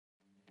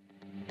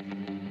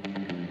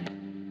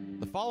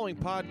following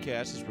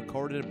podcast is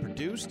recorded and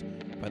produced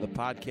by the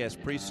Podcast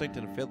Precinct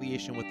in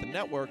affiliation with the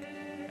network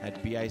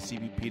at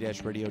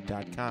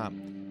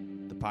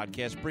bicbp-radio.com. The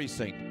Podcast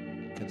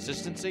Precinct.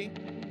 Consistency,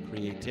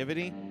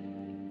 creativity,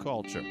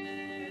 culture.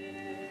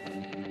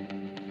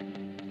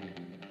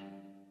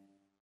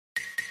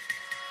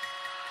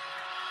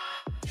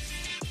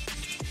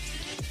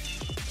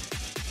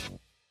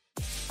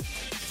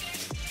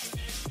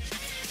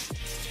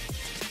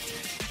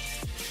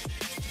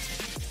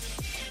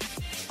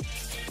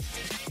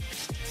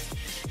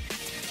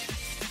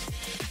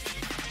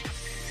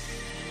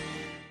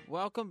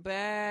 Welcome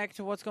back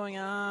to What's Going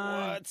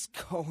On. What's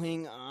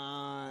going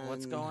on?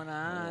 What's going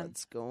on?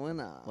 What's going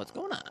on? What's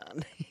going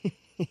on?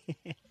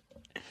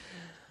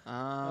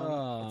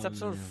 It's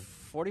episode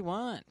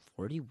 41.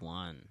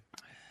 41.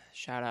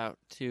 Shout out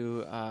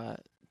to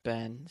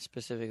Ben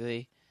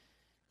specifically,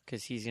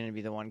 because he's going to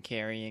be the one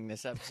carrying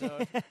this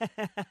episode.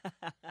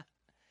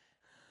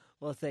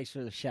 Well, thanks for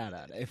the shout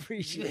out. I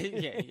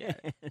appreciate it. yeah.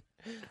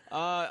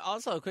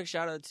 Also, a quick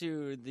shout out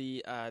to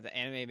the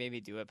Anime Made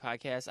Me Do It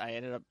podcast. I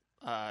ended up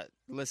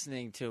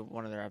listening to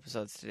one of their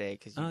episodes today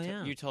because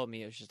you told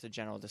me it was just a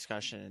general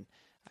discussion.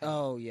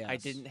 And I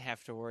didn't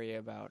have to worry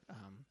about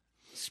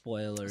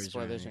spoilers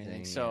or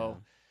anything. So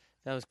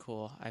that was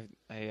cool.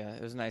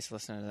 It was nice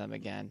listening to them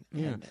again.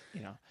 Yeah. And,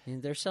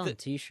 and they're selling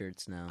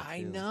T-shirts now. Too.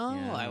 I know.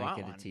 Yeah, I want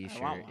get one. a T-shirt.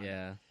 I want one.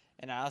 Yeah.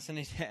 And I also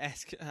need to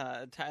ask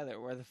Tyler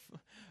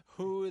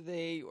who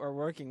they are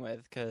working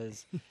with,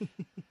 because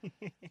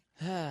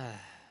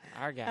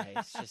our guy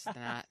is just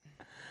not.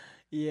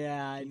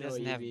 Yeah, I he know.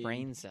 Doesn't what have you mean.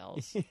 brain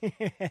cells. He's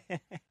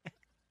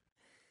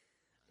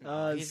got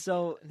a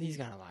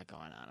lot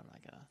going on. I'm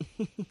not gonna.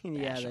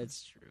 Yeah, him.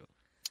 that's true.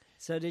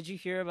 So, did you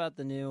hear about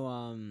the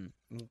new?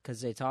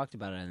 Because they talked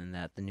about it in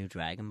the new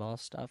Dragon Ball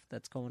stuff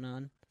that's going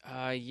on.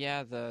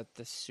 Yeah, the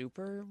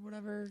super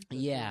whatever.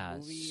 Yeah,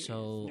 movie,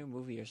 so new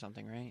movie or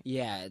something, right?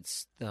 Yeah,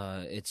 it's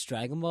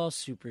Dragon Ball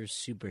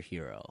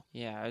Superhero.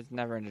 Yeah, I was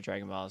never into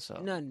Dragon Ball, so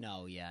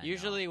No, yeah.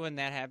 Usually when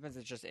that happens,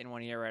 it's just in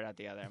one ear, right out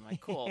the other. I'm like,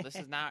 cool. This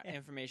is not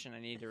information I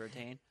need to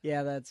retain.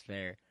 Yeah, that's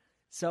fair.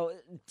 So,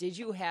 did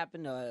you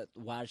happen to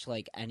watch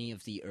like any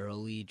of the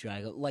early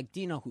Dragon? Like, do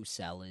you know who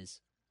Cell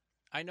is?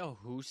 I know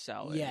who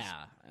Cell is.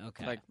 Yeah.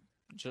 Okay. Like,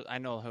 I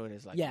know who it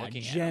is. Like, yeah,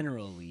 looking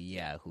generally,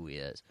 yeah, who he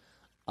is.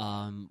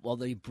 Well,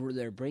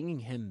 they're bringing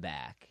him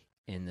back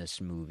in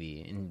this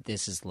movie, and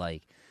this is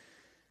like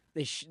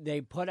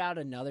they put out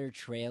another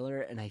trailer,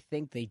 and I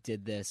think they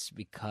did this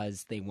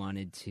because they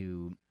wanted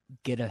to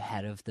get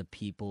ahead of the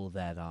people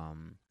that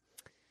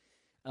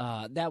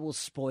that will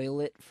spoil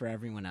it for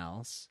everyone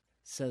else.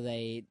 So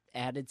they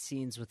added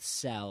scenes with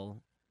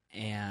Cell,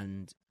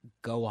 and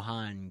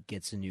Gohan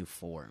gets a new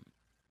form.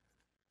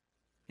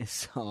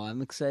 So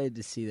I'm excited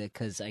to see that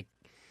because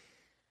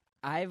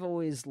I've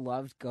always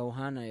loved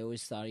Gohan. I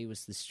always thought he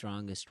was the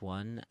strongest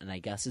one, and I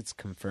guess it's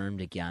confirmed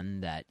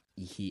again that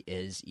he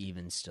is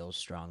even still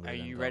stronger than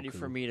Goku. Are you ready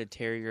for me to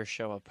tear your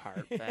show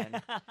apart,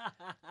 Ben?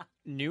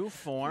 New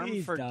form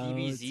Please for don't.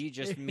 DBZ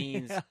just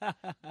means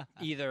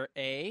either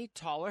A,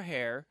 taller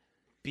hair,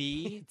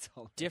 B,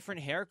 different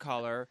hair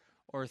color,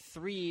 or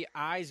 3,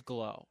 eyes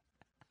glow.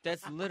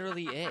 That's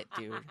literally it,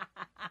 dude.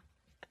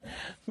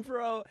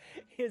 Bro,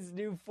 his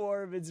new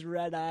form is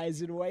red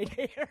eyes and white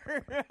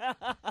hair.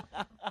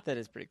 That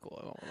is pretty cool.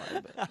 I won't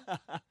lie,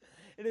 but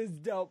It is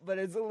dope, but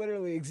it's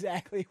literally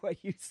exactly what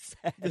you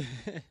said.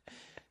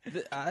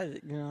 I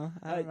don't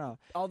know.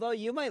 Although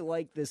you might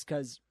like this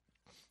because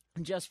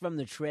just from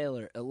the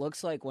trailer, it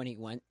looks like when he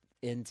went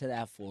into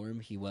that form,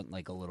 he went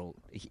like a little,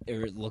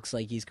 or it looks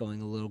like he's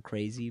going a little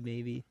crazy,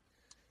 maybe.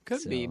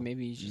 Could be.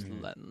 Maybe he's just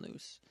letting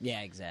loose.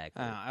 Yeah,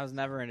 exactly. I was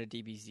never into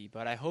DBZ,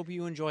 but I hope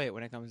you enjoy it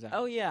when it comes out.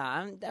 Oh yeah,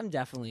 I'm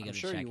definitely gonna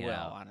sure check you it will,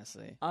 out.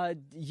 honestly.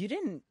 You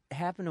didn't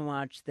happen to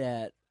watch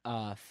that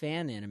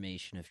fan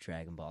animation of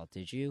Dragon Ball,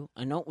 did you?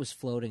 I know it was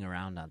floating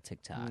around on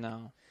TikTok.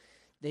 No.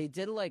 They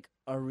did like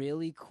a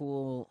really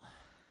cool.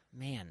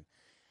 Man,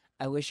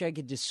 I wish I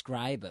could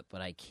describe it, but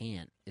I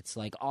can't. It's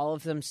like all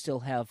of them still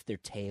have their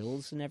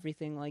tails and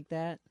everything like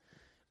that.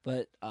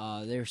 But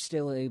they're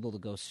still able to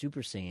go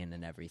Super Saiyan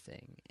and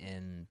everything,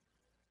 and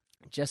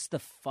just the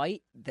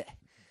fight that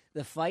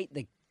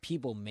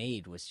people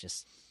made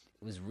was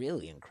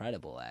really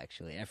incredible.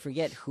 Actually, I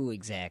forget who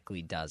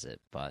exactly does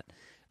it, but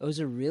it was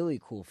a really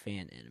cool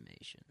fan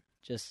animation.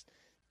 Just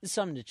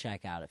something to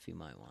check out if you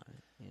might want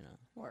it.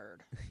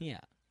 Word. Yeah.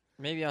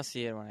 Maybe I'll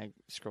see it when I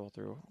scroll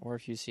through, or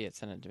if you see it,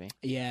 send it to me.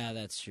 Yeah,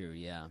 that's true.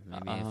 Yeah,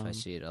 maybe if I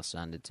see it, I'll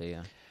send it to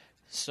you.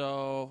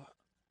 So.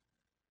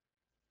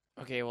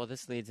 Okay, well,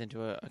 this leads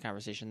into a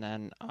conversation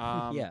then.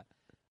 Yeah.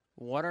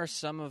 What are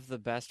some of the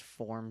best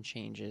form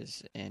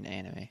changes in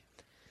anime?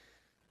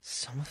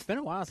 It's been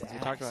a while since we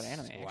talked about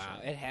anime, actually. Wow,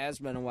 it has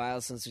been a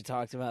while since we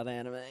talked about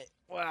anime.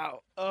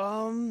 Wow.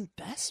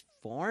 Best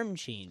form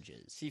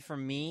changes. See, for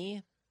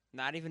me,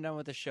 not even done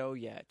with the show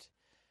yet.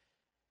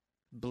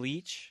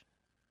 Bleach.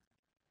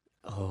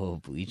 Oh,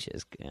 Bleach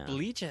is good.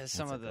 Bleach has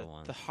some of good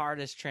one. the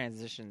hardest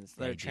transitions,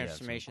 They their do have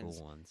some transformations.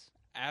 cool ones.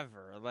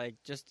 forever. Like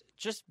just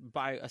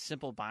by a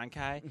simple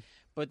Bankai,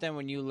 but then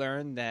when you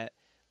learn that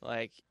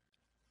like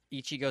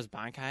Ichigo's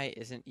Bankai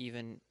isn't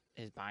even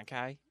his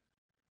Bankai.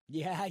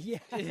 Yeah,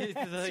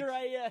 that's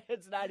right. Yeah,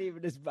 it's not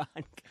even his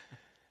Bankai.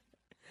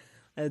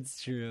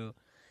 That's true.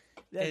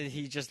 And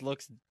he just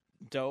looks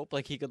dope.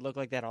 Like he could look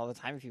like that all the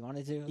time if he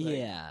wanted to. Like,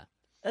 yeah,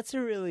 that's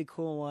a really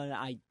cool one.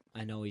 I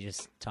know we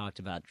just talked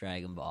about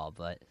Dragon Ball,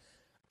 but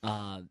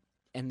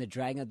and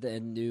the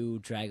new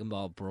Dragon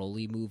Ball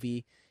Broly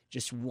movie.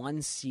 Just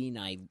one scene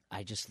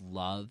I just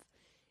love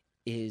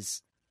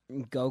is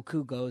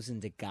Goku goes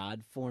into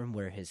God form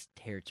where his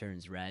hair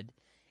turns red,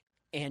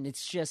 and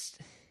it's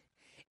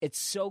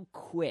so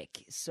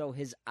quick. So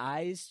his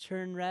eyes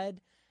turn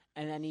red,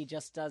 and then he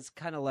just does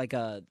kind of like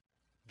a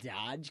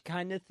dodge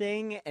kind of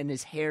thing, and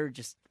his hair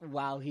just,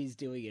 while he's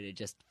doing it, it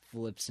just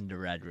flips into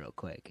red real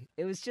quick.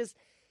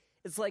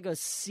 It's like a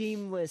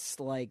seamless,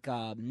 like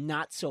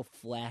not so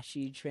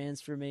flashy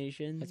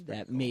transformation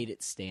that cool. Made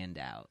it stand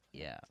out.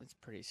 Yeah, it's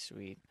pretty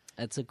sweet.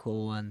 That's a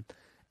cool one.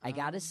 I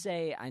gotta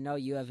say, I know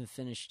you haven't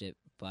finished it,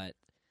 but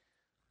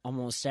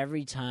almost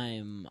every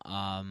time,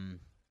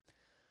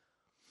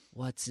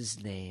 what's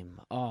his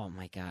name? Oh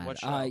my god, what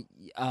show?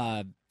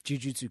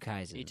 Jujutsu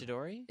Kaisen.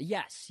 Itadori?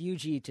 Yes,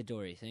 Yuji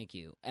Itadori. Thank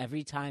you.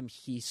 Every time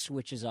he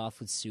switches off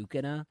with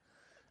Sukuna,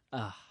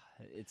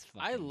 it's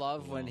fucking I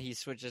love cool. when he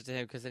switches to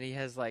him because then he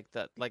has like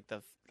the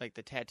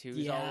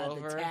tattoos all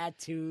over. The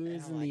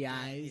tattoos and the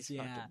eyes. He's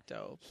fucking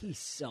dope. He's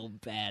so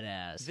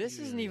badass. This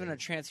isn't even a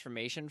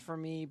transformation for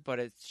me, but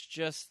it's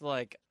just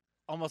like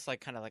almost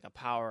like kind of like a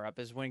power up.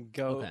 Is when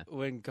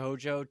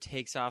Gojo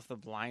takes off the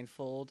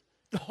blindfold.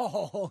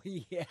 Oh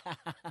yeah,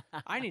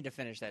 I need to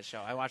finish that show.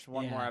 I watched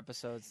one more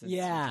episode since we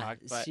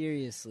talked, but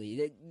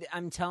seriously,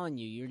 I'm telling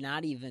you, you're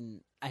not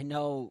even. I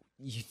know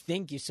you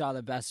think you saw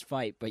the best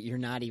fight, but you're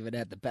not even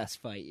at the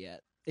best fight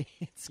yet.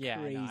 It's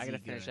crazy. I gotta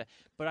finish that.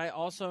 But I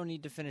also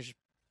need to finish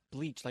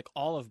Bleach, like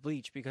all of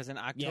Bleach, because in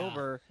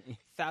October,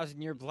 1,000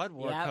 Year Blood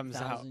War comes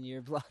out. 1,000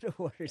 Year Blood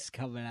War is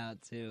coming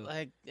out too.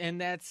 Like, and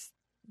that's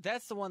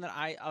the one that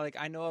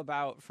I know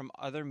about from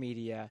other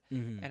media,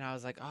 and I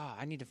was like, oh,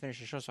 I need to finish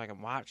the show so I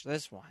can watch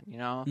this one, you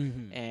know?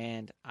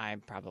 And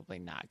I'm probably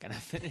not gonna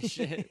finish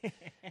it.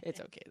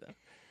 It's okay though.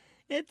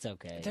 It's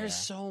okay. There's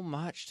so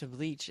much to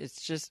Bleach.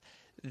 It's just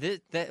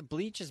that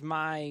Bleach is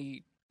what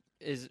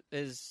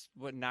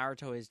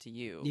Naruto is to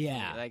you.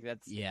 Yeah, like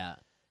that's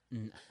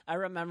I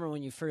remember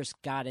when you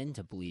first got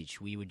into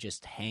Bleach, we would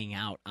just hang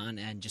out on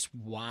end, just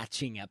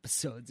watching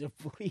episodes of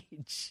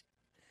Bleach.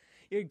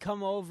 You'd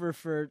come over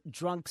for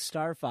drunk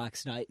Star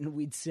Fox night, and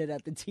we'd sit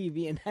at the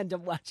TV and end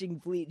up watching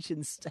Bleach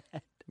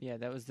instead. Yeah,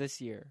 that was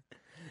this year.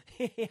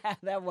 Yeah,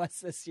 that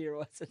was this year,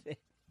 wasn't it?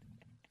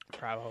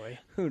 Probably.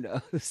 Who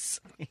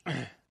knows?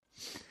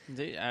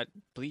 Dude,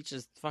 Bleach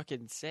is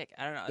fucking sick.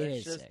 I don't know.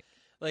 It's just sick.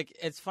 Like,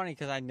 it's funny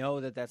because I know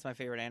that that's my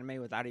favorite anime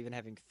without even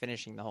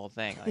finishing the whole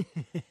thing. Like,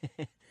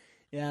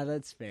 yeah,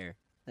 that's fair.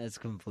 That's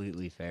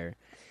completely fair.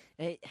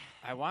 Hey,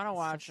 I want to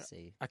watch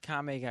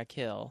Akame ga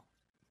Kill.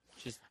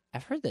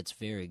 I've heard that's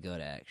very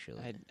good,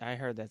 actually. I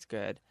heard that's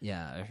good.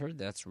 Yeah, I heard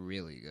that's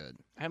really good.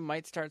 I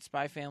might start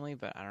Spy Family,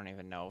 but I don't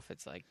even know if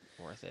it's like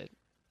worth it.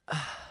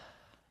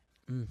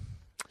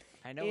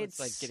 I know it's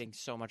like getting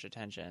so much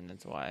attention.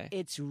 That's why.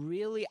 It's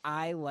really,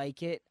 I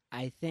like it.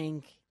 I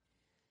think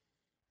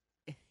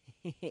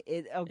okay.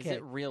 Is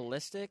it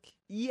realistic?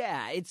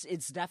 Yeah,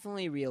 it's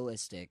definitely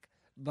realistic.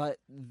 But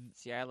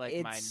see, I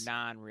like my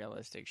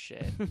non-realistic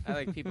shit. I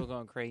like people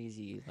going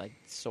crazy, like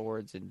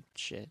swords and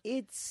shit.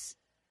 It's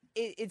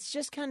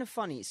just kind of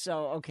funny.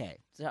 So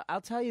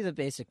I'll tell you the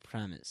basic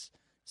premise.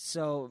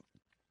 So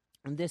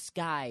this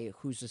guy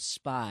who's a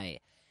spy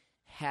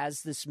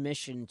has this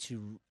mission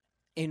to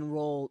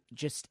enroll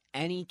just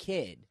any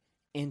kid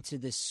into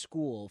this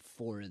school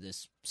for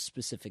this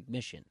specific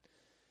mission.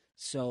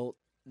 So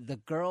the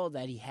girl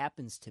that he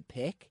happens to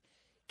pick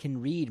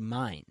can read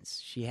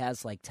minds. She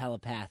has like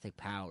telepathic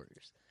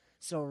powers.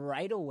 So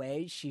right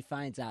away she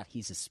finds out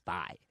he's a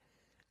spy.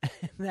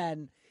 And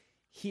then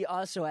he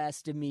also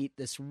has to meet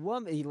this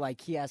woman.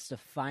 He has to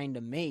find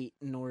a mate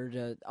in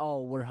order to,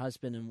 we're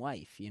husband and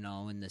wife, you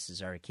know, and this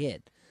is our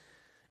kid.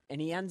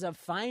 And he ends up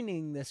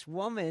finding this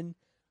woman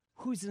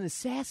who's an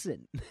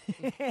assassin.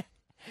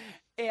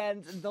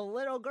 And the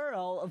little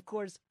girl, of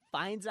course,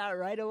 finds out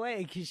right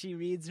away because she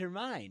reads her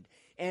mind.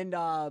 And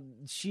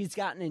she's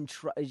gotten in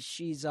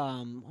she's,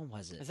 what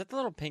was it? Is that the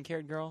little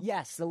pink-haired girl?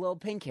 Yes, the little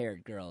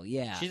pink-haired girl,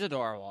 yeah. She's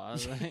adorable.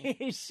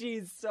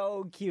 She's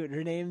so cute.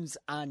 Her name's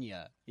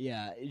Anya.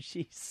 Yeah,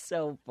 she's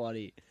so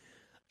funny.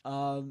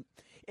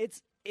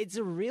 It's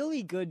a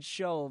really good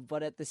show,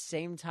 but at the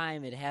same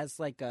time, it has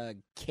like a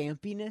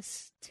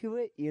campiness to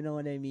it. You know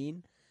what I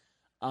mean?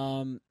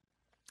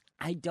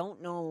 I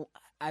don't know.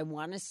 I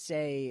want to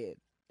say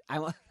I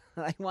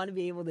want to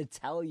be able to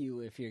tell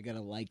you if you're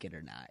gonna like it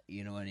or not.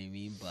 You know what I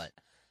mean? But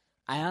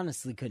I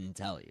honestly couldn't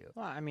tell you.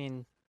 Well, I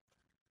mean,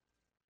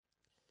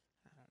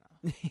 I don't know.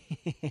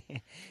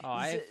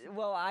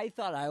 Well, I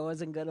thought I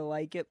wasn't gonna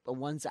like it, but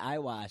once I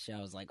watched it,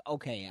 I was like,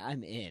 okay,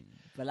 I'm in.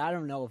 But I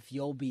don't know if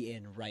you'll be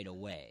in right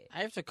away. I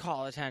have to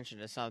call attention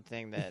to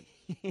something that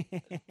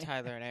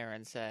Tyler and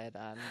Aaron said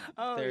on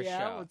their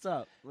show. What's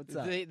up? What's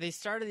up? They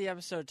started the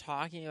episode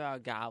talking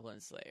about Goblin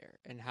Slayer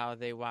and how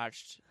they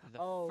watched the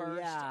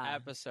first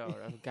episode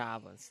of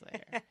Goblin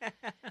Slayer.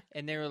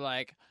 And they were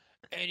like,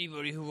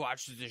 anybody who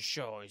watches this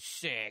show is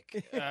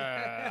sick.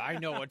 I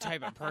know what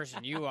type of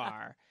person you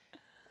are.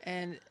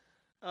 And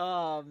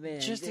oh man,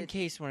 just in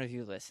case one of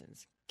you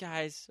listens,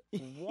 guys,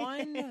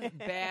 one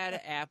bad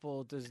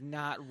apple does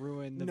not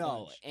ruin the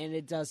bunch. And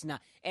it does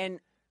not. And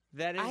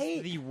that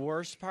is the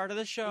worst part of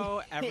the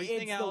show.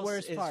 Everything it's else the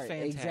worst is part.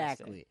 fantastic.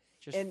 Exactly.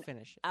 Just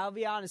finish it. I'll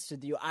be honest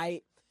with you.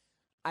 I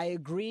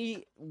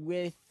agree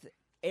with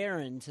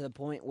Aaron to the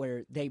point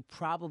where they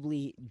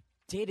probably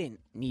didn't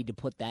need to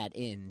put that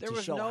in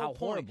to show how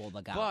horrible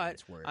the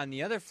goblins were. On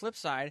the other flip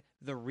side,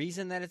 the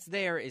reason that it's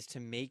there is to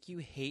make you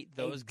hate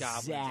those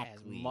goblins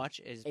as much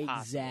as possible.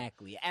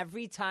 Exactly.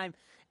 Every time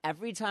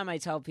I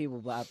tell people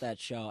about that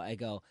show, I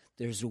go,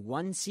 there's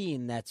one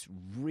scene that's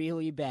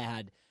really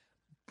bad,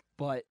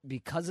 but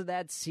because of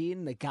that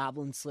scene, the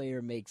Goblin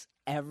Slayer makes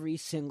every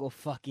single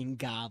fucking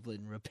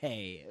goblin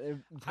repay.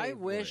 I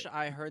wish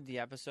I heard the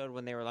episode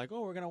when they were like,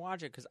 oh, we're going to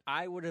watch it, because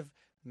I would have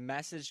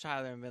messaged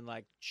Tyler and been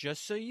like,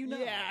 just so you know.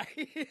 Yeah,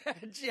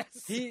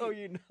 just so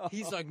you know.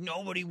 He's like,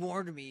 nobody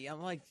warned me.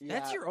 I'm like,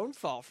 that's your own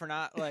fault for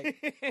not, like,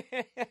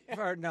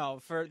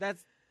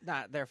 that's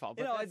not their fault.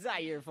 But it's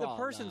not your fault.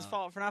 The person's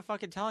fault for not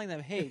fucking telling them,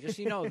 hey, just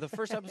so you know, the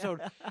first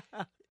episode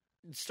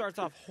starts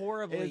off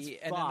horribly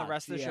and then the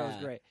rest of the show is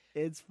great.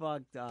 It's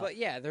fucked up. But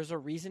yeah, there's a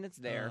reason it's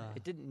there.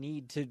 It didn't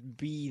need to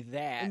be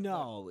that.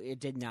 No,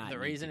 it did not. The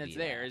reason it's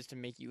there is to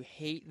make you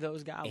hate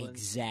those goblins.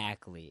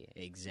 Exactly.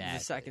 The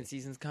second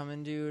season's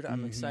coming, dude.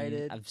 I'm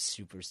excited. I'm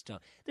super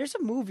stoked. There's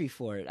a movie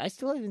for it. I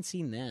still haven't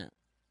seen that.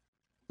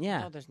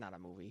 Yeah. No, there's not a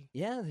movie.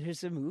 Yeah,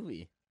 there's a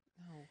movie.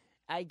 No.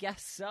 I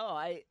guess so.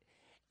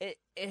 It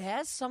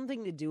has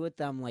something to do with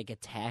them like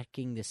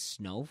attacking the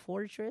snow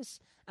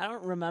fortress. I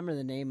don't remember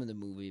the name of the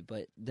movie,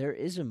 but there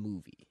is a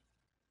movie.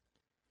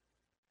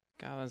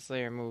 Goblin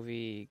Slayer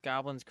movie,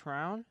 Goblin's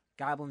Crown?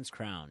 Goblin's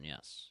Crown,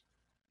 yes.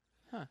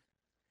 Huh.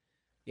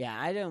 Yeah,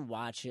 I didn't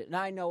watch it.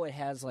 Now I know it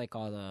has like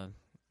all the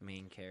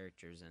main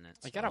characters in it.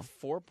 I got a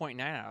 4.9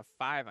 out of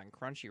 5 on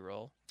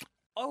Crunchyroll.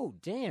 Oh,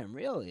 damn,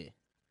 really?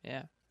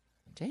 Yeah.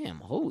 Damn,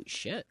 holy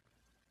shit.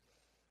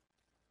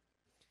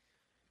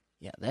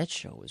 Yeah, that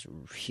show was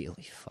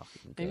really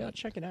fucking good. Maybe I'll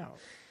check it out.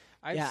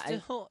 I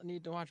still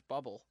need to watch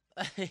Bubble.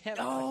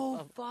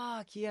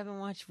 Fuck. You haven't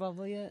watched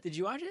Bubble yet? Did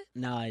you watch it?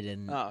 No, I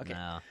didn't. Oh, okay.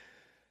 No.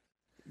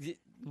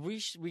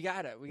 We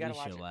got it. We got to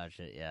watch it. We should watch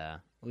it, yeah.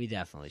 We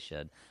definitely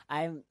should.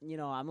 I'm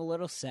a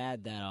little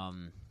sad that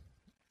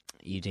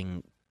you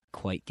didn't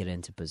quite get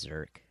into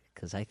Berserk,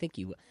 because I think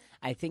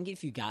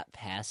if you got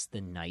past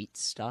the night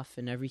stuff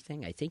and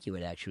everything, I think you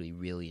would actually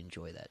really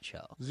enjoy that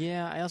show.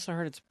 Yeah, I also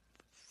heard it's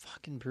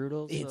fucking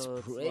brutal.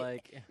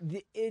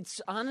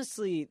 It's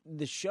honestly,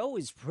 the show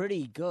is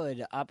pretty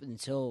good up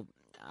until,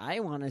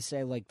 I want to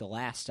say, like the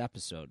last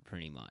episode,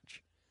 pretty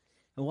much.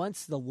 And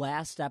once the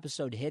last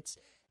episode hits,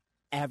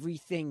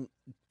 everything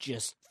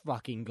just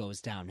fucking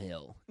goes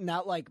downhill.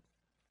 Not like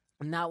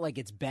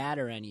it's bad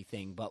or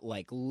anything, but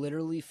like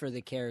literally for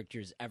the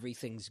characters,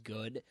 everything's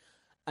good,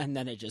 and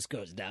then it just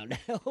goes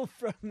downhill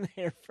from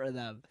there for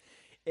them.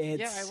 I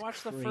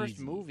watched the first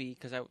movie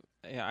because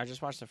I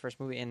just watched the first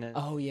movie and then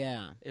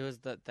it was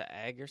the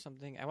egg or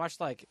something. I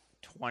watched like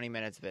 20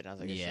 minutes of it and I was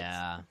like, this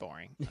shit's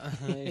boring.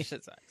 This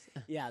shit sucks.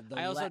 Yeah,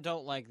 I also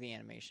don't like the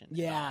animation.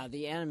 Yeah,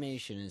 the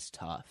animation is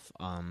tough.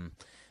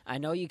 I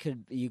know you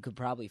could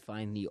probably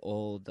find the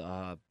old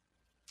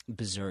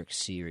Berserk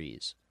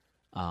series.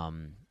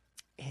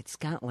 It's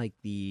got like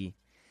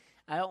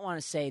I don't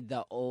want to say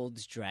the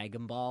old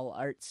Dragon Ball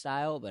art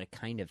style, but it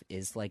kind of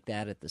is like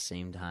that at the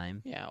same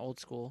time. Yeah,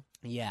 old school.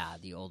 Yeah,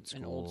 the old school.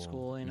 An old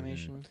school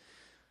animation. Mm-hmm.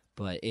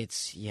 But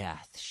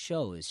the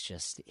show is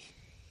just,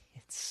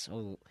 it's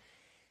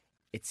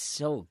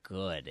so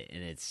good,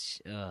 and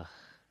it's,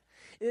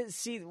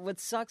 see,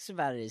 what sucks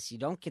about it is you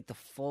don't get the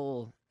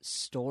full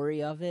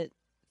story of it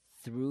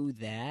through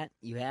that.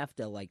 You have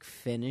to, like,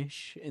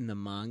 finish in the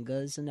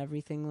mangas and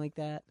everything like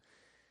that,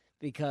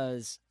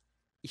 because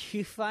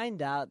you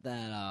find out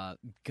that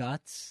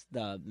Guts,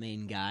 the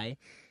main guy,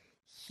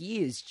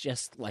 he is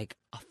just like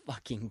a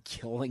fucking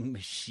killing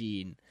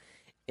machine.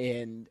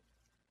 And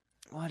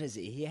what is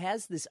it? He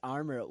has this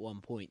armor at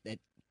one point that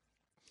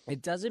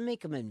it doesn't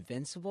make him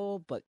invincible,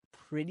 but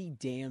pretty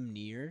damn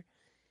near.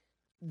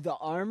 The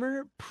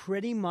armor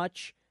pretty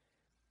much,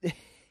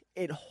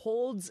 it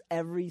holds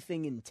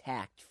everything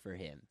intact for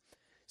him.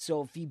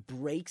 So if he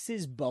breaks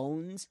his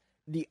bones,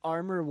 the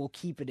armor will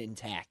keep it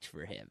intact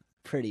for him,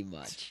 pretty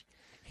much.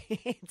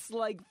 It's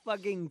like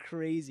fucking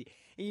crazy.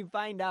 And you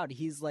find out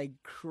he's like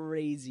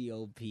crazy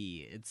OP.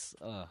 It's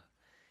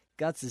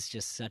Guts is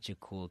just such a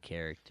cool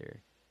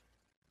character.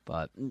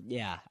 But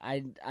yeah,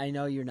 I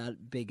know you're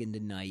not big into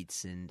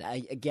knights, and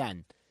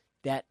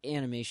that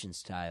animation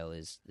style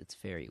it's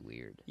very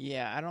weird.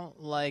 Yeah, I don't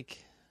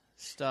like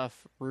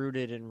stuff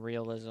rooted in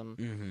realism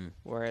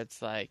where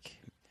it's like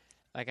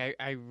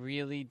I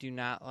really do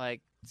not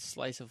like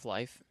slice of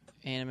life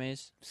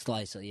animes.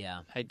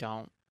 I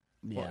don't.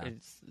 Yeah.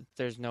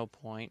 There's no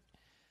point.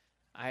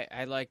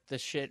 I like the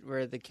shit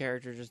where the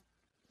character just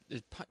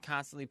is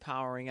constantly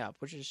powering up,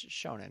 which is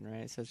shonen,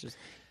 right? So it's just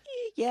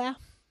yeah.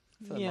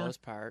 For the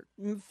most part.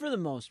 For the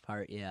most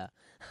part, yeah.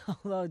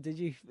 Although, did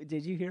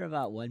you hear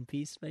about One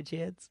Piece by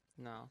chance?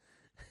 No.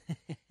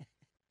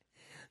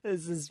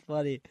 This is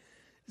funny.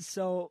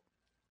 So,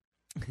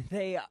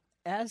 they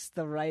asked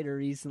the writer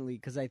recently,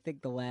 because I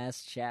think the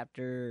last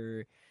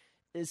chapter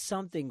is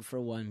something for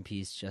One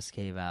Piece just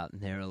came out, and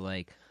they were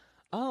like,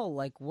 oh,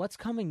 like, what's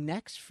coming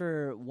next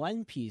for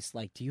One Piece?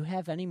 Like, do you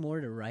have any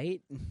more to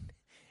write?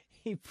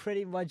 He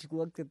pretty much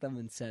looked at them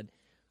and said,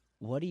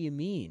 what do you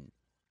mean?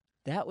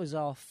 That was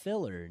all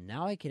filler.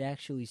 Now I could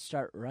actually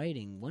start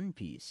writing One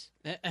Piece.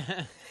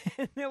 And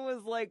it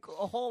was like,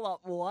 hold up,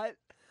 what?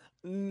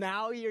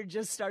 Now you're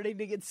just starting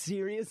to get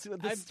serious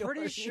with the story? I'm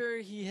pretty sure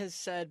he has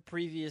said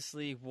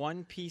previously,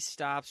 One Piece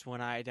stops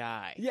when I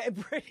die. Yeah,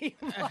 pretty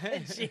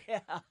much, yeah.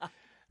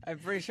 I'm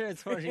pretty sure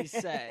that's what he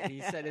said.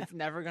 He said it's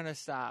never going to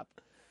stop.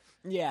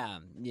 Yeah.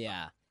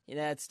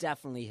 That's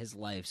definitely his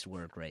life's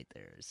work right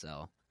there,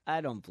 so...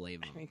 I don't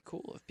blame him. I mean,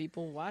 cool. If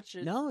people watch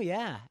it. No,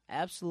 yeah,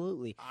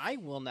 absolutely. I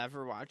will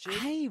never watch it.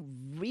 I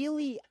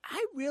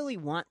really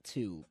want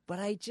to, but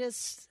I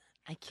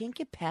can't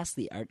get past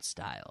the art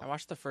style. I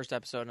watched the first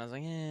episode and I was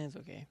like, it's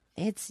okay.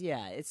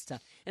 It's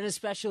tough. And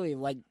especially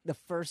like the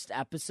first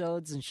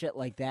episodes and shit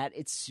like that,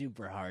 it's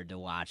super hard to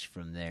watch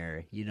from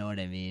there. You know what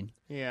I mean?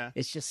 Yeah.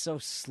 It's just so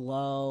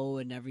slow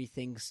and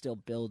everything's still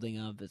building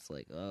up. It's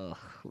like, oh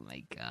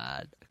my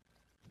God.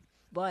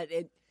 But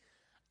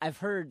I've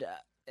heard...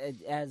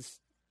 as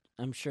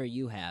I'm sure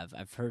you have,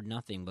 I've heard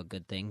nothing but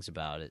good things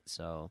about it,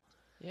 so...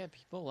 Yeah,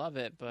 people love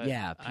it, but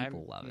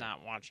people love it. I'm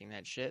not watching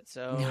that shit,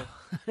 so...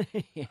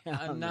 Yeah,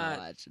 I'm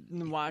not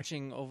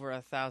watching over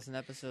 1,000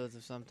 episodes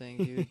of something,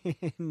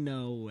 dude.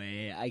 No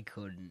way, I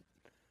couldn't.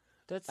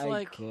 That's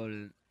I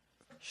couldn't.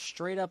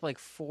 Straight up like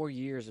 4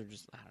 years of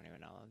just... I don't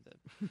even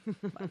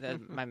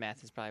know. My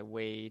math is probably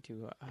way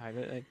too high,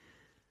 but like...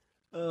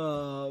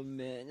 Oh,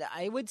 man.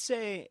 I would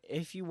say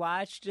if you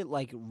watched it,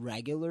 like,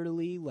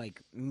 regularly,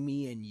 like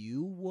me and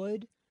you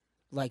would,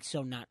 like,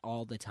 so not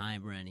all the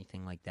time or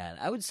anything like that,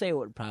 I would say it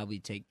would probably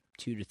take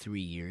 2 to 3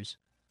 years.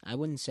 I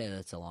wouldn't say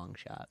that's a long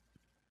shot.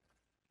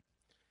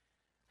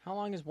 How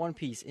long is One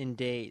Piece in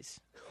days?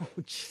 Oh,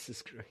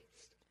 Jesus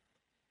Christ.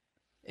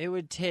 It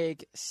would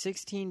take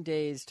 16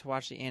 days to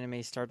watch the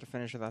anime start to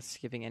finish without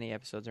skipping any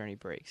episodes or any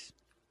breaks.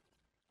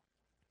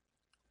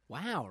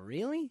 Wow,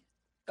 really?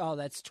 Oh,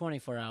 that's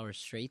 24 hours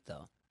straight,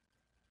 though,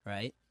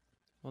 right?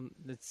 Well,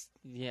 it's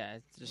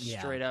just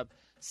straight up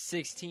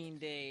 16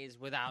 days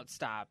without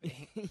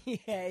stopping.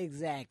 Yeah,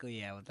 exactly,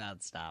 yeah,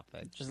 without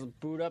stopping. Just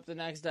boot up the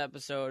next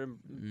episode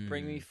and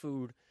bring me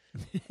food.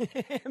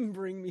 And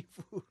bring me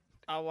food.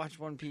 I'll watch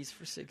One Piece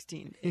for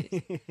 16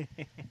 days.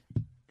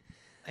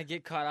 I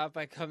get caught up,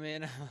 I come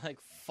in, I like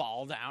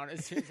fall down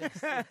as soon as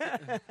I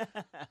start.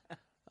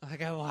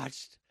 Like,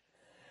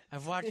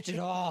 I've watched it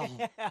all.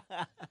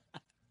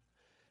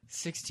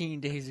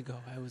 16 days ago,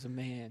 I was a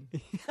man.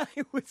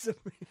 I was a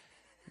man.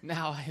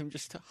 Now I am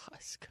just a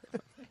husk.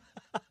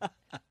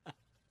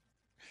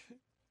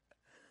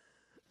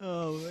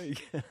 Oh, my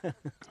God.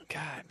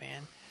 God,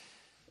 man.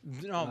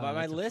 No, but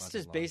my list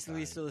is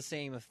basically still the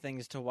same of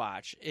things to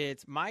watch.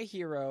 It's My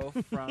Hero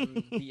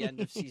from the end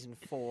of season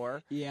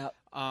 4. Yeah.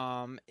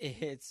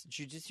 It's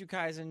Jujutsu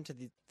Kaisen to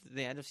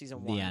the end of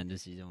season 1. The end of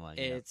season 1.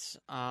 It's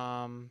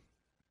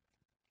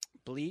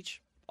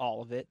Bleach,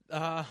 all of it.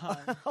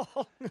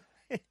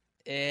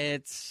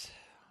 It's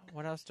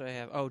what else do I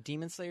have? Oh,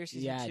 Demon Slayer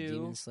season 2. Yeah,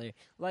 Demon Slayer.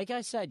 Like I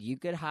said, you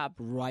could hop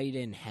right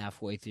in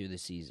halfway through the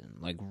season,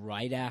 like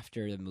right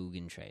after the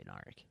Mugen Train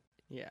arc.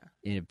 Yeah,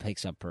 it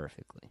picks up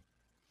perfectly.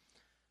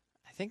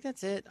 I think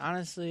that's it.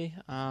 Honestly,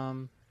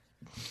 I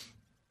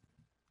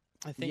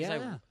think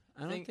I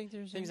don't think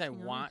there's things I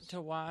want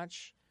to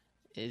watch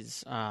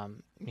is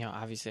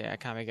obviously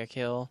Akame ga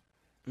Kill.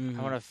 Mm-hmm.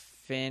 I want to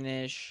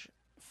finish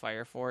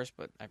Fire Force,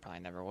 but I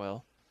probably never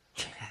will.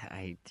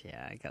 I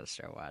gotta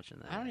start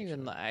watching that.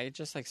 I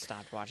just like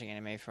stopped watching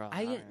anime for a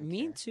while.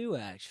 Me too,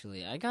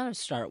 actually. I gotta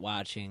start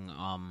watching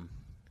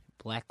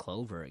Black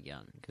Clover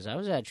again because I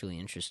was actually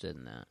interested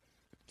in that.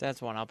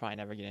 That's one I'll probably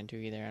never get into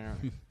either. I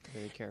don't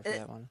really care for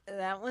that one.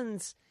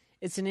 That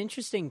it's an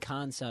interesting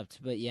concept,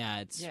 but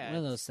it's one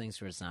of those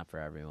things where it's not for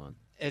everyone.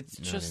 It's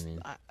just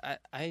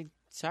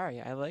sorry,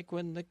 I like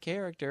when the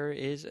character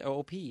is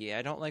OP.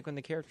 I don't like when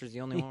the character is the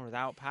only one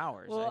without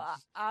powers. Well,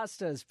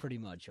 Asta is pretty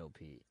much OP.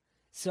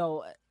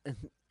 So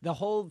the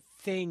whole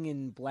thing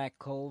in Black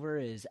Clover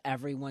is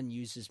everyone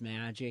uses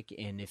magic,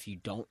 and if you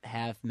don't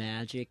have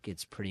magic,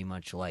 it's pretty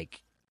much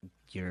like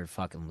you're a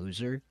fucking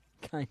loser,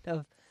 kind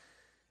of.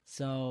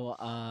 So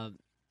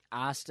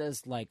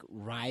Asta's like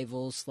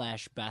rival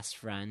 / best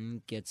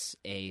friend gets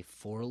a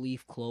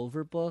 4-leaf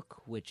clover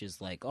book, which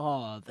is like,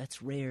 oh,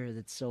 that's rare.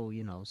 That's so,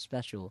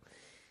 special.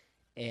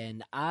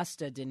 And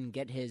Asta didn't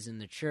get his in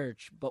the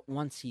church, but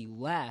once he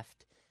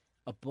left,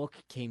 a book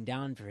came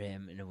down for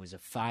him, and it was a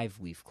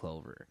 5-leaf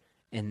clover,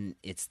 and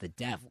it's the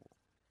devil.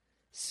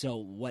 So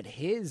what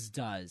his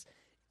does,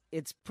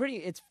 it's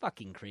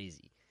fucking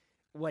crazy.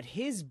 What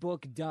his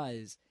book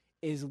does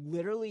is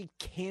literally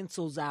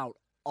cancels out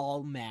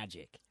all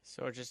magic.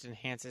 So it just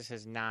enhances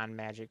his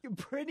non-magic.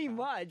 Pretty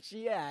much,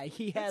 yeah.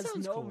 He has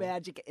no cool.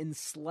 magic and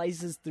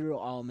slices through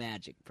all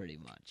magic, pretty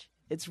much.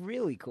 It's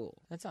really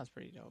cool. That sounds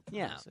pretty dope,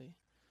 yeah. honestly.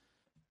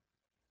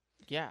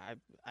 Yeah,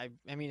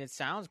 I mean, it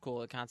sounds cool,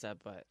 the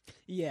concept, but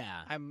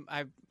yeah,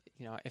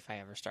 if I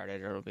ever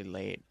started, it'll be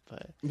late.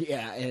 But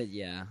yeah,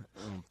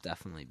 it'll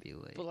definitely be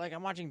late. But like,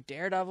 I'm watching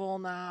Daredevil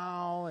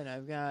now, and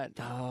I've got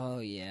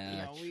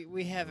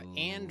we have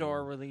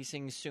Andor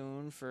releasing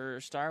soon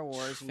for Star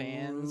Wars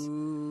fans.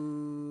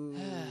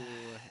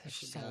 It's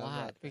just a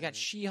lot. We got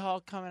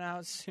She-Hulk coming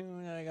out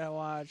soon that I gotta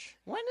watch.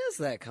 When is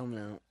that coming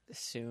out?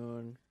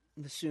 Soon.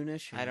 The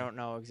soonish? I don't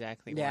know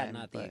exactly when. Yeah,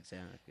 not the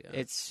exact. Yeah.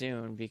 It's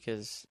soon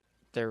because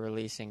they're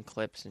releasing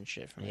clips and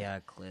shit from it. Yeah,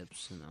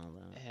 clips and all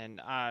that. And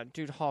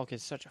dude, Hulk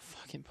is such a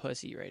fucking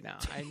pussy right now.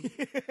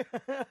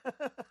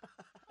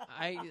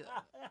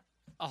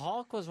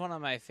 Hulk was one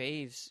of my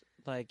faves.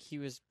 Like, he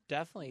was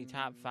definitely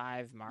top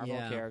 5 Marvel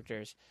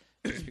characters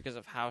just because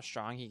of how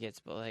strong he gets.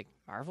 But like,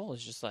 Marvel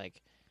is just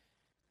like,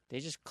 they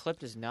just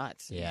clipped his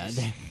nuts. Yeah,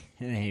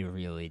 they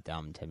really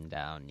dumbed him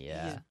down.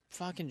 Yeah, he's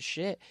fucking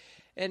shit.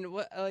 And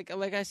like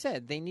I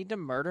said, they need to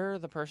murder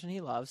the person he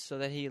loves so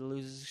that he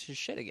loses his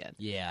shit again.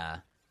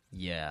 Yeah.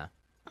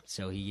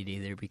 So he could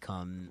either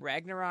become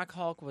Ragnarok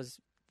Hulk was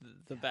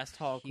the best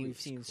Hulk we've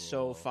seen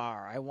so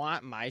far. I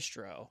want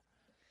Maestro.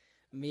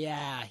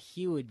 Yeah,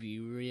 he would be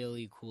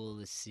really cool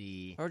to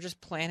see. Or just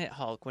Planet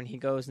Hulk when he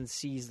goes and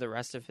sees the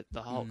rest of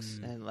the Hulks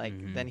and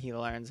then he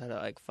learns how to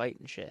like fight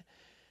and shit.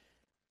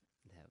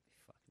 That would be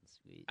fucking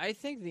sweet. I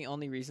think the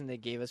only reason they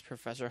gave us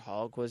Professor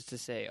Hulk was to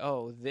say,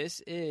 "Oh,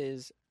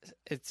 it's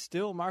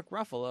still Mark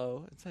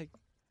Ruffalo." It's like,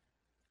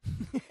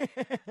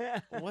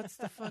 what's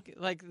the fuck?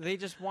 Like, they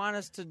just want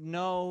us to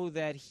know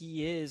that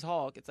he is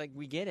Hulk. It's like,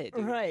 we get it,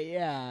 dude. Right?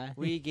 Yeah,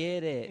 we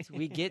get it.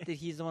 We get that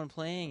he's the one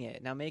playing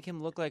it. Now make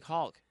him look like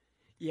Hulk.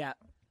 Yeah.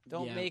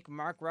 Don't make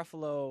Mark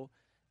Ruffalo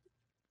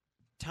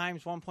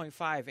times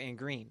 1.5 and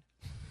green.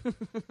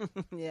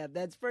 Yeah,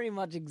 that's pretty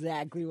much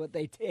exactly what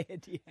they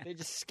did. Yeah. They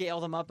just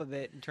scaled him up a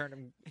bit and turned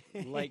him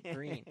light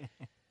green. I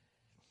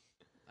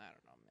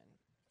don't know, man.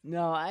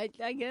 No, I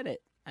get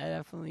it. I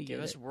definitely get it.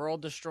 Give us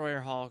World Destroyer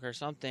Hulk or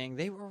something.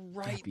 They were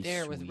right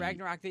there with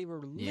Ragnarok. They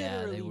were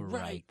literally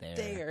right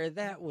there.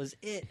 That was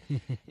it.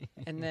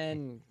 And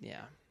then,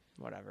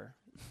 whatever.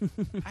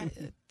 I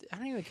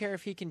don't even care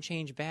if he can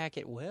change back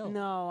at will.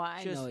 No,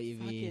 I know what you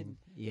mean.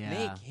 Yeah.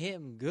 Make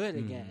him good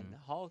again.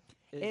 Hulk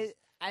is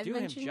do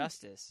him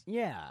justice.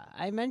 Yeah,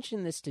 I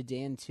mentioned this to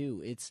Dan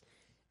too.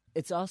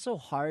 It's also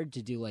hard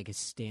to do like a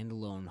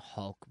standalone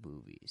Hulk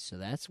movie, so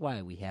that's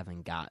why we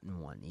haven't gotten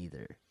one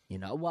either.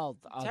 Well,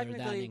 other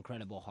than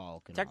Incredible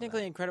Hulk. And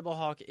technically, Incredible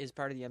Hulk is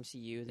part of the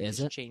MCU. They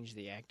just changed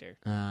the actor.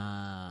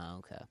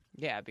 Okay.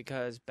 Yeah,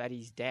 because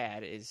Betty's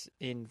dad is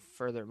in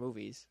further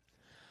movies.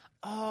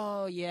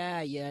 Oh,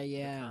 yeah.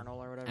 The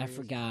Colonel or whatever. I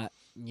forgot.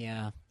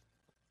 Yeah.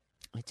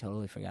 I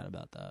totally forgot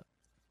about that.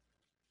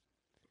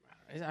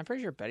 I'm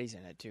pretty sure Betty's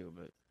in it too,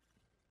 but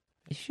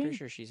I'm pretty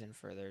sure she's in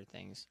further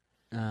things.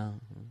 Oh,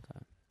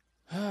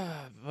 okay.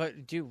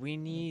 But dude, we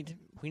need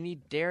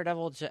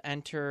Daredevil to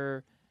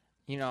enter,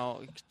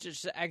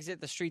 just to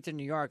exit the streets of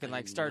New York and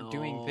like start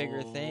doing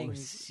bigger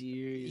things.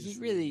 Seriously. He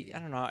really, I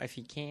don't know if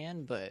he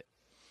can, but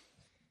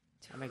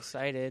I'm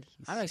excited.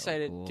 I'm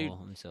excited, cool. Dude.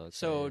 I'm so excited.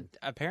 So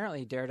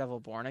apparently, Daredevil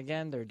Born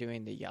Again, they're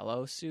doing the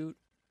yellow suit.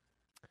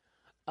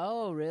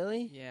 Oh,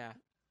 really? Yeah.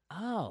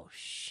 Oh,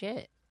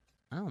 shit.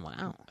 Oh,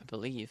 wow. I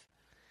believe.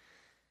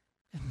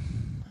 I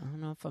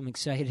don't know if I'm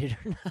excited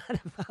or not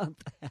about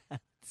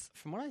that.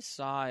 From what I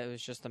saw, it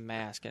was just a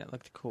mask, and it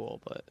looked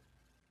cool, but...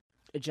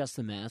 Just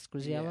the mask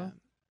was yellow?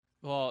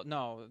 Well,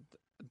 no.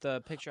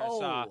 The picture I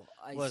saw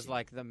was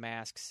like the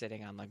mask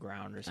sitting on the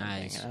ground or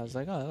something. And I was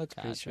like, oh, that looks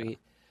pretty sweet.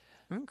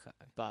 Okay.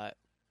 But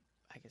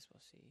I guess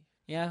we'll see.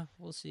 Yeah,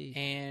 we'll see.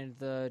 And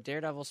the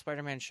Daredevil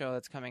Spider-Man show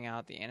that's coming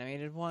out, the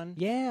animated one...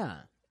 Yeah.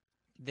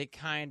 They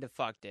kind of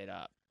fucked it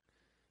up.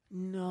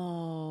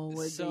 No,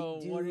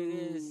 what it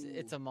is,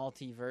 it's a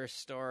multiverse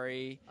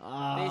story.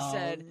 Oh, they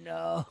said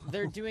no.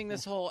 They're doing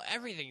this whole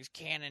everything's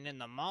canon in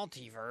the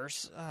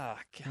multiverse. Oh,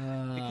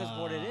 God. Because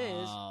what it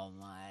is, oh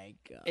my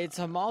God, it's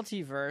a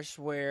multiverse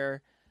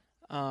where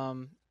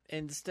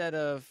instead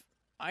of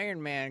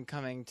Iron Man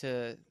coming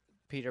to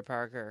Peter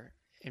Parker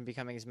and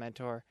becoming his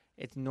mentor,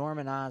 it's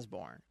Norman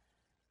Osborn.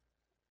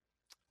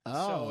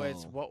 Oh. So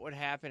it's what would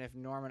happen if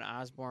Norman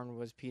Osborn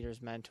was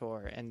Peter's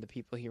mentor and the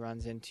people he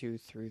runs into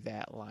through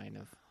that line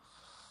of...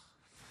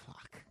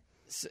 Fuck.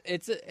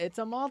 It's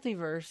a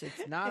multiverse.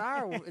 It's not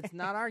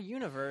our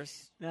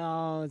universe.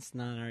 No, it's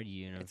not our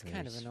universe. It's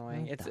kind of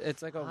annoying.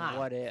 It's like a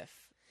what if,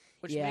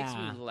 which makes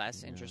me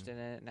less interested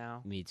in it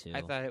now. Me too.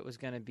 I thought it was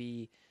going to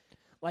be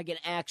like an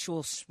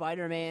actual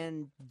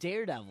Spider-Man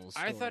Daredevil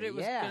story. I thought it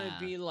was going to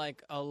be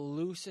like a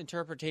loose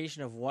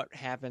interpretation of what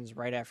happens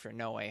right after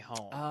No Way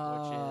Home,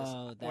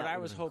 which is what I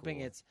was hoping.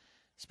 Cool. It's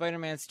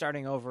Spider-Man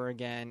starting over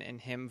again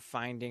and him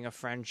finding a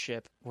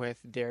friendship with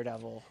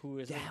Daredevil, who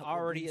is an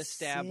already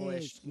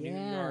established New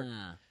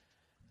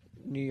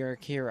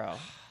York hero.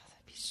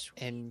 That'd be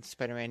sweet. And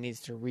Spider-Man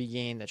needs to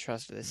regain the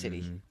trust of the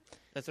city. Mm-hmm.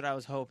 That's what I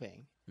was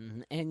hoping.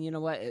 Mm-hmm. And you know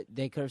what?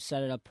 They could have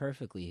set it up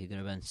perfectly. He could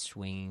have been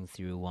swinging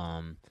through,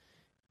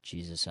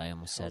 Jesus, I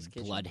almost said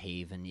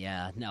Bloodhaven.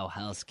 Yeah, no,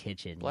 Hell's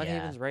Kitchen.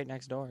 Bloodhaven's right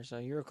next door, so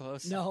you were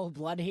close. No,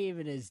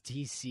 Bloodhaven is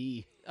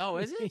DC. Oh,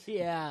 is it?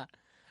 Yeah.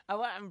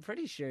 I'm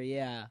pretty sure,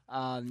 yeah.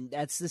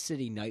 That's the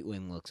city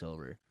Nightwing looks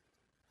over,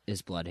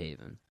 is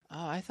Bloodhaven.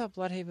 Oh, I thought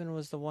Bloodhaven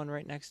was the one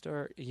right next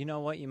door. You know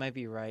what? You might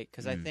be right,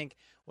 because I think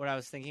what I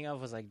was thinking of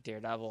was like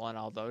Daredevil and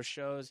all those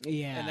shows.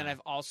 Yeah. And then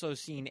I've also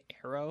seen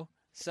Arrow,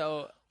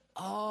 so...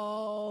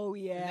 Oh,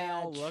 yeah, they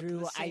all look true.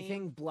 the same. I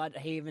think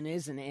Bloodhaven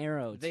is an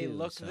Arrow, They too.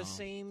 look the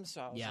same,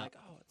 so I was like,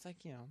 oh, it's like,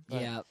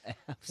 But, yeah,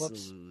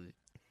 absolutely.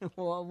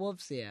 Well,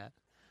 whoops, yeah.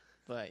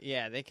 But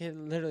yeah, they could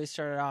literally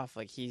start it off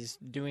like he's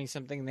doing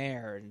something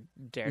there, and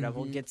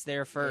Daredevil gets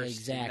there first.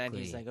 Exactly. And then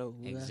he's like, "Oh,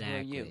 who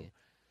are you,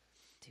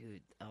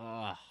 dude?"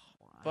 Oh,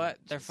 but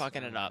they're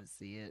fucking it up.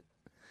 See it.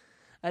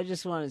 I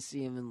just want to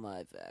see him in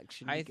live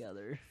action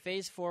together.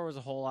 Phase 4 was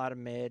a whole lot of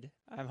mid.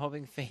 I'm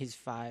hoping Phase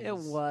 5. It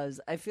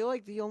was. I feel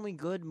like the only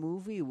good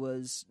movie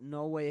was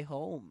No Way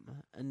Home,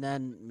 and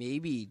then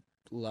maybe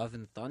Love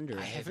and Thunder.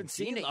 I haven't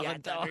seen it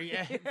yet, though.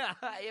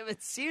 I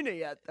haven't seen it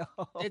yet,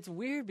 though. It's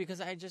weird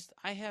because I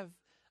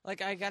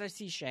gotta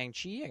see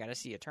Shang-Chi, I gotta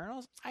see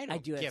Eternals. I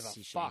don't give a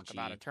fuck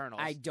about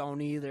Eternals. I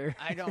don't either.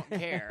 I don't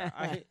care.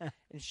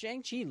 And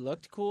Shang-Chi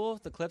looked cool.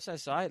 The clips I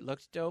saw, it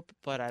looked dope,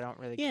 but I don't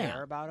really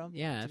care about him.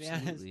 Yeah,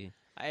 absolutely.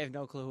 I have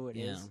no clue who it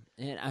is.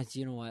 And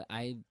you know what?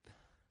 I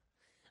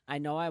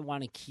know I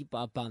want to keep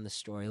up on the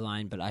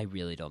storyline, but I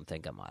really don't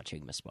think I'm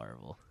watching Ms.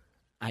 Marvel.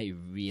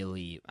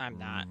 I'm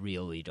not.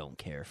 Really don't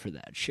care for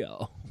that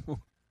show.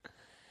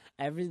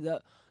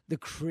 The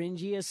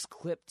cringiest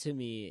clip to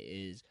me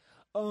is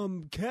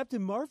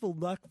Captain Marvel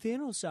knocked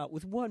Thanos out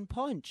with one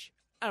punch.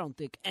 I don't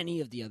think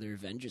any of the other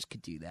Avengers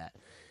could do that.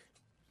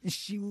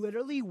 She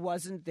literally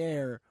wasn't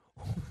there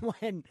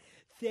when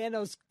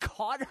Thanos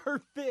caught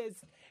her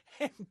fist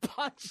and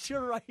punched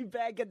her right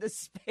back into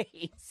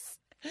space.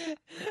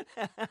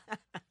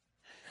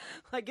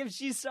 Like, if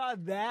she saw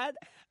that,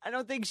 I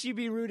don't think she'd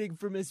be rooting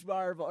for Ms.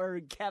 Marvel or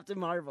Captain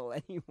Marvel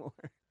anymore.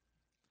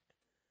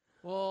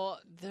 Well,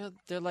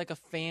 they're like a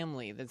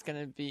family. She's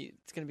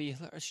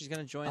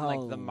gonna join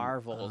like the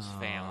Marvels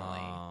family.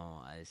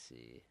 Oh, I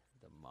see.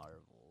 The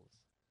Marvels.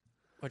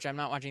 Which I'm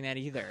not watching that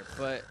either.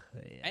 But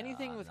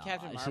anything with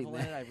Captain Marvel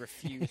in it, I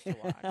refuse to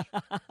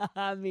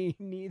watch. Me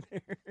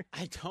neither.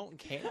 I don't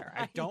care.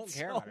 I don't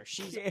care about her.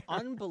 She's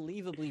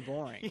unbelievably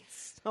boring.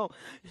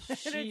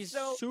 She's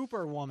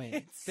Superwoman.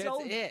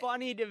 It's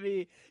funny to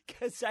me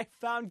because I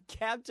found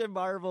Captain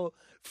Marvel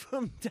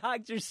from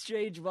Doctor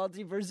Strange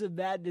Multiverse of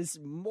Madness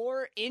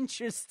more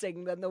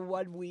interesting than the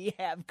one we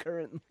have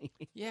currently.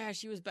 Yeah,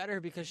 she was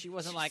better because she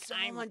wasn't like,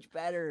 I'm much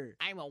better.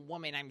 I'm a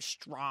woman, I'm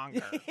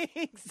stronger.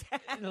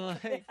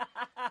 Exactly.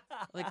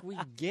 Like, we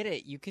get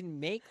it. You can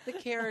make the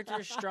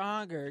character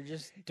stronger.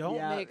 Just don't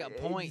make a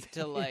point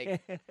to,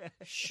 like,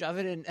 shove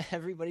it in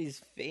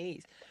everybody's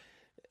face.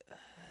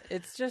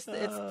 It's just,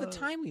 it's the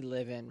time we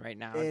live in right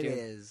now, dude. It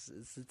is.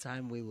 It's the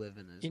time we live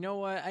in. You know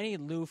what? I need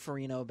Lou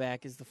Ferrigno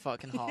back as the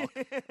fucking Hulk.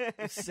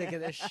 I'm sick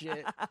of this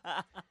shit.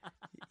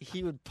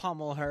 He would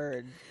pummel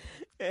her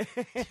in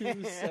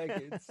 2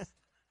 seconds.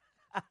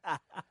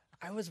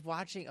 I was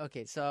watching.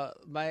 Okay, so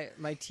my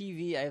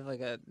TV, I have like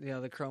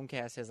the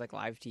Chromecast has like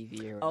live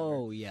TV or whatever.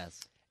 Oh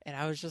yes. And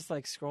I was just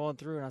like scrolling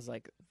through, and I was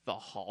like, the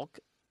Hulk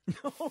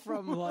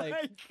from like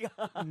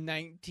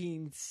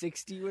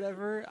 1960,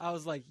 whatever. I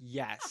was like,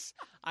 yes.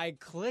 I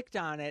clicked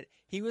on it.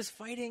 He was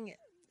fighting.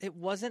 It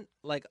wasn't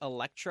like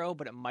Electro,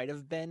 but it might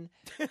have been.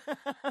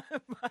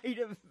 Might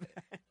have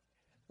been.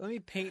 Let me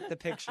paint the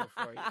picture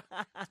for you.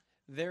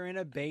 They're in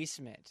a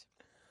basement.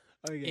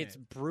 Okay. It's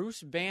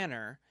Bruce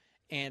Banner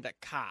and a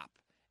cop,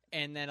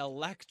 and then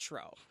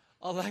Electro.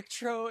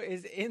 Electro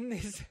is in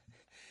this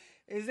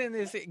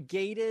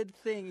gated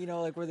thing,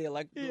 like where the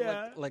like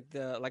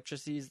the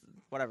electricity's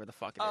whatever the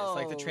fuck it is,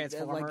 like the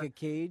transformer, like a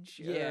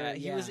cage. Yeah,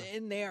 he was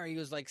in there. He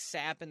was like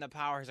sapping the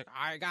power. He's like,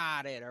 I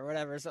got it, or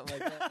whatever, something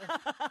like that.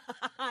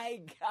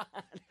 I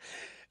got it.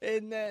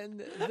 And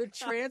then the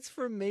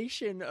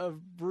transformation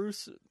of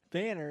Bruce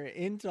Banner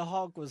into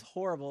Hulk was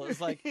horrible. It was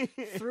like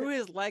through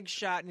his leg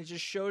shot, and it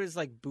just showed his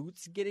like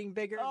boots getting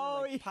bigger,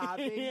 and, like,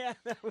 popping, yeah,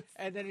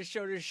 and then it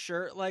showed his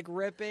shirt like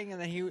ripping,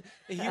 and then he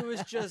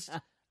was just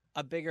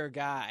a bigger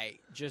guy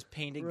just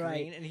painted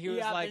green, and he was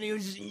like, and he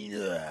was just,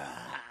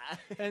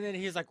 and then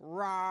he's like,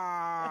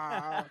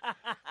 rah,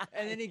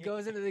 and then he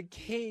goes into the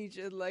cage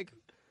and like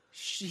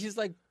he's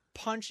like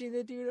punching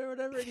the dude or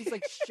whatever, and he's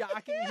like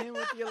shocking him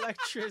with the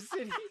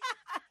electricity.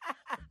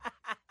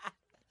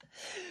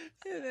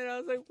 And then I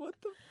was like, what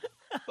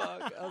the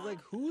fuck? I was like,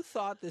 who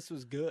thought this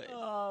was good?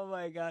 Oh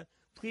my god.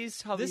 Please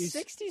tell The me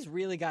 60s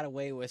really got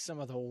away with some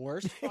of the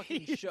worst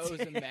fucking shows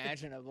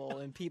imaginable,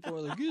 and people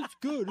were like, it's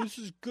good. This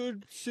is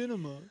good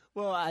cinema.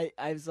 Well, I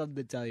have something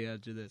to tell you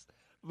after this.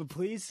 But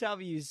please tell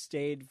me you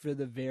stayed for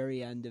the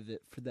very end of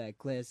it for that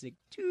classic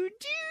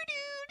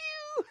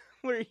doo-doo-doo-doo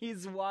where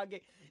he's walking.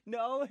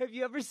 No? Have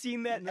you ever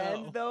seen that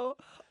end, though?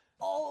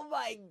 Oh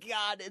my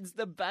god, it's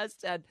the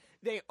best end.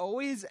 They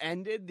always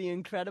ended the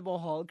Incredible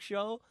Hulk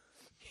show.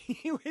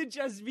 He would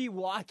just be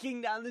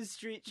walking down the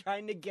street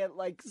trying to get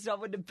like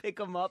someone to pick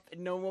him up,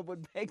 and no one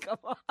would pick him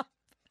up.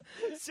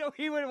 So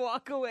he would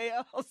walk away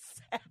all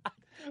sad.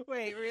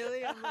 Wait,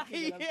 really? I'm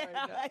looking it up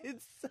right now.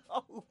 It's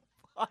so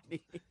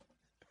funny.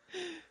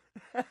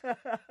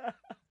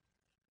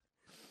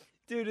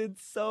 Dude,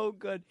 it's so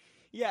good.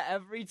 Yeah,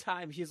 every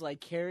time he's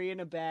like carrying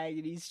a bag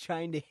and he's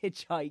trying to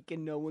hitchhike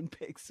and no one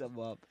picks him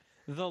up.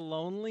 The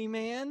Lonely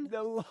Man?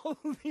 The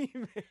Lonely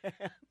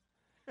Man.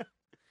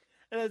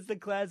 And that's the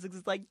classics.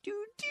 It's like,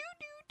 doo, doo,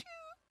 doo,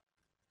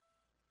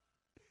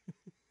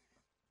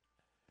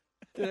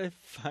 doo. Did I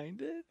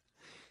find it?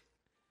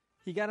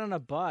 He got on a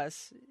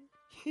bus.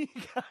 Yeah,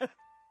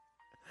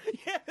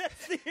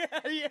 that's the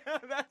end. Yeah,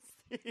 that's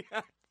the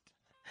end.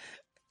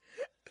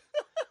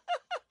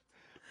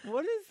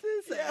 What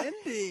is this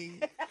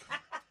ending?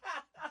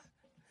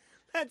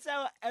 That's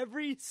how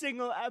every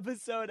single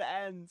episode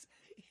ends.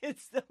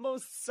 It's the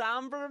most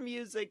somber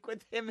music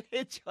with him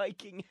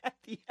hitchhiking at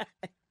the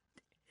end.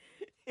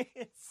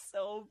 It's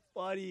so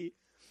funny.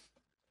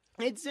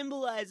 It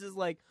symbolizes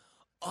like,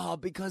 oh,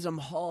 because I'm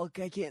Hulk,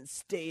 I can't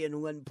stay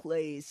in one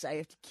place. I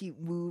have to keep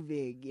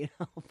moving, you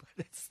know?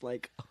 But it's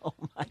like, oh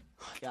my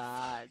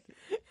God.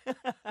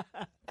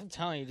 I'm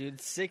telling you, dude,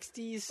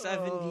 60s,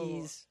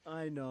 70s. Oh,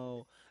 I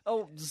know.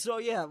 Oh, so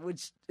yeah,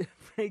 which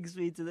brings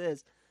me to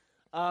this.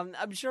 I'm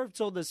sure I've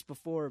told this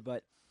before,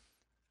 but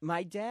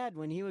my dad,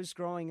 when he was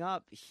growing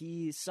up,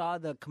 he saw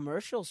the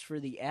commercials for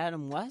the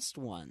Adam West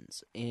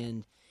ones,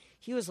 and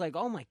he was like,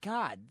 "Oh my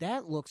God,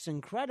 that looks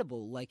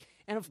incredible!" Like,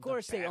 and of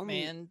course they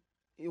only.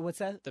 What's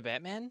that? The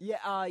Batman?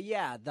 Yeah,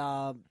 yeah.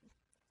 The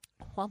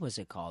what was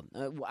it called?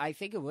 I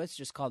think it was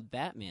just called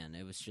Batman.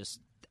 It was just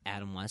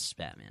Adam West's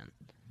Batman.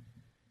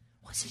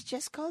 Was it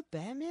just called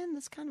Batman?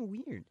 That's kind of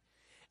weird.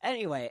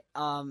 Anyway,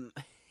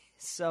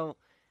 so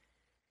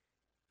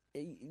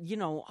you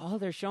know, all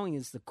they're showing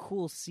is the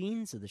cool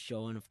scenes of the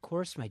show, and of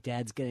course, my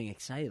dad's getting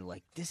excited,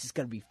 like this is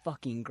gonna be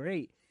fucking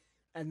great.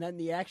 And then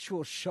the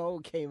actual show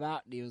came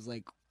out, and he was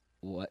like,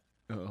 "What?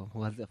 Oh,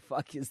 what the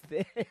fuck is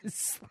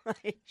this?"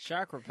 Like,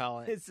 shark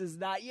repellent. This is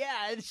not.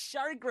 Yeah, it's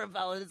shark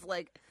repellent. It's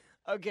like,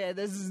 okay,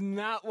 this is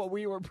not what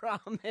we were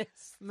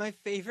promised. My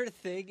favorite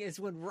thing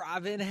is when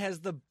Robin has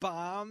the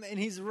bomb and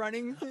he's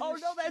running through Oh,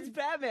 no, that's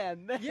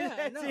Batman.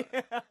 Yeah, no.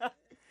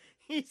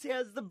 He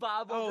has the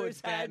bomb over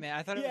his head. Batman.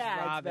 I thought it was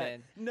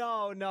Robin.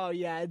 No,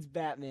 yeah, it's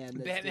Batman.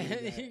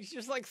 Batman, he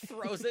just like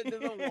throws it into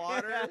the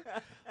water.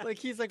 Like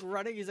he's like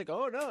running. He's like,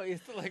 oh no, he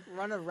has to like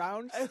run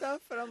around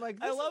stuff. And I'm like,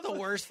 this is the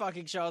worst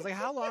fucking show. I was like,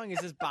 how long is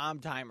this bomb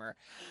timer?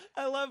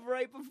 I love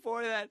right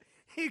before that,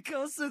 he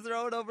goes to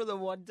throw it over the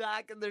one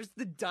dock, and there's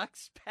the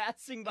ducks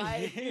passing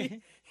by.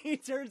 He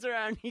turns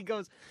around, and he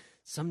goes,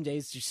 some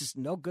days there's just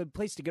no good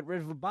place to get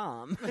rid of a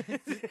bomb.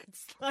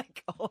 It's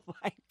like, oh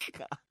my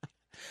God.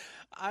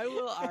 I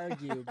will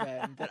argue,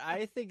 Ben, that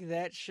I think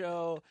that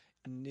show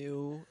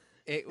knew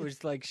it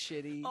was like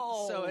shitty,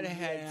 so it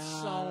had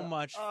so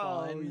much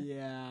fun. Oh,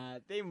 yeah.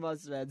 They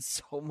must have had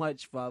so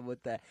much fun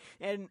with that.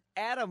 And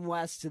Adam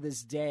West, to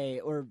this day,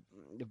 or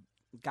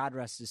God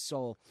rest his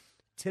soul,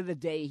 to the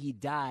day he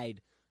died,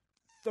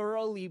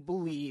 thoroughly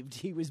believed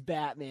he was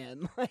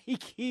Batman.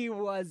 Like, he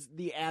was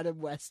the Adam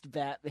West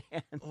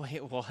Batman.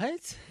 Wait,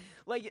 what?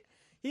 Like,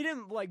 he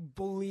didn't, like,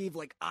 believe,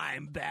 like,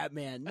 I'm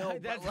Batman. No,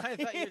 that's but, what I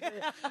thought you were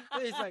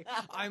saying. He's like,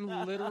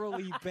 I'm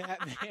literally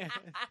Batman.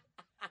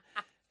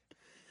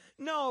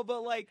 No,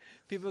 but, like...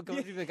 People go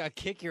to me like, I'll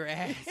kick your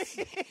ass.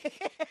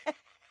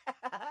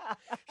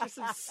 Just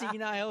some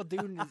senile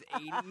dude in his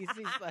 80s.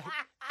 He's like,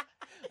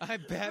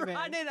 I'm Batman.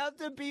 Running up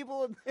to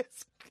people in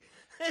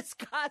this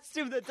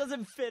costume that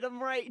doesn't fit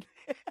him right.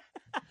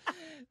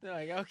 They're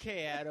like,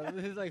 okay,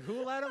 Adam. He's like,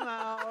 who let him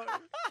out?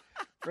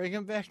 Bring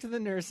him back to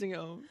the nursing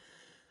home.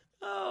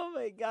 Oh,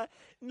 my God.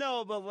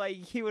 No, but, like,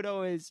 he would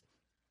always,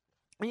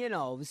 you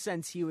know,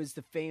 since he was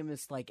the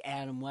famous, like,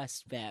 Adam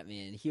West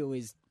Batman, he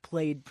always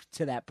played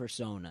to that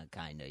persona,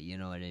 kind of, you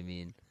know what I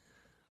mean?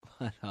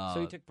 But,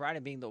 so he took pride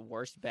in being the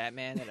worst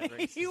Batman that ever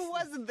existed. He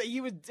wasn't.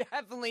 He was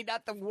definitely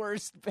not the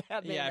worst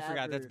Batman Yeah, I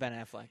forgot. ever. That's Ben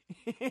Affleck.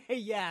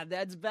 Yeah,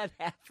 that's Ben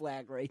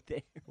Affleck right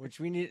there. Which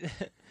we need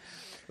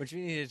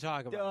to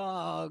talk about.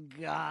 Oh,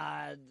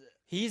 God.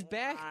 He's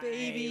back,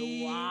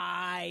 baby.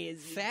 Why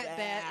is he Fat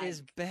back? Bat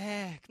is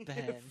back,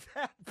 Ben.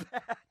 Fat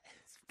Bat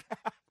is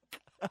back.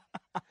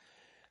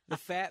 The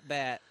Fat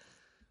Bat.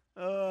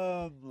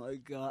 Oh my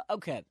god.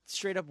 Okay.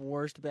 Straight up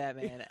worst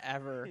Batman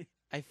ever.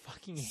 I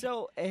fucking hate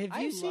So have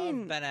you seen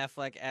love Ben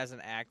Affleck as an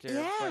actor?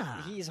 Yeah.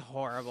 But he's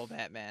horrible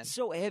Batman.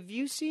 So have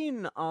you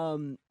seen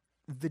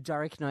The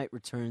Dark Knight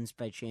Returns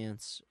by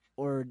chance?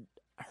 Or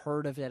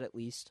heard of it at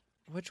least?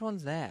 Which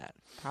one's that?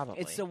 Probably.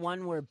 It's the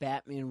one where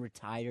Batman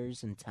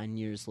retires and 10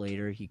 years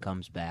later he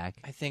comes back.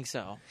 I think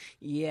so.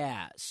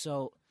 Yeah,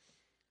 so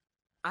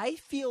I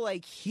feel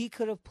like he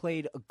could have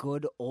played a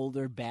good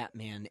older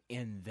Batman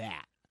in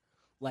that.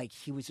 Like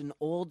he was an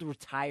old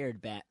retired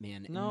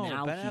Batman. No, and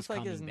now Ben he's Affleck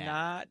coming is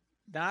back.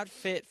 not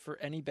fit for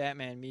any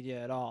Batman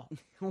media at all.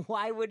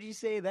 Why would you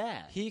say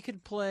that? He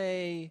could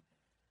play.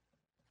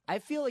 I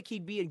feel like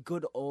he'd be a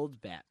good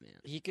old Batman.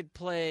 He could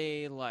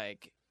play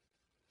like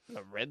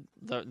not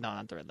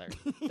the Riddler.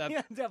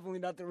 Yeah, definitely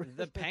not the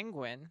The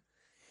Penguin.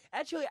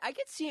 Actually, I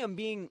could see him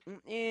being.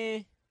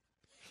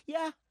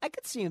 Yeah, I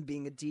could see him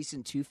being a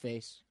decent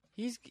Two-Face.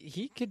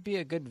 He could be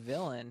a good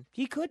villain.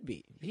 He could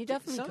be. He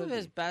definitely Some could of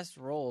his be. best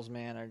roles,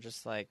 man, are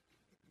just like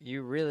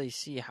you really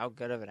see how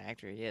good of an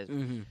actor he is.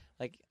 Mm-hmm.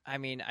 Like, I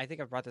mean, I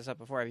think I've brought this up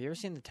before. Have you ever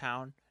seen The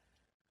Town?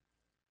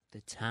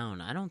 The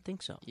Town? I don't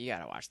think so. You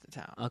gotta watch The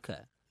Town. Okay,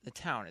 The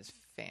Town is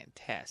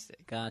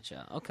fantastic.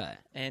 gotcha. Okay,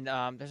 And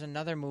there's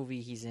another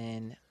movie he's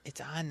in. It's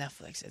on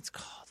Netflix. It's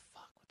called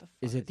what the fuck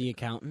is it The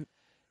Accountant?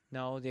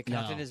 No, The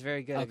Accountant No. is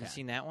very good. Have you Okay.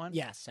 seen that one?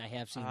 Yes, I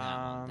have seen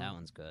that one. That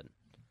one's good.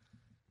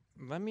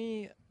 Let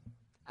me.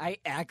 I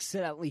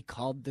accidentally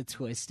called the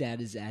twist at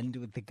his end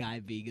with the guy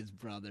being his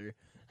brother.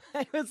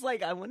 I was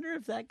like, I wonder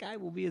if that guy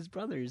will be his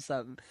brother or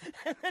something.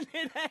 And then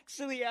it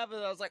actually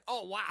happened. I was like,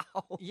 oh,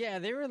 wow. Yeah,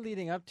 they were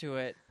leading up to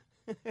it.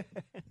 Did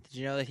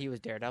you know that he was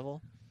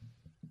Daredevil?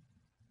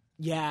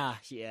 Yeah,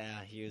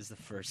 he was the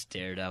first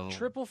Daredevil.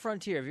 Triple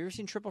Frontier. Have you ever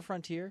seen Triple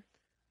Frontier?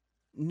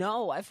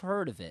 No, I've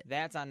heard of it.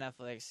 That's on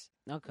Netflix.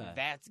 Okay.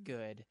 That's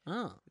good.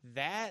 Oh.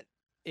 That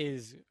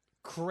is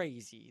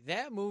crazy.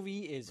 That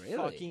movie is Really?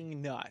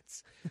 fucking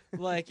nuts.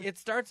 Like, it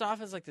starts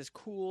off as like this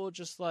cool,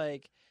 just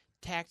like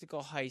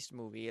tactical heist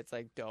movie. It's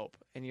like dope.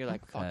 And you're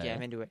like, fuck yeah,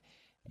 I'm into it.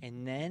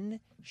 And then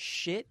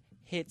shit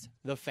hits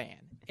the fan.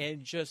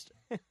 And just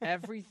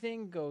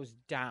everything goes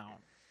down.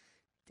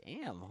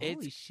 Damn,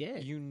 holy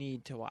shit. You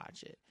need to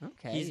watch it.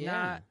 Okay. He's yeah.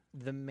 not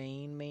the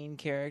main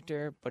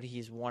character, but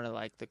he's one of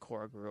like the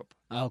core group.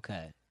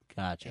 Okay.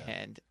 Gotcha.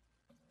 And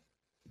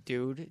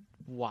dude,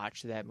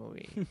 watch that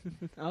movie.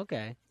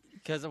 Okay.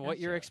 Because of what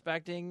you're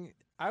expecting,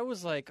 I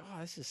was like, oh,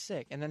 this is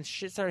sick. And then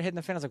shit started hitting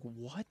the fan. I was like,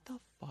 what the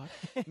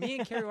fuck? Me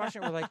and Carrie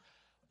watching it were like,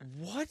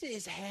 what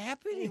is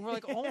happening? We're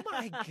like, oh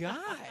my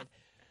God.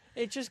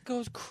 It just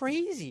goes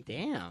crazy.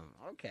 Damn.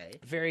 Okay.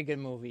 Very good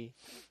movie.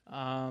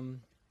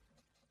 What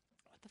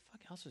the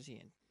fuck else was he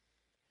in?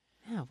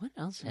 Yeah, what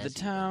else has The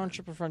he Town, done?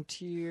 Triple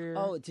Frontier.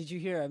 Oh, did you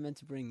hear? I meant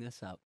to bring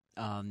this up.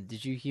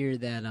 Did you hear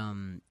that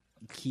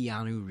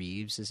Keanu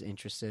Reeves is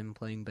interested in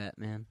playing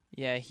Batman?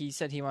 Yeah, he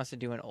said he wants to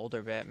do an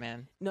older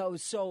Batman. No,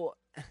 so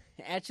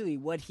actually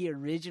what he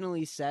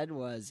originally said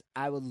was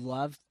I would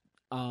love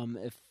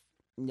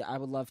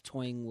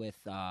toying with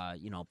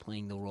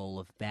playing the role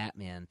of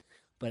Batman,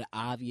 but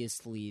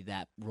obviously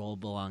that role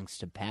belongs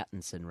to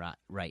Pattinson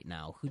right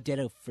now, who did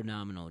a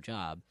phenomenal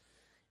job.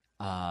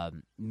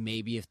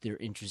 Maybe if they're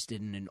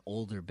interested in an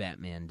older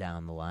Batman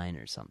down the line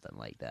or something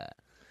like that.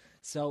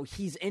 So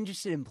he's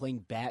interested in playing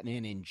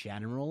Batman in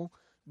general,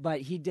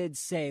 but he did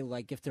say,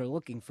 like, if they're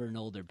looking for an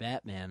older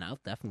Batman, I'll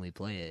definitely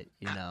play it,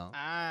 you know.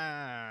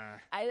 I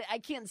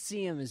can't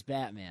see him as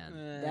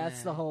Batman.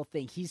 That's the whole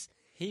thing.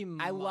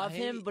 I love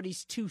him, but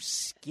he's too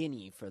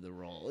skinny for the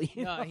role.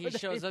 No, he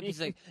shows up, he's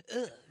like,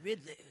 ugh,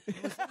 Ridley.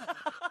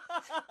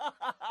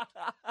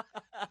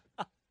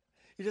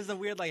 He does a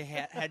weird, like,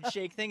 head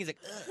shake thing. He's like,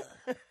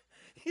 ugh.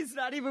 He's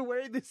not even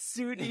wearing the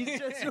suit. He's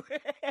just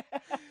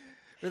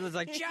Ridley's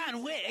like,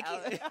 John Wick.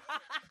 John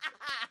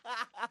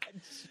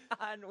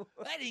Wick.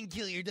 I didn't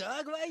kill your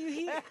dog. Why are you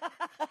here?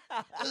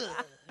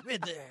 Ugh,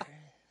 Riddler.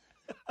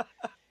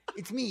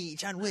 It's me,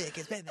 John Wick,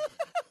 as Batman.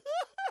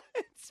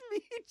 It's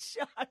me,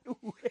 John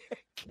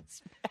Wick.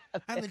 It's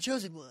Batman. I'm the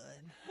chosen one.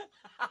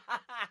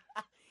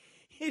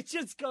 He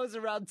just goes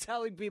around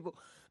telling people,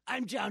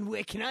 I'm John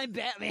Wick and I'm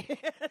Batman.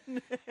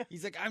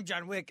 He's like, I'm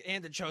John Wick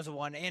and the chosen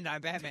one and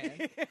I'm Batman.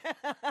 He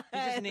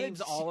just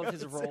names all of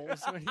his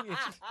roles.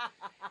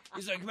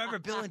 He's like, remember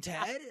Bill and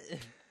Ted?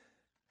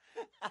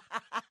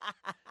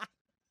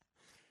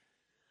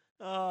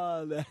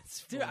 Oh,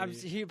 that's funny.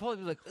 Dude, he'd probably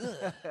be like,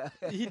 ugh.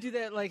 He'd do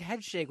that like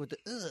head shake with the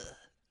ugh.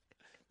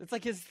 That's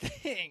like his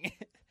thing.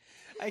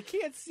 I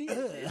can't see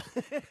it.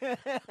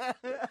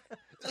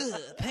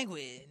 Ugh,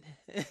 penguin.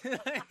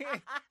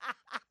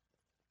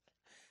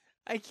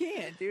 I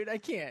can't, dude. I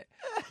can't.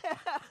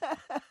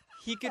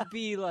 He could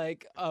be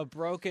like a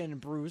broken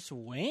Bruce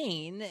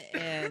Wayne,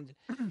 and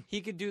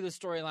he could do the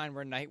storyline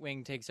where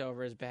Nightwing takes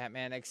over as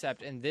Batman,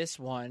 except in this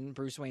one,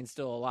 Bruce Wayne's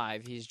still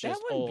alive. He's just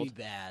that wouldn't old.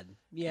 be bad.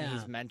 Yeah.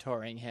 He's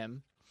mentoring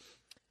him.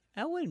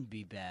 That wouldn't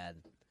be bad.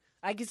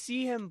 I could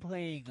see him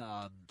playing,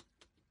 I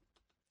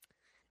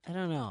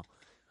don't know.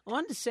 I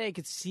wanted to say I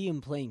could see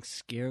him playing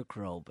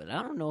Scarecrow, but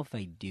I don't know if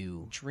I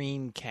do.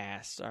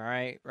 Dreamcast, all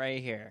right?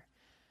 Right here.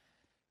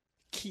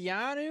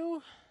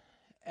 Keanu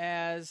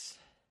as...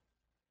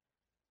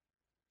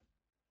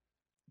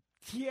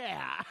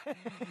 Yeah.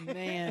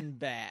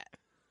 Man-Bat.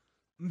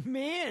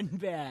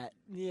 Man-Bat.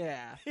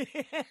 Yeah.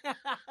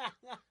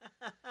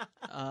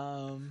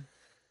 Oh,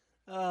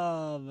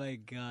 my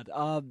God.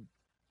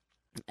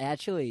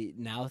 Actually,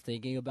 now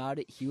thinking about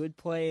it, he would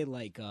play,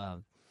 like,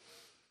 a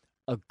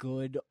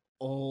good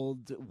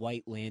old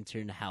White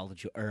Lantern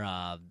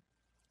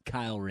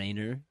Kyle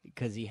Rayner,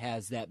 because he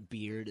has that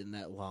beard and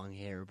that long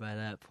hair by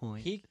that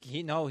point.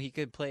 He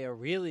could play a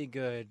really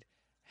good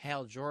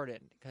Hal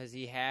Jordan, because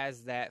he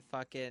has that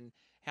fucking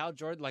Hal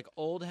Jordan, like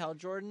old Hal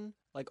Jordan,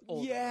 like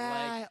old,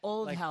 yeah,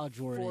 old like Hal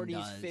Jordan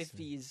 40s, does.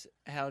 50s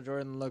Hal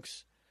Jordan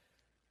looks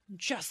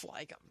just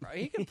like him, bro.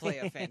 He can play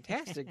a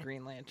fantastic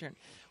Green Lantern.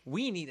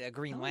 We need a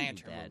Green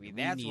Lantern movie.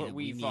 That's what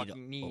we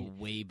fucking need.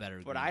 A way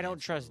better. But I don't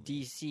trust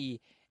DC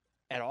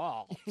at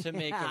all to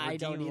make a redeemable. I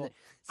don't either.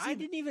 I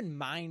didn't even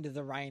mind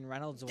the Ryan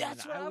Reynolds one.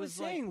 That's what I was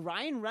saying.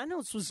 Ryan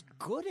Reynolds was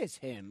good as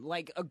him,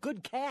 like a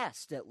good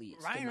cast at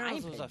least. Ryan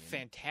Reynolds was a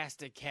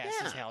fantastic cast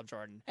as Hal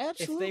Jordan.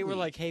 Absolutely. If they were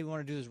like, "Hey, we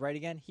want to do this right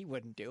again," he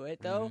wouldn't do it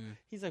though.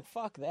 He's like,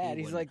 "Fuck that."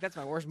 He's like, "That's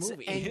my worst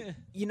movie." And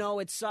you know,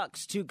 it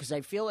sucks too because I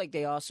feel like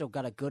they also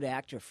got a good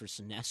actor for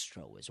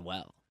Sinestro as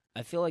well.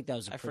 I feel like that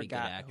was a pretty good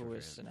actor. Who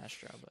was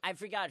Sinestro? But... I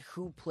forgot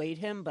who played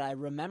him, but I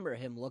remember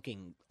him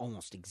looking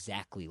almost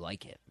exactly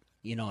like him.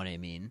 You know what I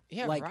mean?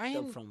 Yeah, like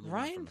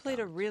Ryan played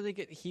a really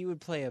good... He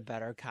would play a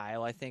better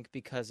Kyle, I think,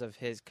 because of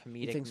his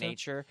comedic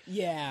nature. So?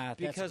 Yeah,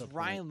 because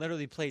Ryan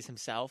literally plays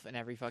himself in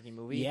every fucking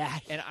movie. Yeah,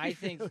 and I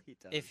think really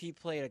if he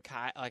played a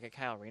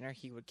Kyle Rayner,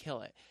 he would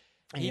kill it.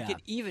 He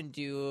could even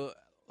do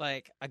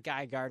like a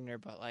Guy Gardner,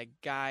 but like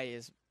Guy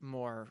is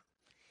more...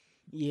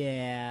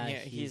 Yeah,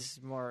 he's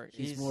more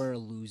a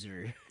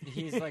loser.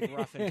 He's like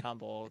rough and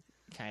tumble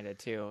kind of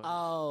too.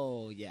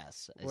 Oh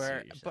yes,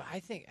 but I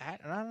think I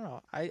don't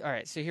know. All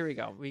right, so here we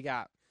go. We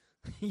got.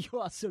 You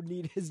also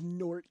need his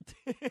Nort.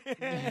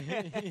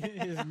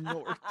 His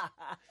Nort.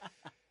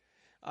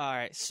 All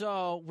right,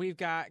 so we've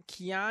got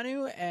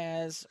Keanu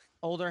as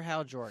older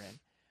Hal Jordan.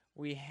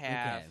 We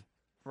have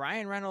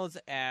Ryan Reynolds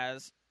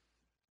as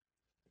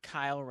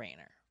Kyle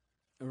Rayner.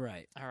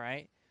 Right. All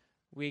right.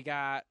 We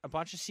got a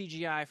bunch of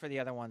CGI for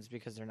the other ones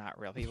because they're not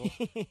real people.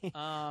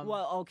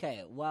 Well,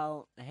 okay.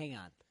 Well, hang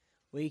on.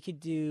 We could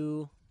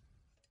do...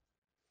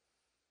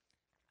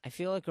 I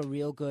feel like a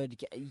real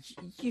good...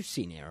 You've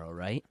seen Arrow,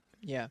 right?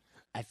 Yeah.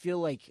 I feel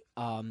like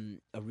a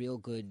real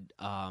good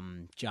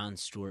Jon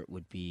Stewart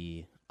would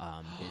be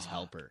his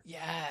helper.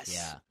 Yes.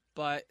 Yeah.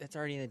 But it's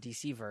already in the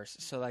DC verse,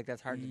 so like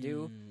that's hard to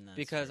do.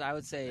 Because true. I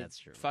would say,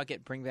 fuck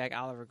it, bring back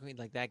Oliver Queen,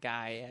 like that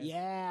guy.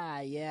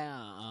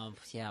 Yeah.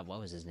 What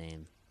was his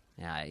name?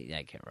 Yeah,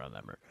 I can't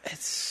remember.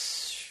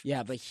 It's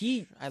but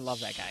I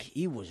love that guy.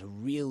 He was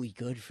really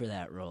good for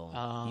that role.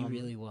 He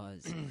really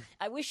was.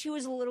 I wish he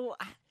was a little.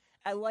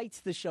 I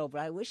liked the show,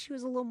 but I wish he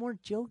was a little more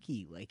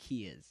jokey, like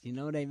he is. You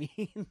know what I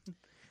mean?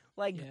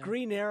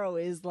 Green Arrow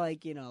is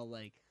like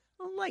like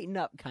a lighten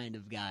up kind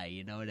of guy.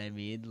 You know what I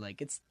mean?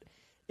 Like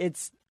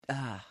it's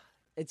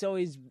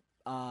always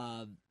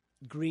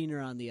greener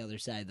on the other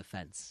side of the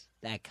fence.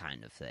 That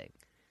kind of thing.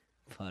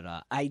 But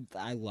I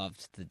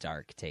loved the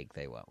dark take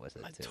they went with it,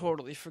 too. I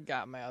totally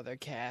forgot my other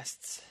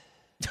casts.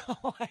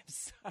 Oh, I'm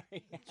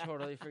sorry.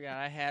 Totally forgot.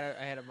 I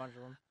had a bunch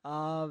of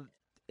them.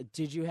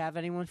 Did you have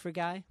anyone for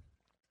Guy?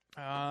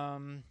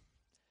 Patton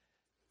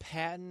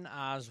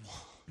Oswalt.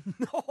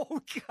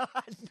 Oh,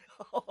 God,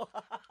 no.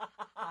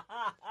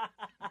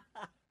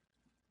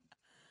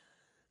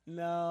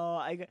 No,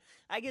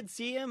 I could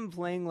see him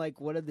playing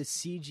like one of the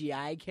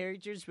CGI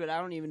characters, but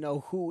I don't even know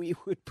who he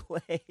would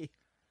play.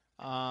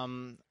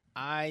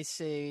 I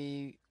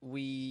say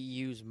we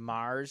use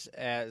Mars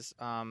as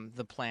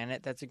the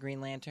planet that's a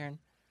Green Lantern.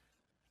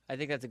 I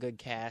think that's a good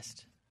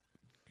cast.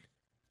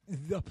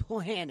 The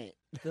planet.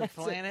 The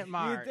planet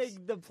Mars. You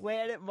think the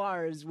planet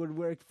Mars would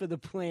work for the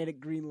planet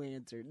Green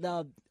Lantern?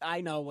 No,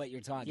 I know what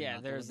you're talking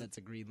about. That's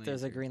a Green Lantern.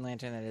 There's a Green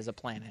Lantern that is a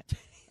planet.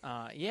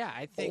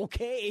 I think...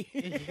 Okay.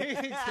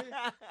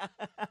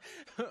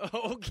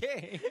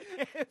 Okay.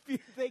 If you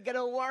think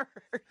it'll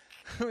work.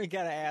 We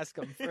gotta ask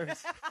him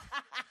first.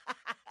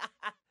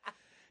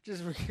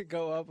 Just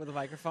go up with a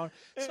microphone.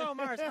 So,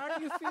 Mars, how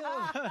do you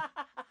feel?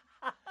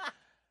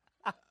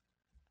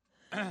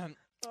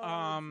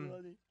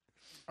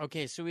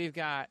 Okay, so we've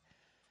got.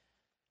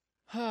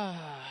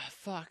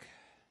 Fuck.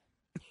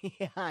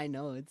 Yeah, I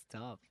know it's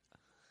tough.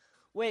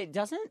 Wait,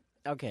 doesn't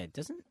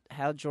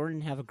Hal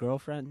Jordan have a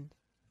girlfriend?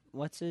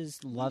 What's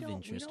his love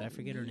interest? I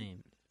forget her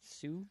name.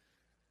 Sue.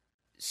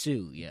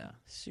 Yeah.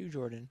 Sue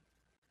Jordan.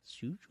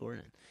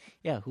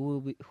 Yeah,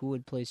 who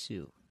would play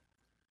Sue?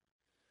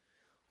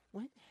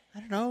 What? I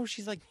don't know.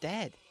 She's like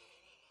dead.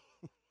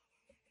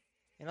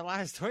 In a lot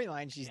of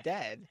storylines, she's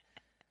dead.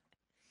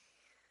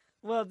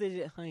 Well,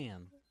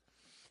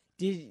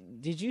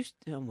 Did you?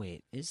 Oh,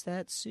 wait, is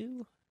that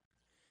Sue?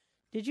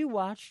 Did you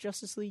watch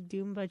Justice League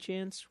Doom by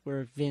chance,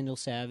 where Vandal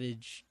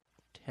Savage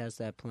has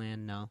that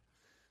plan? No.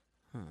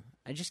 Huh.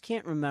 I just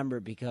can't remember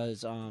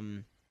because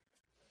one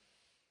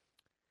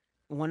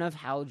of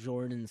Hal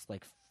Jordan's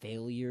like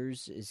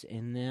failures is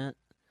in that,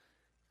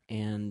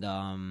 and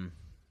I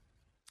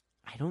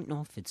don't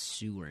know if it's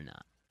Sue or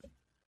not.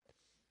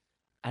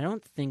 I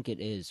don't think it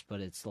is, but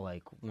it's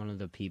like one of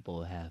the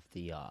people who have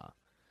the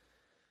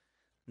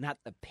not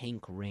the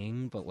pink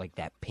ring, but like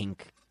that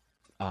pink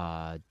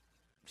rock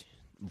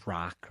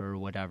or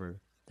whatever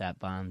that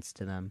bonds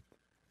to them.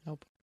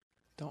 Nope.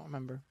 Don't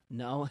remember.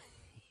 No.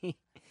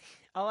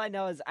 All I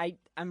know is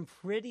I'm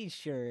pretty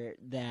sure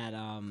that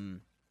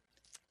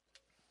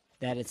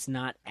that it's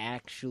not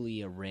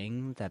actually a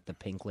ring that the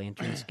Pink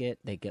Lanterns get.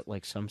 They get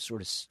like some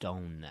sort of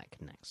stone that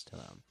connects to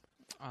them.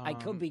 I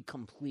could be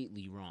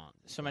completely wrong.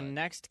 So my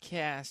next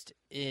cast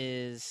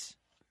is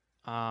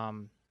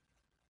what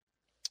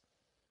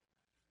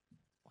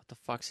the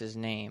fuck's his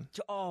name?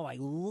 Oh, I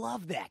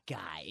love that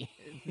guy.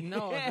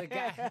 No, the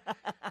guy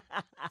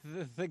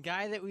the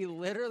guy that we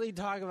literally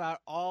talk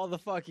about all the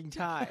fucking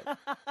time.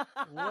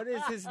 What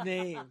is his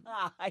name?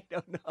 I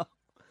don't know.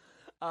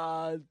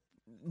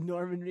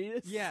 Norman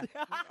Reedus? Yeah.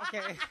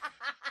 Okay.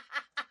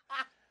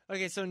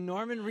 Okay, so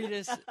Norman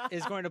Reedus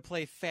is going to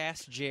play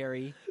Fast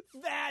Jerry.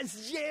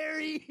 Fast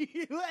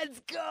Jerry! Let's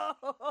go!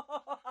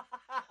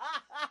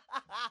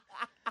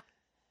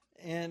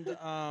 And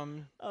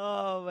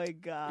oh my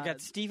god. We got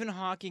Stephen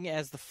Hawking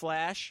as the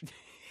Flash.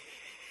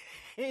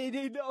 Hey,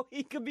 they know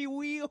he could be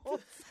Wheels.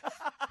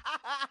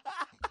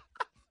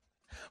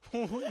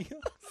 Wheels.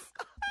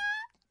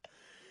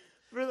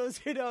 For those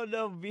who don't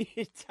know, me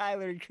and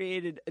Tyler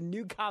created a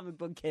new comic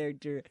book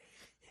character.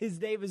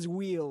 His name is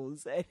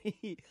Wheels, and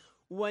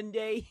one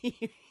day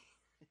he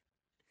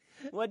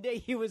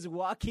was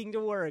walking to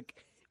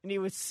work, and he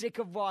was sick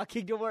of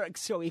walking to work,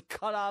 so he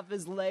cut off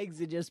his legs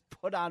and just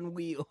put on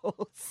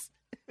wheels.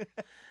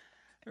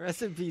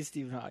 Rest in peace,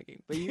 Stephen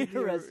Hawking. But you'd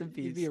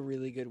be a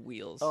really good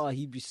Wheels. Oh,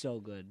 he'd be so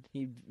good.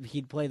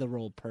 He'd play the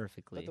role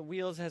perfectly. But the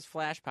Wheels has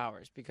Flash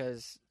powers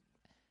because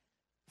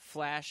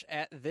Flash,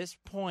 at this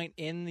point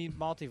in the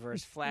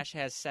multiverse, Flash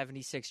has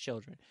 76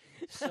 children.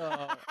 So,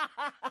 all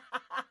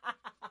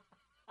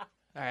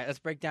right, let's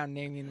break down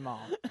naming them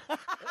all.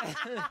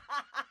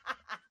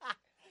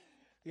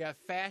 We got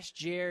Fast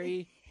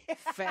Jerry,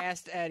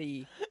 Fast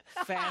Eddie,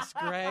 Fast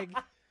Greg,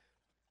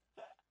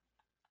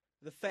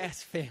 the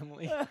Fast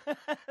Family. Fast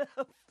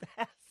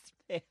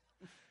Family.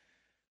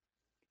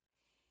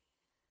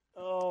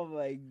 Oh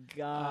my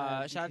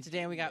god. Shout out to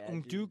Dan. We got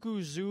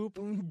Umduku Zoop.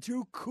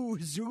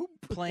 Umduku Zoop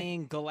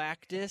playing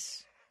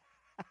Galactus.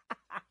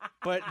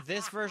 But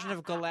this version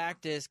of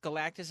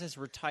Galactus is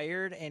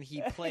retired and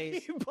he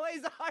plays... He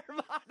plays a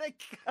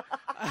harmonica.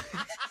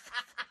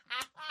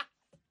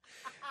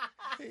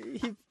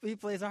 he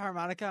plays a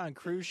harmonica on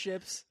cruise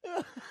ships.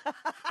 On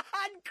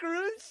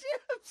cruise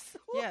ships?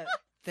 Yeah,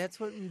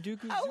 that's what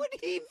Umduku... How would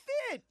he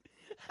fit?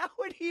 How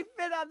would he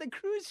fit on the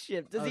cruise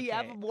ship? Does he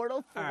have a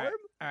mortal form?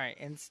 All right.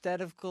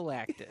 Instead of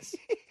Galactus,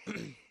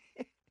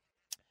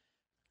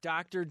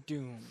 Dr.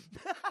 Doom.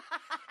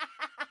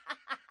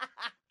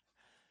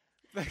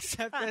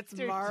 Except that's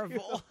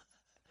Marvel.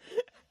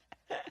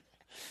 Except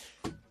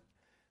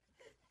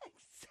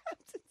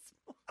it's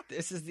Marvel.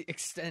 This is the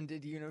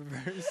extended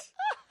universe.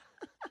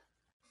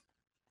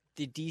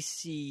 The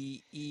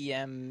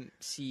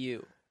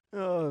DCEMCU.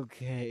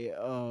 Okay.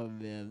 Oh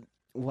man.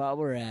 While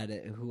we're at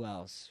it, who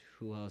else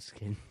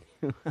can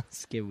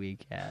we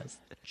cast?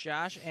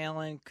 Josh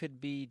Allen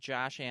could be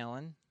Josh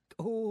Allen.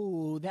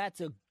 Oh,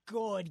 that's a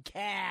good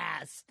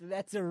cast.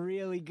 That's a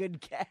really good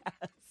cast.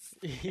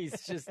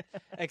 He's just,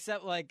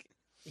 except like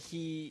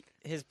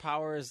his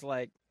power is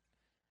like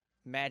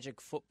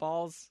magic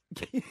footballs.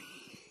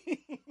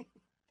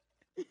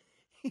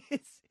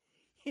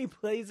 He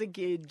plays a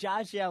kid.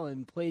 Josh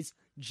Allen plays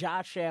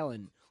Josh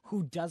Allen,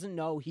 who doesn't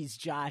know he's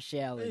Josh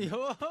Allen,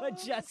 but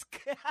just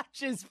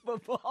catches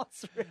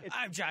footballs.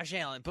 I'm Josh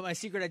Allen, but my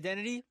secret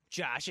identity,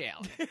 Josh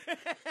Allen.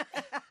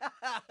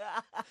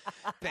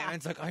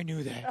 Batman's like, I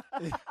knew that.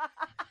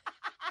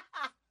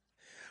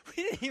 We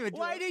didn't even.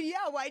 Why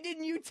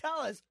didn't you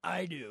tell us?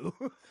 I knew.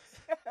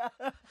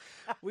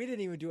 We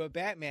didn't even do a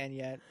Batman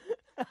yet.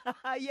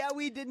 Yeah,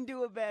 we didn't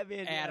do a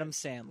Batman. Adam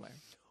Sandler.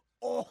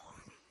 Oh,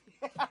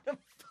 Adam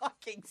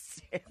fucking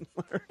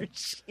Sandler.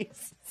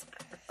 Jesus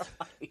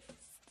Christ.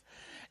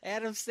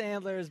 Adam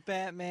Sandler is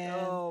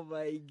Batman. Oh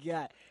my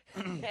god.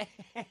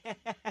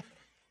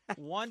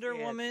 Wonder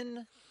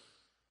Woman.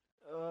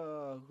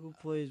 Who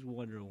plays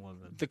Wonder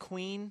Woman? The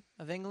Queen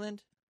of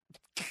England.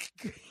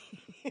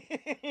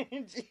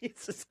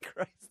 Jesus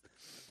Christ.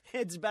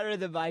 It's better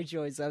than my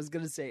choice. I was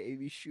going to say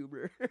Amy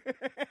Schumer.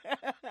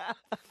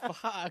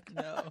 Fuck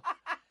no.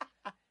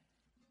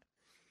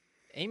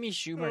 Amy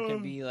Schumer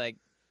can be like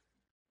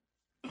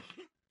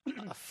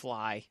a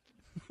fly.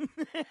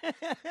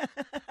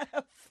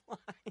 A fly.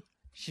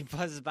 She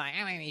buzzes by.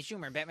 I'm Amy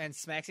Schumer. Batman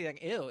smacks you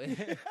like, ew.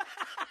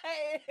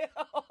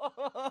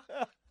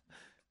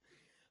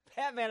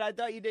 Batman, I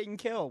thought you didn't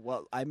kill.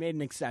 Well, I made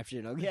an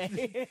exception,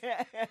 okay?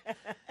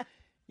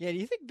 Yeah, do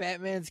you think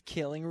Batman's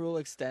killing rule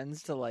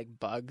extends to, like,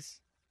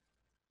 bugs?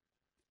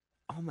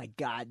 Oh, my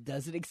God.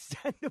 Does it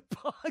extend to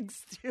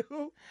bugs,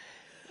 too?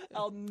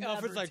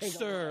 Alfred's like,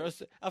 sir,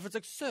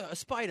 a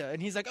spider.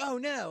 And he's like, oh,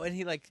 no. And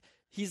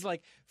he's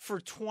like, for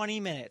 20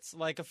 minutes,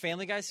 like a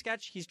Family Guy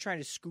sketch, he's trying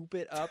to scoop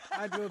it up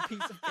onto a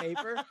piece of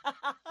paper.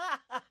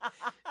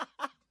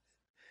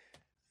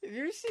 Have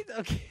you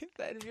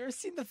ever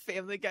seen the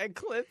Family Guy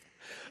clip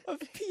of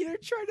Peter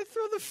trying to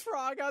throw the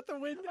frog out the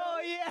window? Oh,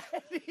 yeah.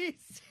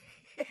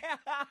 Yeah.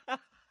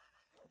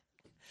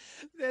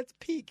 That's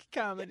peak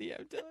comedy,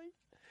 I'm telling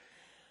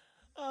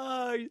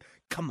you.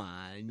 Come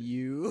on,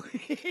 you.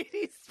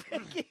 He's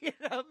picking it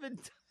up and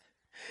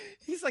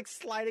he's like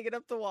sliding it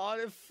up the wall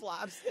and it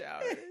flops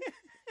down.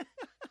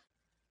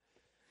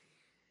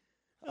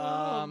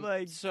 Oh my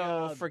God.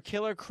 So for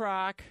Killer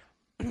Croc,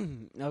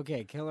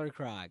 okay, Killer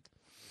Croc.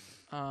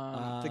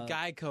 The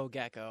Geico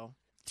Gecko.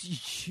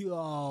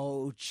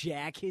 Yo,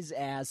 jack his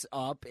ass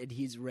up and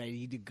he's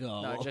ready to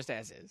go. No, just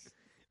as is.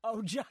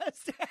 Oh,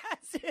 just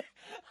as is.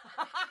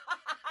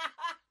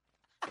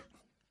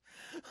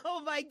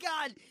 Oh my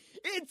God,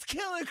 it's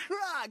Killer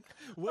Croc.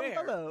 Where?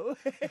 Oh,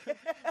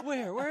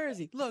 hello. Where is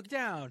he? Look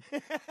down.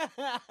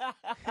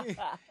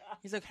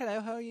 He's like, hello,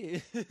 how are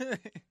you?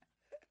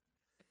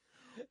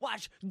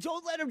 Watch,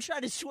 don't let him try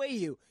to sway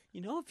you.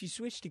 You know, if you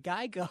switch to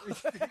Geico.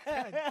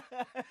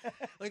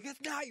 Like,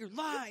 that's not your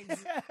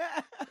lines.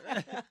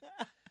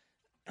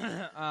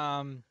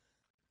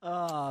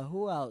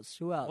 Who else?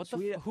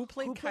 Who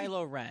played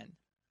Kylo Ren?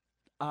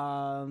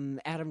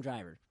 Adam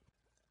Driver.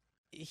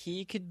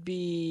 He could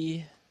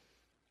be...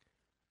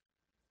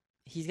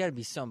 He's got to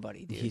be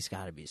somebody, dude. He's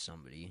got to be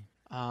somebody.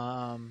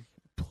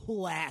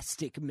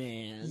 Plastic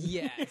Man.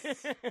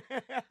 Yes.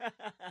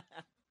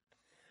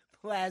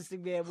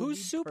 Plastic Man.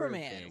 Who's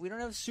Superman? Perfect. We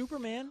don't have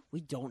Superman. We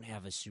don't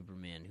have a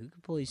Superman. Who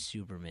could play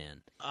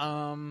Superman?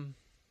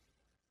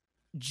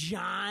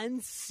 John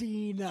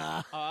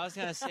Cena. Oh, I was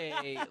gonna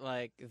say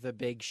like The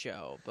Big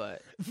Show,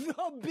 but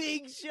The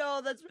Big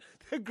Show. That's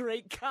the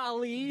Great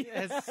Khali.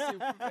 Yes,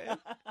 Superman.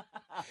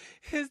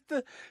 It's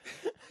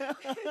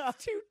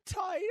too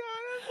tight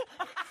on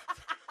him.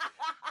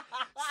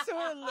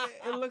 So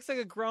it looks like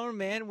a grown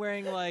man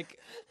wearing like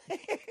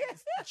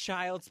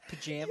child's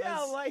pajamas.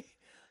 Yeah, like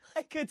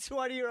a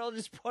 20-year-old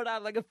just put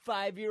on like a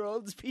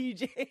 5-year-old's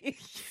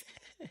PJs.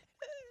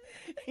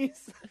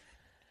 He's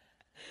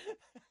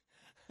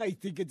I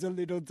think it's a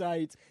little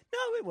tight. No,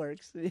 it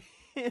works.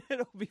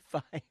 It'll be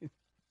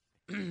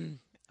fine.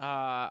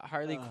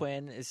 Harley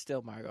Quinn is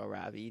still Margot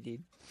Robbie,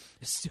 dude.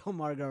 Still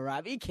Margot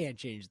Robbie. He can't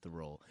change the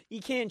role. He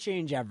can't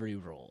change every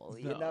role,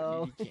 you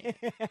know? You can't.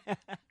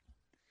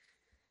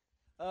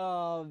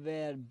 Oh,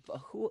 man.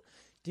 Who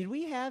did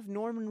we have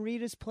Norman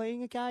Reedus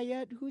playing a guy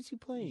yet? Who's he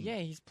playing? Yeah,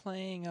 he's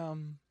playing... Oh,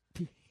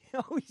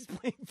 he's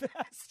playing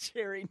Fast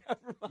Jerry.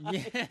 Never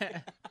mind.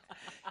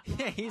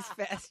 Yeah, he's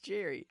Fast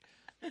Jerry.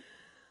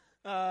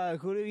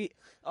 Who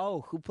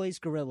plays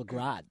Gorilla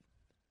Grodd?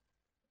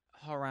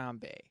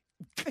 Harambe.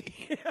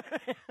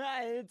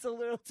 It's a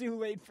little too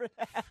late for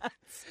that.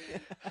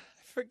 I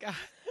forgot.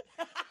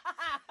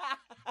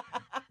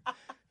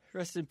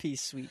 Rest in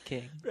peace, Sweet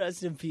King.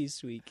 Rest in peace,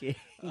 Sweet King.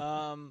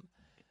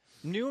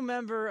 New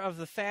member of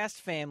the Fast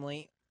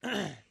family.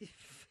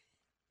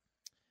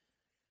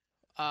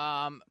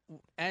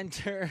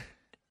 Enter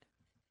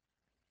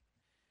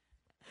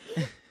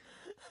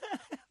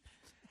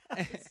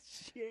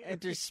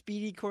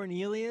Speedy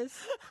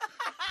Cornelius.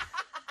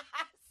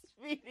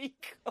 Speedy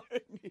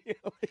Cornelius.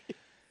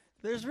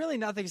 There's really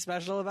nothing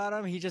special about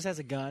him. He just has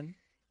a gun.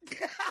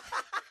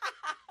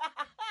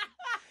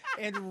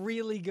 And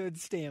really good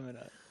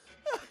stamina.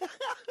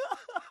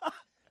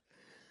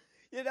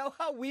 You know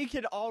how we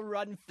can all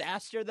run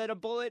faster than a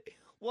bullet?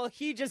 Well,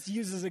 he just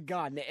uses a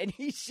gun and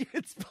he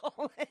shoots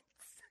bullets.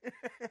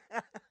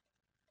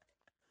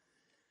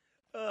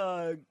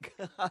 Oh,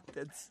 God,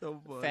 that's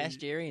so funny. Fast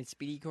Jerry and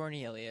Speedy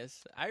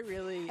Cornelius.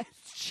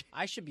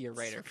 I should be a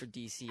writer for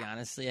DC,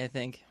 honestly, I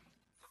think.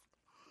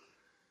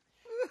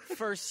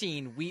 First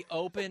scene, we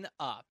open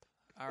up,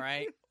 all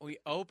right? We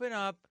open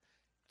up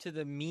to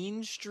the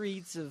mean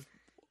streets of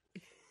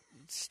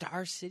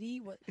Star City?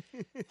 What?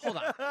 Hold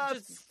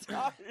on.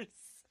 Star City.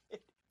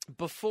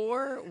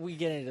 Before we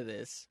get into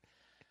this,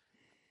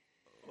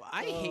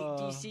 I hate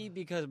DC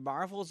because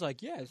Marvel's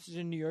like, yeah, this is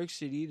in New York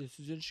City, this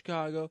is in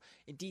Chicago,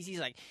 and DC's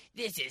like,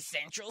 this is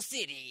Central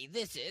City,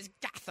 this is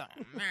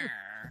Gotham.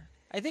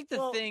 I think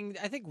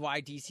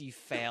why DC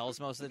fails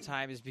most of the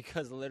time is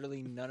because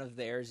literally none of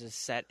theirs is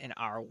set in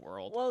our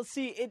world. Well,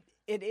 see,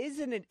 it is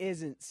and it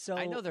isn't. So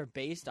I know they're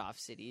based off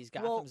cities.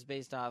 Gotham's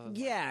based off of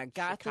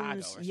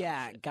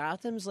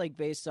Gotham's like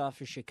based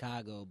off of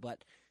Chicago,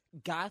 but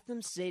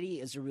Gotham City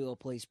is a real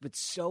place, but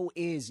so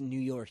is New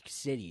York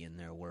City in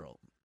their world.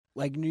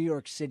 Like, New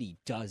York City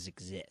does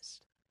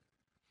exist.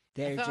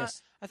 I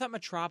thought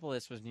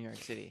Metropolis was New York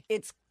City.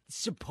 It's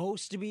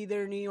supposed to be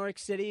their New York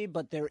City,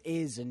 but there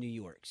is a New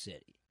York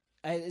City.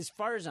 As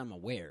far as I'm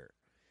aware.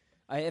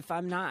 If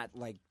I'm not,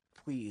 like,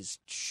 please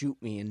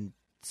shoot me and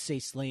say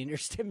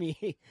slanders to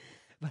me.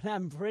 But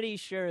I'm pretty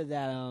sure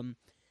that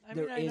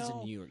there is a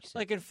New York City.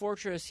 Like in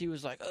Fortress, he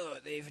was like, "Oh,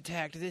 they've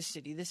attacked this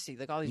city,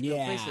 like all these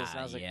real places." And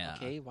I was like,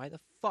 "Okay, why the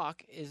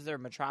fuck is there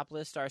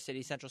Metropolis, Star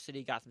City, Central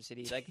City, Gotham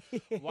City? Like,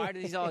 why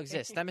do these all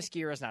exist?"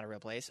 Themyscira is not a real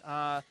place.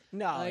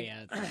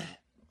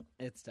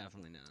 It's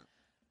definitely not.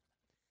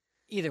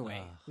 Either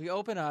way, we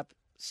open up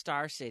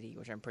Star City,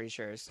 which I'm pretty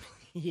sure is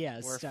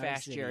where Star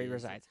Fast City Jerry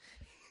resides.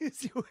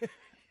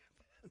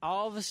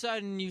 All of a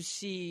sudden, you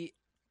see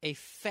a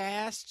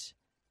fast,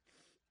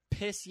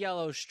 piss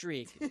yellow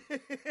streak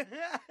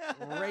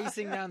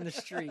racing down the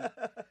street,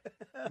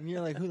 and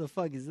you're like, "Who the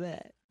fuck is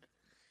that?"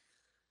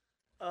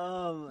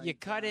 Oh, my you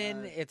cut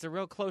in; it's a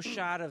real close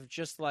shot of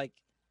just like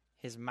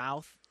his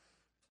mouth,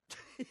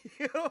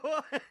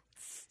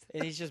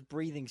 and he's just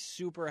breathing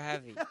super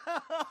heavy.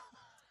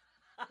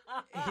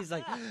 He's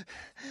like,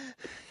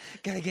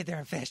 "Gotta get there,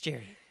 I'm Fast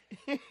Jerry."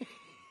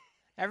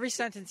 Every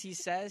sentence he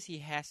says, he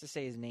has to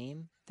say his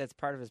name. That's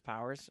part of his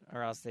powers,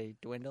 or else they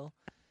dwindle.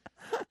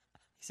 He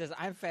says,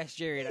 "I'm Fast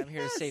Jerry, and I'm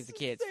here to save the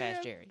kids."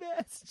 Fast Jerry.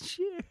 Fast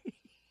Jerry.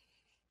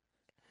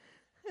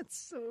 That's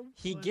so funny.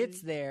 He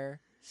gets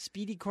there.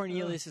 Speedy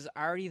Cornelius is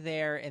already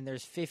there, and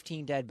there's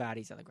 15 dead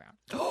bodies on the ground.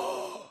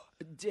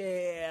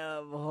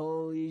 Damn!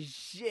 Holy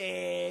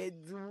shit!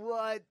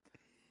 What?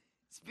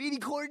 Speedy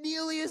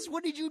Cornelius,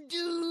 what did you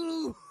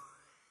do?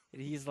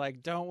 And he's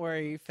like, "Don't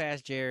worry,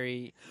 Fast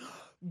Jerry.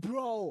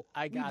 Bro,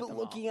 I got we've them been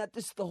looking at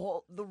this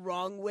the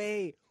wrong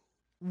way.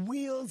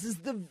 Wheels is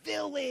the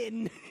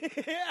villain."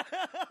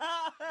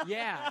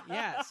 Yeah,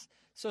 yes.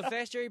 So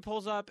Fast Jerry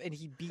pulls up and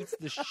he beats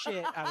the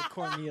shit out of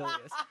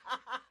Cornelius.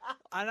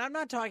 And I'm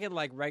not talking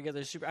like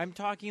regular super. I'm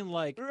talking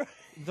like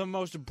the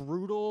most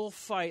brutal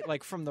fight,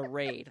 like from the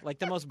Raid, like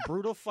the most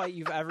brutal fight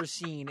you've ever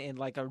seen in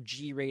like a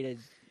G-rated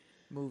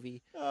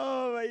movie.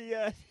 Oh my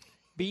god.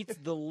 Beats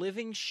the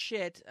living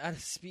shit out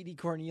of Speedy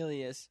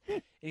Cornelius.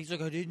 And he's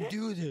like, "I didn't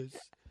do this."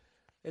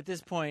 At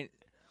this point,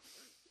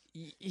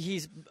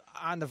 he's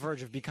on the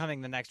verge of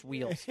becoming the next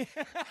Wheels.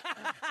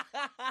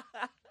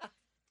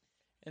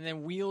 And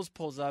then Wheels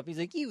pulls up. He's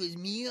like, "It was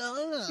me all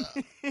along."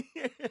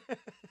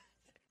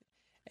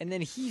 And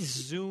then he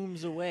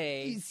zooms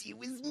away. It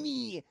was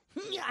me.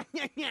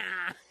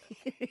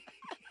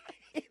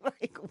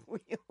 Like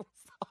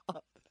wheels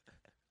up.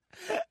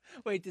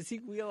 Wait, does he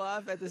wheel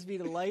off at the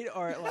speed of light,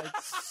 or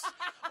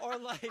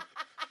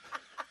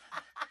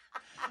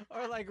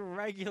like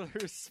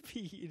regular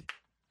speed?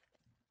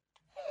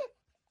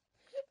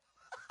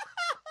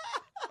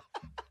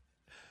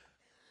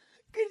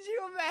 Could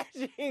you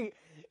imagine?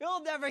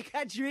 You'll never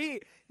catch me.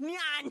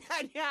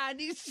 And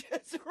he's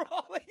just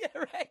rolling at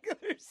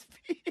regular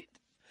speed.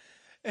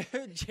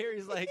 And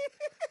Jerry's like,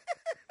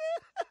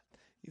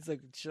 he's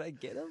like, "Should I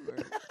get him?" Or...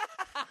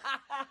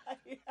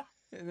 Yeah.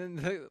 And then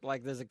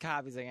there's a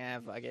cop. He's like,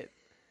 "Fuck it."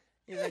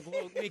 He's like,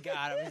 "Well, we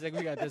got him." He's like,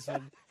 "We got this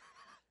one."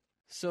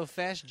 So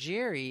Fast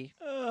Jerry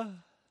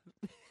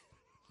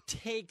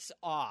takes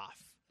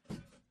off.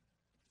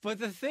 But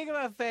the thing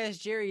about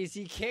Fast Jerry is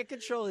he can't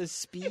control his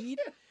speed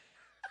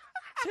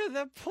to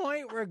the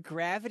point where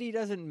gravity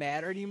doesn't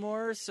matter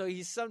anymore. So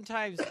he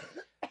sometimes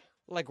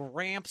like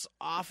ramps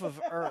off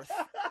of Earth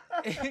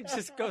and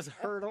just goes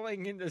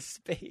hurtling into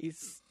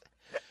space.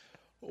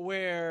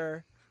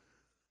 Where,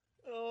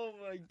 oh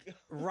my god,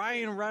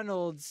 Ryan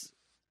Reynolds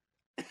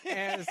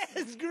as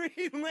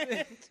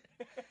Greenland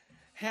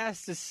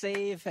has to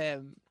save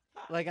him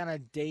like on a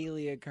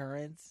daily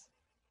occurrence.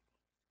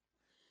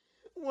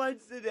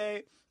 Once a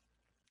day.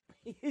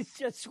 He's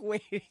just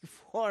waiting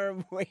for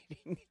him,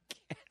 waiting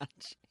to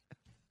catch him.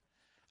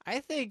 I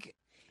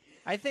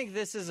think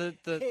this is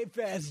Hey,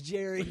 Fast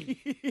Jerry,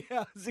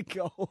 how's it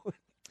going?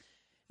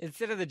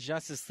 Instead of the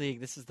Justice League,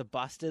 this is the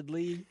Busted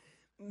League.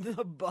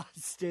 The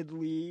Busted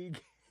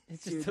League.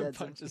 It's just a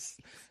bunch of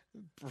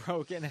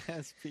broken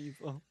ass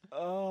people.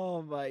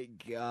 Oh my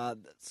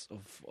god, that's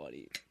so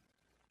funny.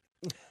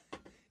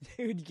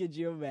 Dude, could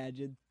you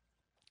imagine?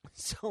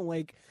 So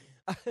like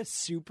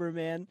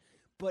Superman,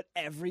 but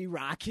every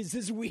rock is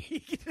his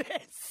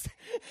weakness.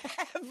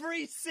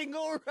 Every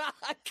single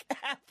rock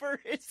ever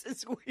is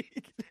his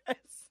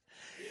weakness.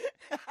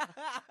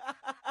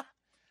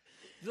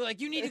 They're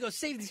like, "You need to go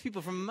save these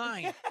people from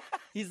mine."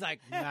 He's like,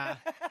 "Nah."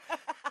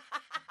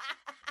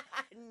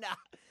 Nah.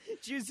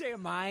 Did you say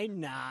mine?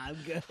 Nah, I'm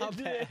good. I'll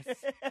pass.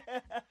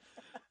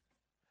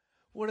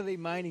 What are they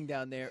mining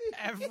down there?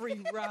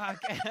 Every rock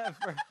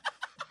ever.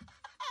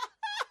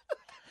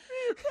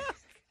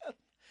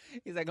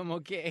 He's like, "I'm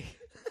okay."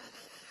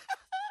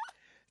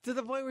 To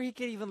the point where he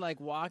can't even like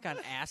walk on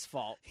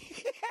asphalt.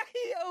 He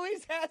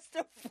always has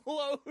to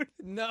float.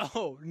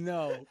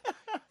 No.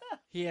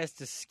 He has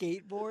to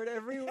skateboard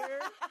everywhere.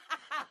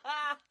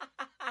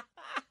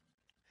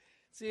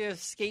 So you have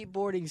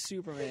skateboarding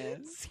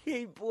Superman.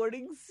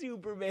 Skateboarding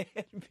Superman,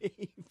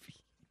 baby.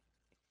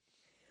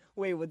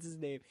 Wait, what's his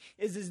name?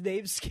 Is his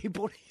name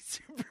Skateboarding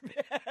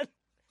Superman?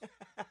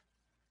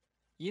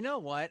 You know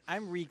what?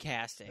 I'm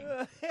recasting.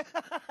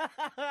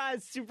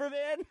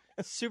 Superman?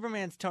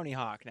 Superman's Tony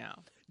Hawk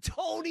now.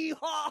 Tony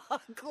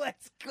Hawk,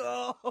 let's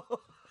go.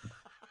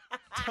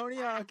 Tony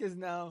Hawk is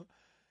now.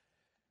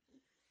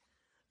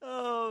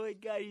 Oh my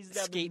God, he's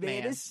now Skate the man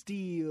Man. of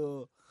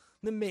steel,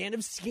 the man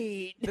of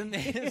skate, The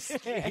man of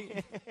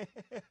skate.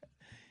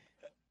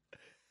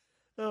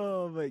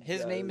 Oh my God,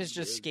 His name is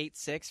just Skate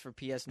 6 for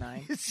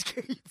PS9.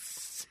 Skate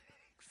 6.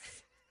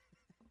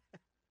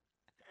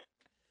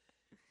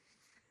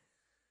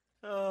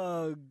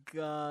 Oh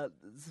God,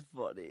 that's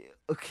funny.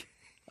 Okay,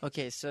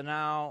 Okay, so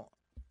now,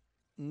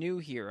 new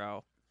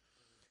hero.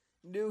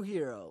 new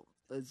hero.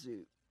 Let's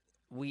see.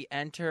 We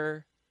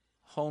enter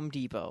Home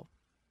Depot.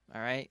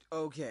 All right?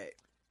 Okay,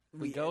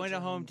 We go into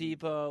Home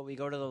Depot. We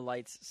go to the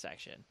lights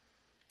section.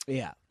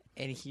 Yeah.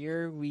 And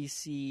here we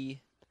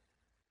see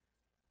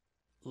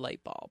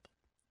light bulb.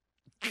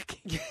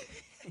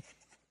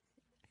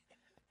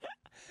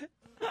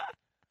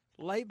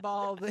 Light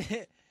bulb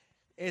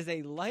is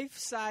a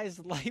life-size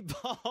light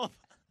bulb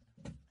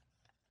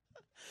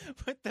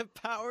with the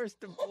powers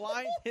to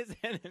blind his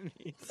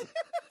enemies.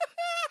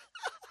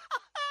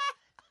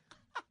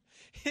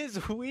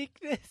 His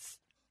weakness,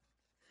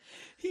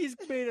 he's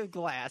made of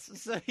glass,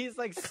 so he's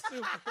like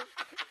super.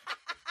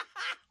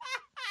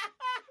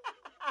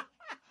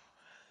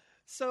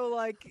 So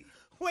like,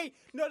 Wait,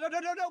 no!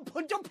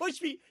 Don't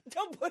push me!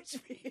 Don't push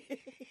me!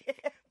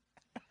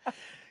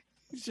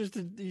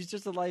 he's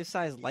just a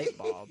life-size light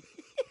bulb.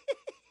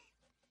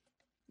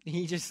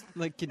 He just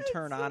like can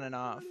turn on and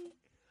off.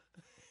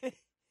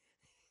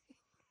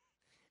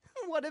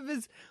 One of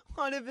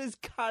his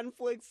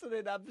conflicts in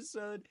an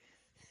episode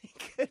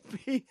could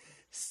be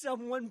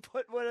someone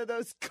put one of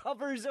those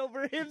covers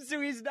over him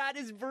so he's not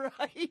as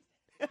bright.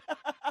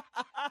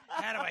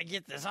 How do I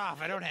get this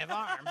off? I don't have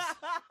arms.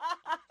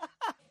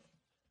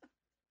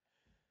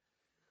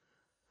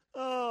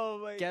 Oh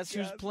my Guess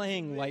God. who's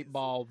playing light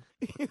bulb?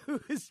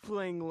 Who's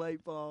playing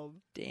light bulb?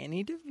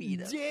 Danny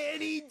DeVito.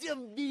 Danny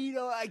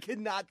DeVito. I could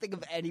not think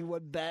of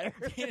anyone better.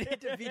 Danny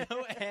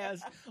DeVito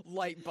as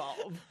light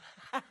bulb.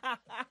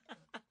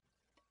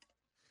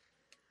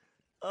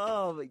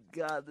 Oh my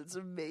God, that's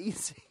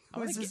amazing.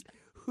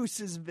 Who's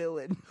his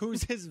villain?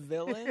 Who's his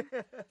villain?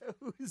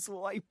 Who's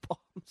light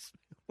bulbs?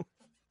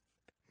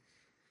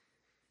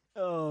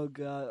 Oh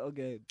God.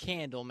 Okay.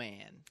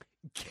 Candleman.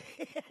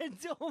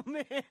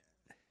 Candleman.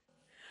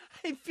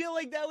 I feel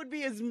like that would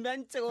be his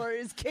mentor,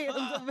 is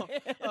Candleman.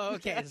 Oh,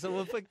 okay, so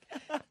we'll put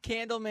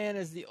Candleman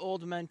as the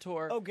old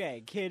mentor.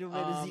 Okay,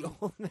 Candleman is the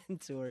old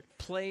mentor.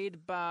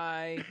 Played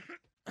by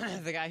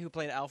the guy who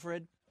played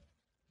Alfred.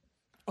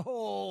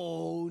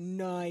 Oh,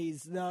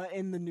 nice.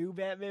 In the new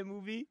Batman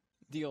movie?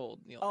 The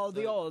old. Oh,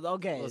 the old.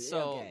 Okay.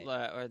 So,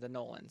 okay. or the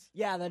Nolans.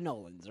 Yeah, the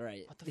Nolans,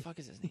 right. What the fuck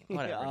is his name?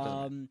 Whatever. it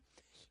doesn't matter.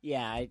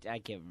 Yeah, I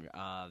can't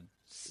remember.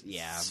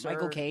 Yeah, Sir-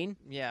 Michael Caine?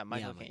 Yeah,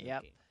 Michael Caine.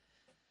 Yep.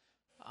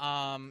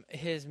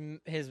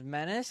 His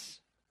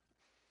menace.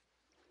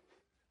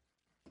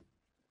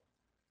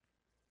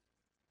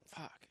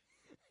 Fuck.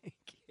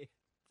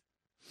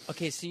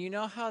 Okay, so you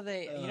know how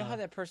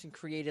that person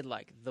created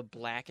like the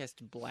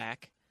blackest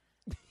black,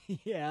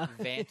 Yeah.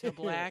 Vanta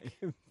Black?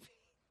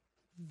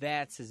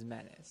 That's his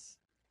menace.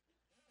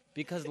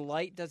 Because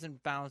light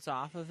doesn't bounce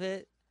off of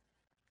it.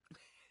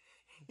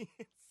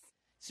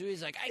 So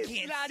he's like, I can't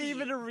It's not see.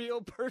 even a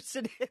real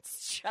person.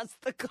 It's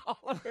just the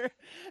color.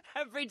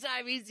 Every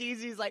time he sees,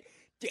 he's like,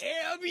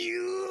 "Damn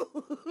you!"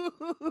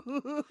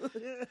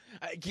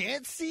 I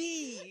can't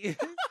see.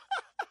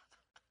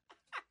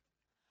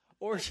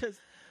 Or just,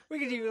 we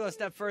could even go a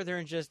step further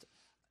and just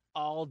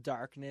all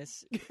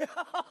darkness.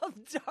 All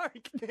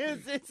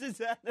darkness is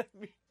his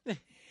enemy.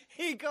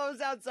 He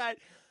goes outside.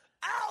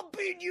 I'll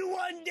beat you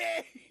one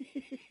day.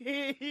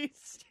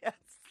 He's just...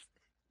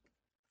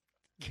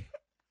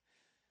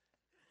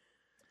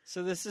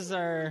 So this is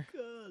our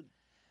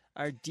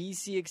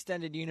DC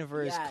extended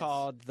universe Yes.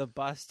 called the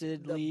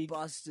Busted The League.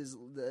 bust is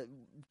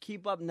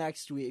keep up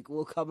next week.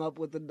 We'll come up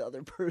with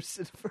another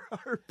person for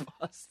our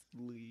bust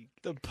league.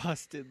 The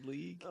Busted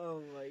League.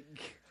 Oh my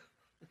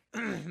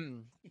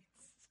God.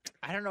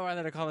 I don't know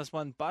whether to call this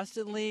one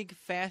Busted League,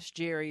 Fast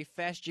Jerry,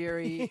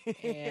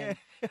 and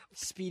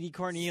Speedy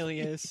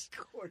Cornelius.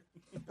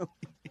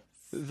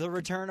 The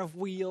Return of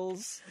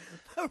Wheels.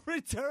 The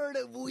return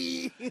of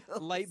Wheels.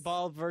 Light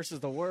Bulb versus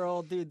the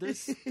World. Dude,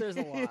 there's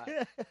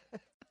a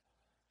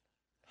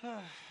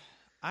lot.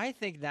 I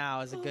think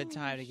now is a good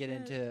time to get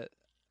into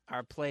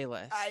our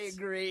playlist. I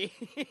agree.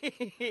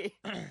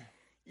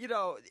 You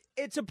know,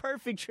 it's a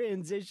perfect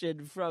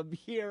transition from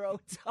hero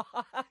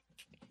talk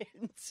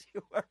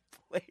into our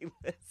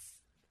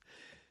playlist.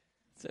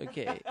 It's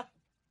okay.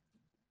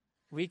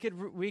 We could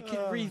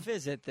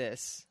revisit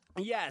this.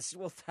 Yes,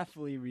 we'll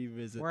definitely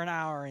revisit. We're an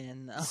hour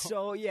in, though.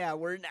 So, yeah,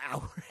 we're an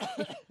hour.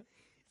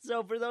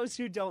 So, for those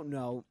who don't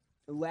know,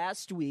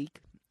 last week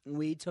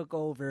we took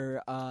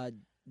over YAO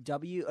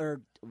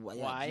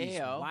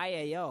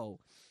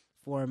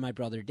for my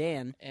brother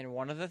Dan. And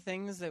one of the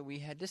things that we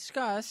had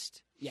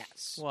discussed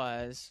Yes.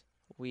 was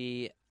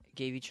we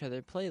gave each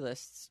other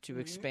playlists to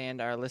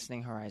expand our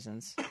listening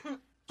horizons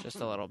just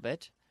a little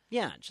bit.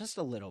 Yeah, just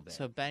a little bit.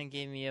 So Ben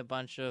gave me a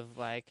bunch of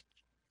like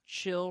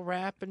chill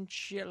rap and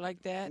shit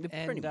like that.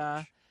 Pretty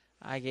much.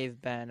 I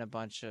gave Ben a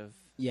bunch of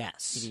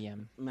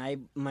EDM. My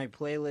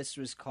playlist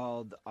was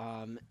called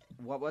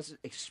what was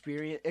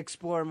it?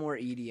 Explore More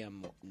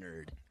EDM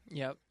Nerd.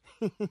 Yep.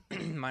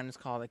 Mine was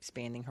called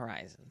Expanding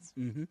Horizons.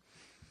 Mm-hmm.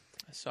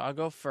 So I'll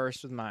go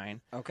first with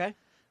mine. Okay.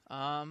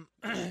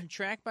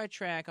 Track by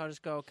track, I'll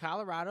just go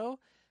Colorado,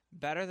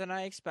 better than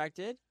I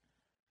expected.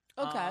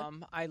 Okay.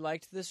 I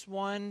liked this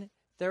one.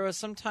 There was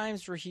some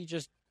times where he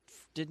just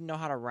didn't know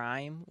how to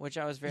rhyme, which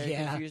I was very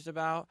confused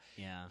about.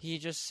 Yeah. He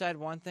just said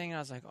one thing, and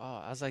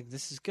I was like,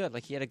 this is good.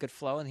 Like, he had a good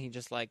flow, and he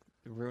just, like,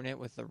 ruined it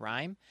with the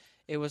rhyme.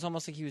 It was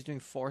almost like he was doing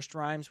forced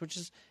rhymes, which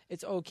is,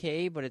 it's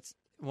okay, but it's,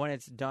 when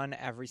it's done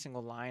every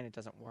single line, it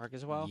doesn't work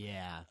as well.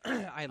 Yeah.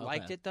 I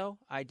liked it, though.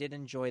 I did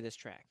enjoy this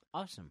track.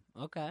 Awesome.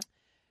 Okay.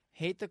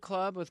 Hate the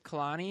Club with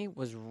Kalani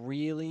was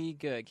really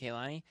good,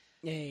 Kaylani.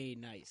 Hey,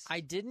 nice. I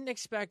didn't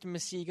expect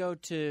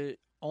Masigo to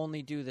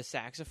only do the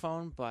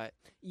saxophone, but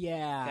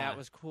that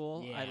was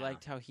cool. Yeah. I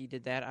liked how he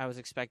did that. I was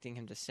expecting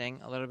him to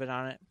sing a little bit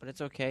on it, but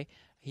it's okay.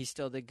 He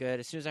still did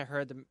good. As soon as I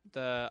heard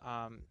the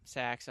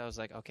sax, I was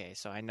like, okay,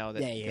 so I know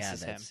that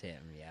this is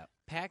him. Yeah.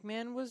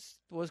 Pac-Man was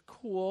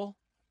cool.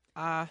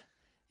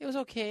 It was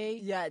okay.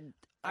 Yeah,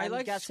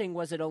 I'm guessing,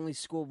 was it only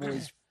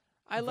Schoolboy's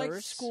I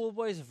liked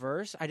Schoolboy's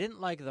verse. I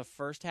didn't like the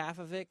first half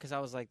of it because I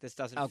was like, this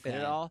doesn't fit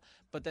at all.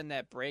 But then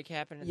that break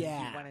happened, and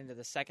then he went into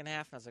the second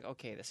half, and I was like,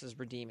 okay, this is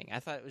redeeming. I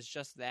thought it was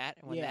just that,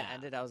 and when that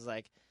ended, I was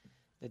like,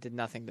 it did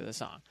nothing to the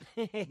song.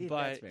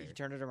 But he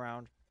turned it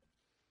around.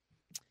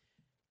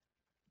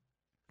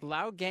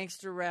 Loud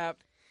gangster rap.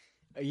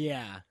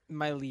 Yeah.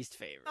 My least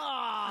favorite.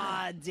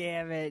 Ah,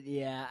 damn it.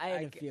 Yeah, I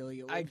had a feeling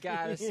it would. I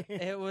got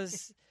it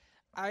was...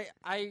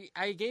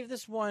 I gave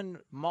this one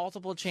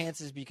multiple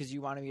chances because you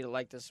wanted me to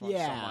like this one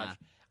so much.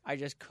 I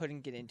just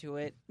couldn't get into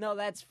it. No,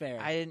 that's fair.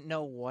 I didn't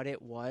know what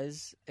it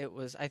was.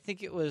 I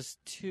think it was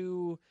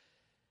too.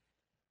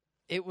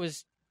 It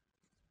was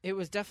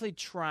definitely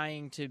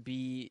trying to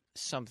be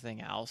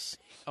something else.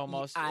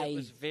 Almost, it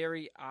was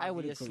very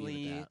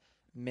obviously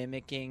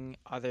mimicking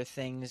other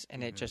things,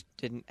 and it just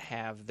didn't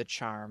have the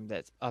charm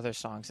that other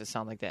songs that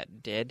sound like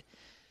that did.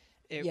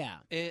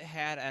 It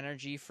had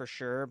energy for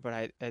sure,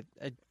 but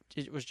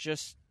it was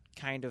just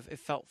kind of, it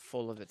felt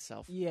full of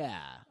itself.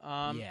 Yeah.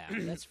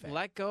 That's fair.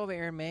 Let Go of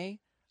Aaron May.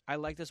 I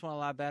like this one a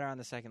lot better on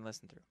the second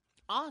listen through.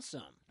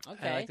 Awesome.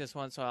 Okay. I like this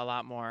one so a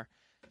lot more.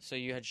 So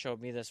you had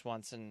showed me this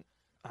once, and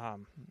I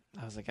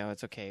was like, oh,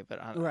 it's okay.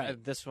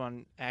 But this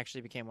one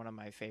actually became one of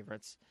my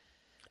favorites.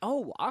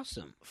 Oh,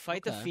 awesome.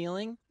 Fight the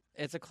Feeling.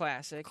 It's a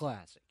classic.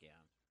 Classic, yeah.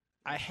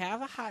 I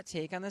have a hot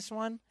take on this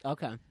one.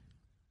 Okay.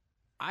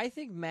 I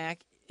think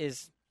Mac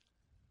is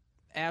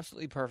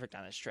absolutely perfect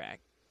on this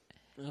track.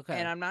 Okay.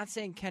 And I'm not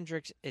saying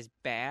Kendrick is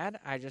bad.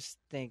 I just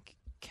think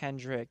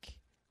Kendrick,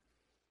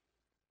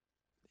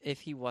 if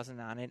he wasn't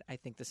on it, I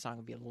think the song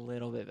would be a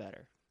little bit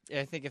better.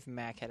 I think if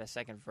Mac had a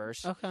second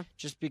verse. Okay.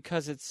 Just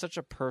because it's such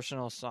a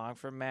personal song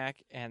for Mac,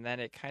 and then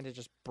it kind of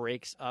just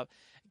breaks up.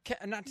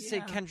 Not to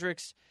say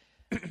Kendrick's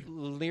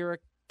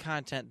lyric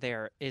content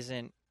there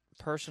isn't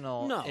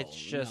personal. No. It's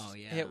just,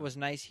 it was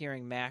nice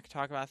hearing Mac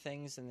talk about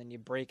things, and then you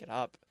break it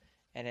up.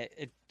 And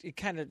it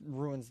kind of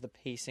ruins the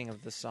pacing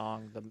of the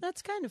song.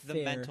 That's kind of the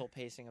fair. mental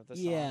pacing of the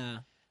song.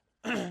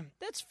 Yeah,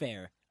 that's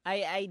fair.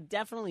 I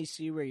definitely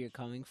see where you're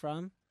coming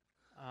from.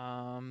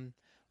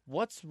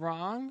 What's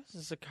Wrong?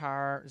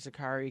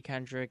 Zachary,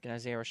 Kendrick, and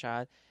Isaiah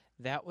Rashad.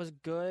 That was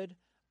good.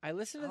 I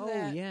listened to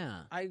that. Oh,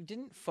 yeah. I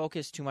didn't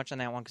focus too much on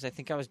that one because I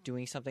think I was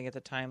doing something at the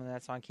time when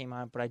that song came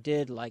on, but I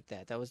did like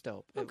that. That was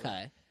dope.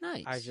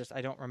 Nice. I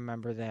don't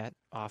remember that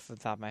off the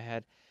top of my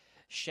head.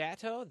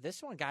 Chateau,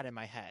 this one got in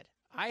my head.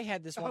 I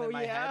had this one in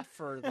my head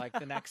for like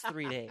the next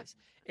 3 days.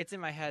 It's in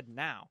my head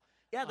now.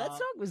 Yeah, that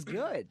song was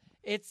good.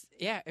 It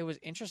was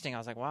interesting. I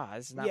was like, wow,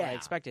 this is not what I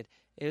expected.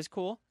 It was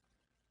cool.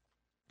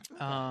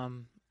 Okay.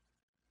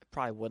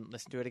 Probably wouldn't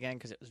listen to it again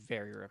because it was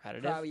very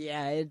repetitive. Oh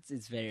yeah,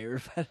 it's very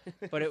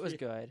repetitive. But it was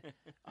good.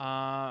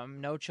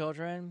 No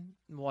Children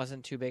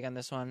wasn't too big on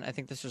this one. I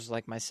think this was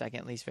like my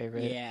second least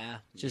favorite. Yeah,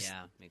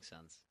 makes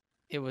sense.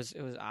 It was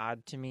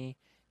odd to me.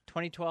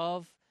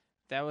 2012.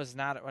 That was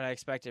not what I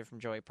expected from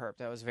Joey Purp.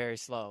 That was very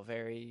slow,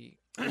 very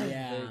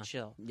very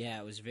chill. Yeah,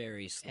 it was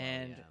very slow.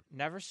 And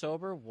Never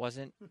Sober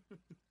wasn't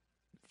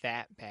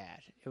that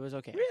bad. It was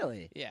okay.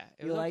 Really? Yeah.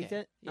 You liked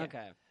it? Yeah.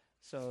 Okay.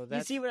 So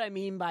that's... You see what I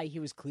mean by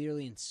he was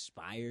clearly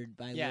inspired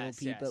by Lil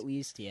Peep at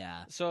least?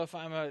 Yeah. So if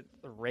I'm going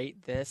to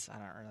rate this, I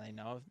don't really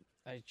know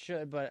if I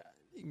should, but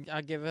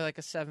I'll give it like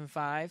a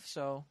 7.5.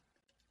 So.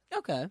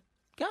 Okay.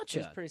 Gotcha.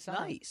 It's pretty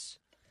solid. Nice.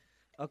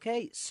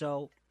 Okay,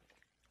 so...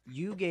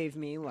 You gave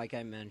me, like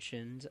I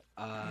mentioned,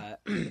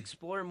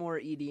 Explore More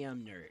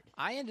EDM Nerd.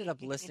 I ended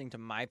up listening to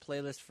my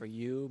playlist for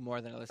you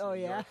more than I listened to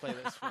your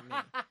playlist for me.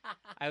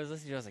 I was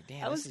listening to it, I was like,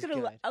 damn, this is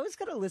good. I was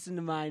going to listen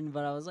to mine,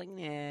 but I was like,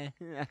 nah,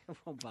 I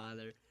won't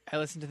bother. I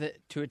listened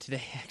to it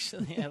today,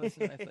 actually. I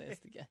listened to my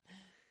playlist again.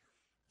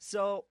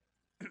 So,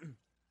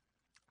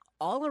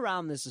 all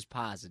around this is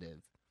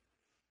positive,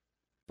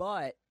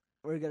 but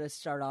we're going to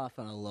start off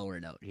on a lower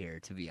note here,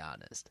 to be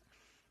honest.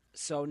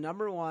 So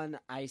number 1,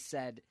 I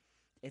said,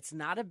 it's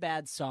not a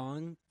bad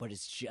song, but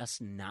it's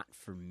just not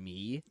for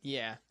me.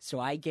 Yeah. So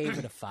I gave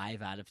it a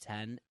 5 out of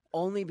 10,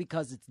 only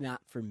because it's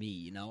not for me,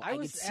 you know? I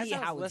could see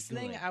how it's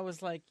listening, I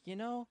was like,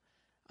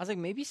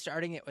 maybe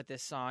starting it with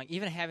this song,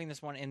 even having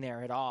this one in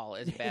there at all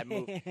is a bad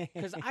move.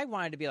 Because I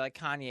wanted to be like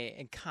Kanye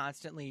and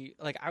constantly,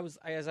 like,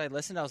 as I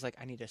listened, I was like,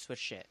 I need to switch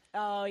shit.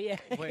 Oh, yeah.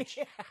 Which,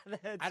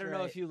 I don't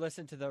know if you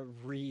listened to the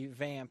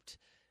revamped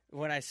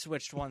when I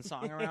switched one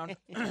song around.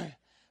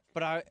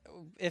 But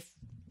if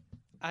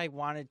I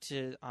wanted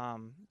to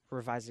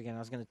revise it again, I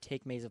was going to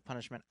take Maze of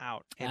Punishment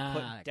out and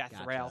put Death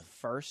Rail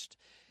first.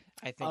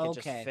 I think it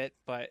just fit,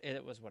 but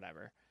it was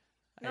whatever.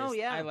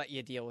 I let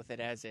you deal with it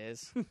as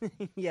is.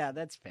 Yeah,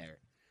 that's fair.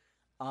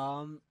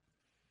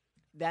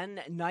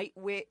 Then Night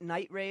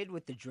Raid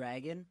with the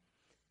Dragon.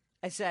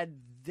 I said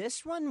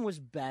this one was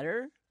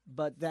better,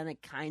 but then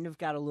it kind of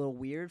got a little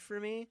weird for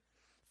me.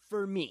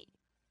 For me,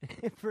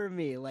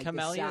 like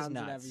Camelia's the sounds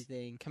nuts. and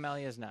everything.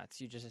 Camelia's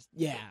nuts.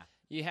 Yeah.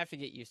 You have to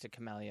get used to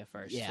Camellia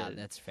first. Yeah,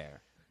 that's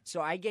fair. So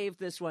I gave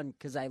this one,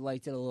 because I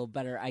liked it a little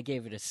better, I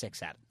gave it a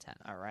 6 out of 10.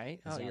 All right.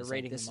 Oh, you're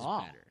rating them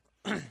all.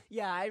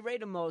 Yeah, I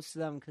rated most of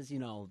them because,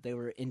 they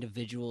were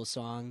individual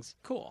songs.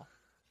 Cool.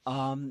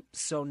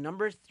 So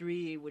number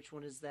 3, which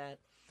one is that?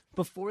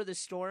 Before the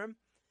Storm.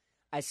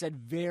 I said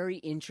very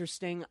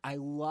interesting. I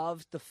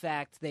loved the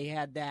fact they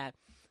had that,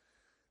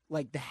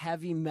 like, the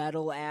heavy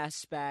metal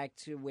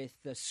aspect with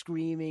the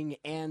screaming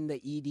and the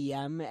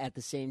EDM at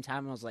the same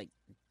time. I was like,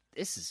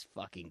 this is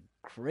fucking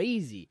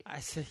crazy. I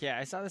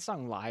saw this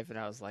song live and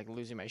I was like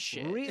losing my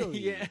shit. Really?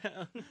 Yeah.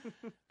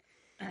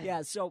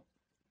 Yeah, so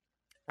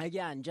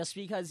again, just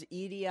because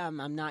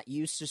EDM, I'm not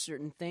used to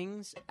certain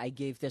things, I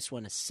gave this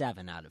one a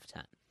 7 out of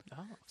 10.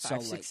 Oh,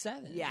 5, 6,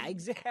 7. Yeah,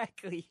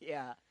 exactly.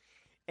 Yeah.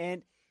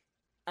 And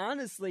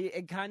honestly,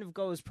 it kind of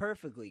goes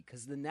perfectly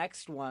because the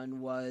next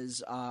one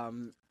was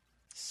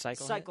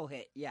Cycle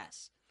Hit.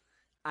 Yes.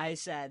 I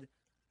said,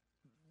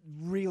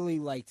 really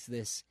liked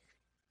this.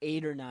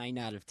 8 or 9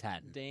 out of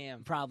 10.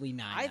 Damn. Probably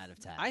 9 out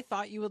of 10. I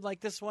thought you would like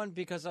this one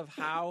because of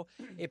how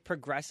it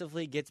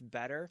progressively gets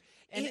better.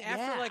 And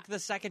after like the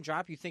second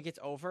drop, you think it's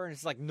over, and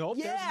it's like, nope,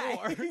 there's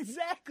more.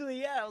 Exactly.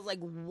 Yeah, I was like,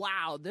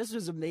 wow, this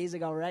was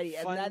amazing already.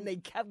 And then they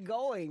kept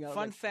going.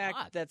 Fun fact,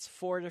 fuck. that's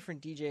 4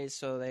 different DJs,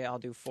 so they all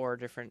do 4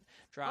 different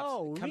drops.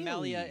 Oh,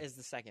 Camellia really? is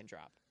the second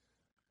drop.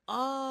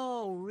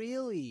 Oh,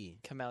 really?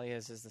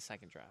 Camellia's is the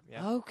second drop.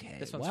 Yeah. Okay.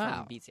 This one's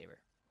from Beat Saber.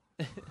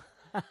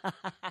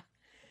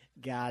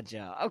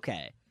 Gotcha.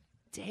 Okay.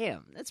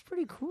 Damn, that's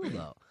pretty cool,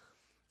 though.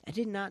 I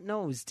did not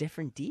know it was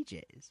different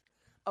DJs.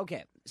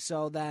 Okay,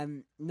 so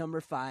then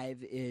number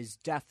 5 is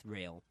Death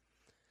Rail.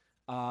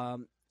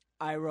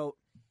 I wrote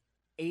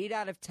 8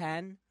 out of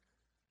 10.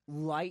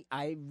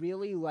 I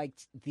really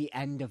liked the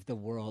end of the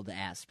world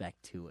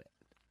aspect to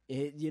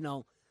it.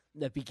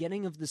 The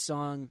beginning of the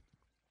song,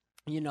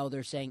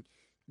 they're saying,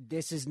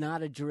 this is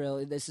not a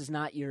drill, this is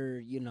not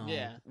your,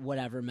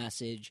 whatever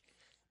message.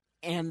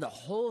 And the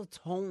whole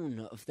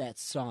tone of that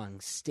song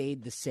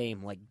stayed the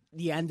same, like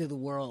the end of the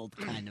world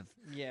kind of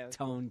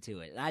tone to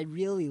it. I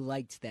really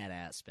liked that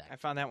aspect. I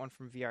found that one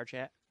from VR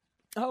Chat.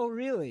 Oh,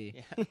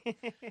 really?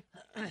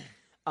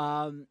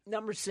 Yeah.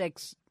 Number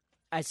 6,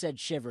 I said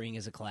Shivering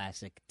is a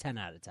classic. 10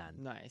 out of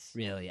 10. Nice.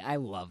 Really, I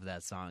love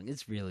that song.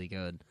 It's really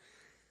good.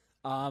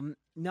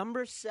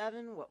 Number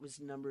 7, what was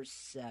number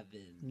 7?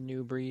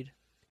 New Breed.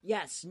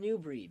 Yes, New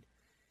Breed.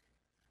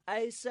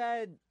 I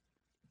said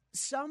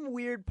some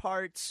weird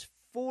parts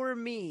for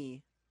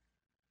me,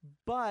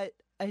 but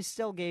I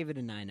still gave it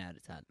a 9 out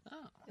of 10.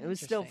 Oh, it was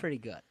still pretty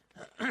good.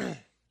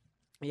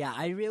 Yeah,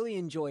 I really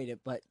enjoyed it,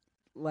 but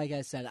like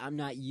I said, I'm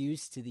not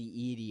used to the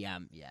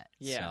EDM yet.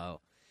 Yeah.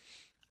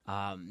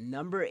 So,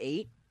 number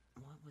 8.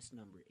 What was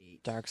number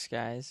 8? Dark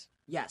Skies.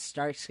 Yes,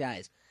 Dark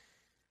Skies.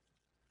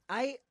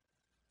 I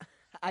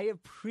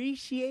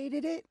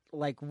appreciated it,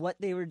 like what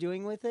they were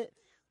doing with it,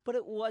 but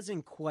it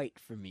wasn't quite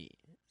for me.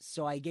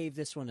 So I gave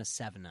this one a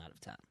 7 out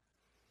of 10.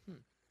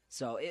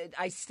 So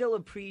I still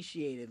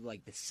appreciated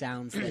like the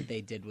sounds that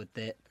they did with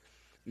it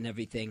and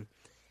everything.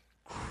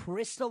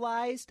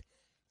 Crystallized,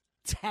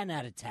 10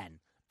 out of 10.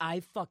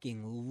 I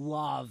fucking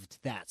loved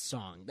that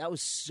song. That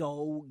was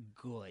so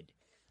good.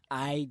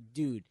 I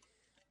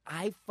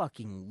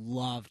fucking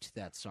loved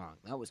that song.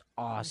 That was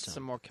awesome.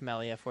 Some more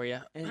Camellia for you.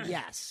 And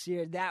yes,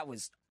 that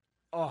was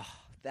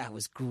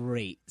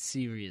great.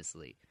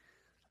 Seriously.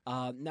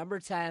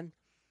 Number 10,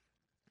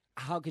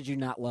 how could you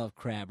not love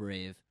Crab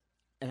Rave?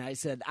 And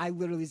I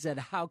literally said,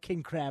 how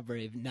can Crab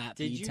Rave not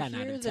be 10 out of 10?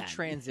 Did you hear the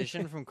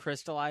transition from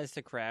Crystallized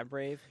to Crab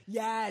Rave?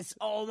 Yes.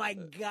 Oh my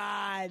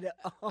God.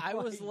 I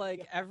was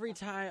like, every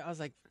time I was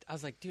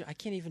like, dude, I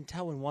can't even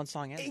tell when one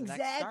song ends. Exactly. And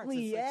the next starts.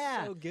 It's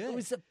Yeah. so good. It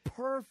was a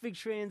perfect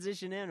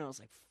transition in. I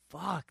was like,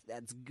 fuck,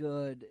 that's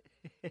good.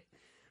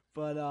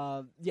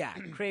 But yeah,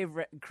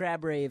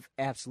 Crab Rave,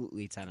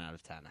 absolutely 10 out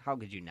of 10. How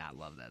could you not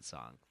love that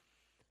song?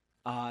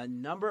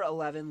 Number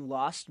 11,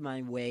 Lost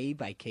My Way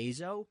by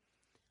Keizo.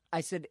 I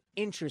said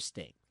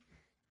interesting.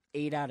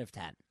 8 out of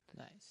 10.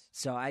 Nice.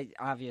 So I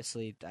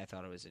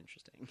thought it was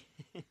interesting.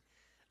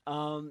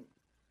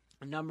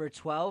 Number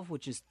 12,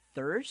 which is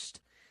Thirst.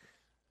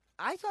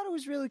 I thought it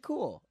was really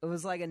cool. It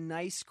was like a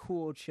nice,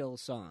 cool, chill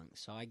song.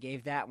 So I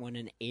gave that one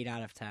an 8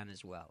 out of 10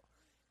 as well.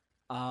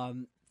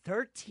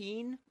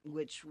 13,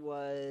 which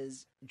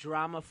was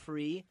Drama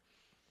Free.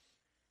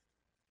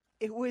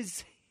 It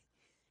was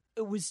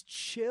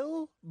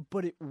chill,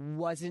 but it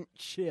wasn't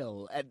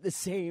chill at the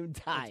same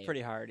time. It's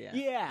pretty hard, yeah.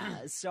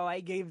 Yeah, so I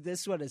gave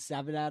this one a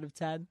 7 out of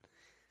 10.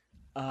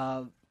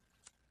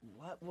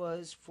 What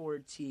was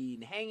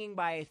 14? Hanging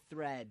by a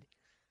Thread.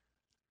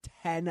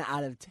 10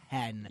 out of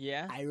 10.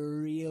 Yeah? I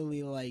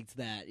really liked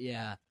that.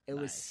 Yeah. It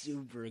was Nice.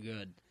 super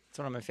good. It's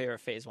one of my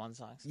favorite Phase 1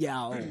 songs.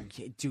 Yeah,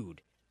 okay,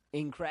 dude.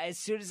 As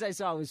soon as I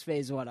saw it was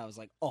Phase 1, I was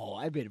like, "Oh,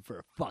 I'm in for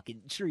a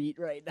fucking treat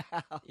right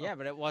now." Yeah,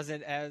 but it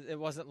wasn't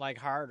like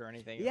hard or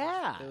anything.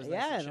 Yeah, It was yeah,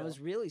 nice and and I chill. was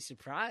really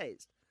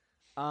surprised.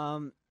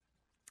 And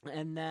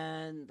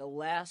then the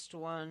last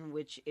one,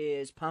 which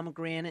is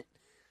Pomegranate,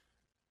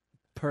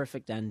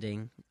 perfect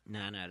ending,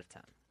 9 out of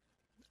 10.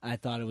 I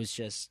thought it was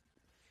just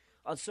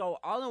so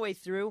all the way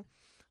through.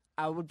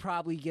 I would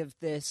probably give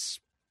this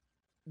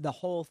the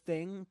whole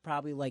thing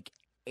probably like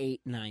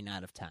 8, 9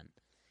 out of 10.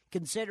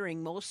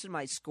 Considering most of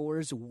my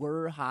scores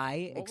were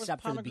high, What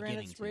except was for the beginning.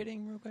 Pomegranate's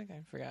rating, real quick?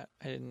 I forgot.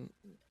 I didn't.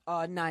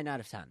 9 out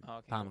of 10. Oh,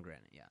 okay.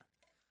 Pomegranate, yeah.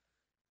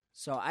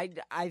 So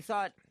I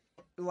thought,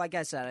 like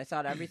I said, I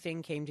thought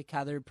everything came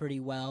together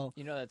pretty well.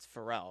 You know that's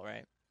Pharrell,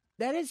 right?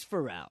 That is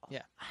Pharrell.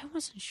 Yeah. I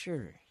wasn't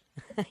sure.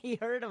 I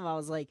heard him. I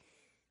was like,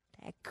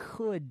 that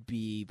could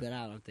be, but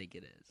I don't think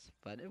it is.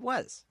 But it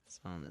was.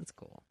 So that's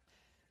cool.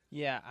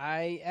 Yeah,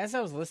 as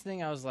I was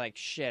listening, I was like,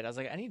 shit. I was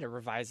like, I need to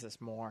revise this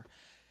more.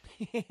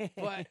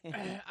 But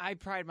I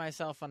pride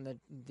myself on the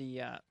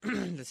the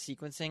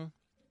sequencing.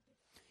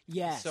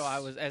 Yes. So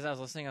as I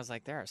was listening, I was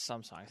like, there are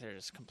some songs that are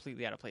just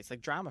completely out of place.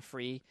 Like Drama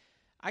Free,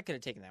 I could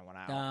have taken that one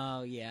out.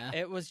 Oh, yeah.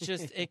 It was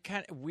just it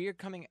kind of weird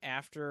coming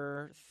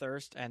after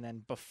Thirst and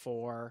then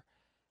before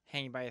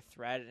Hanging by a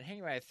Thread. And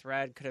Hanging by a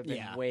Thread could have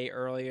been way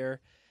earlier.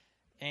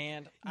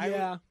 And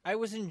I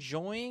was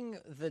enjoying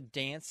the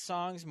dance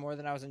songs more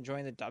than I was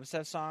enjoying the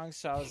dubstep songs.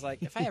 So I was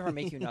like, if I ever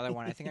make you another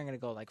one, I think I'm going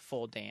to go like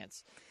full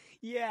dance.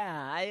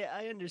 Yeah,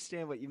 I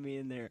understand what you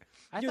mean there.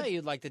 I thought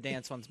you'd like the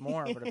dance ones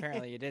more, but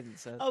apparently you didn't.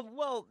 So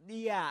Well,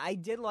 yeah, I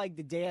did like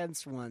the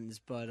dance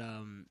ones, but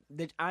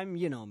I'm,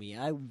 you know me,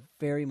 I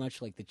very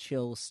much like the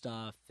chill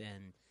stuff,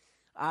 and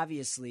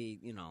obviously,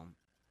 you know,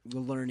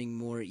 learning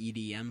more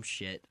EDM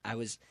shit.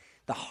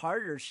 The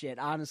harder shit,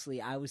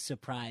 honestly, I was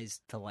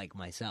surprised to like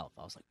myself.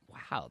 I was like,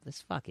 wow,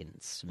 this fucking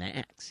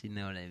smacks, you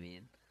know what I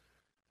mean?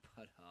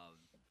 But,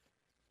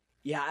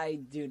 yeah,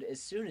 dude,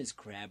 as soon as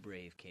Crab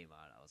Rave came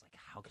out, I was like,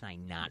 how can I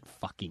not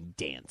fucking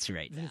dance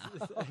right now?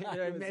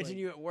 I imagine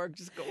you at work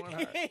just going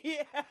hard.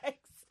 Yeah,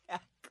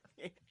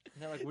 exactly. And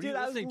they're like, what Dude,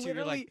 are you listening to?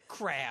 You're like,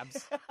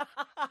 crabs.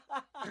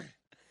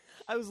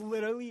 I was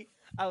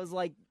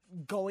like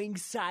going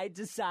side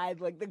to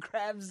side like the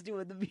crabs do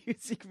in the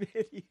music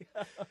video.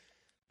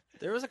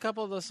 There was a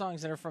couple of those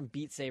songs that are from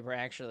Beat Saber,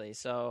 actually.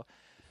 So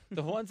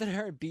the ones that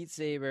are Beat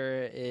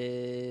Saber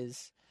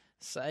is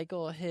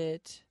Cycle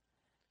Hit,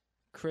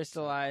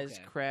 Crystallized,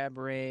 Okay. Crab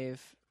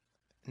Rave,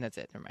 and that's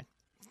it. Never mind.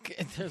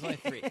 There's only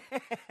 3.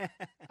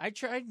 I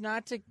tried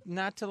not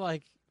to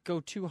like go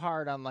too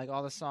hard on like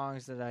all the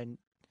songs that I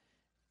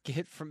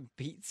get from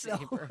Beat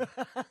Saber,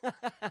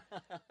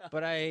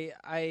 but I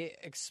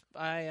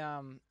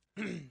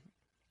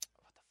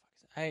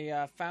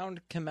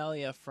found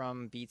Camellia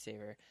from Beat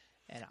Saber,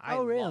 and I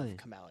love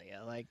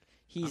Camellia. Like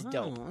he's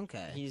dope.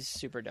 Okay, He's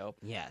super dope.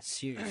 Yeah,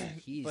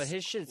 seriously, But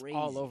his shit's crazy.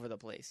 all over the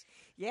place.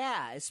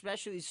 Yeah,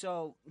 especially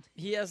so.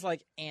 He has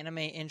like anime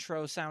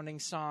intro sounding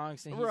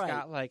songs, and he's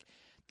got like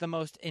the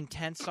most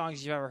intense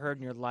songs you've ever heard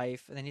in your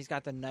life, and then he's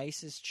got the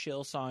nicest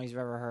chill songs you've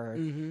ever heard.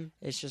 Mm-hmm.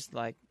 It's just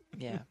like,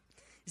 yeah.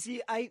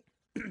 See, I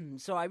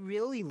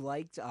really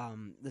liked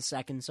the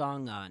second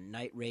song,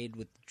 "Night Raid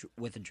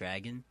with a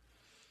Dragon,"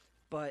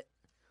 but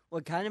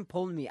what kind of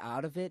pulled me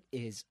out of it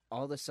is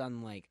all of a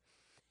sudden, like,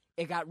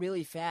 it got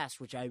really fast,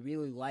 which I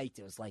really liked.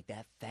 It was like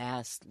that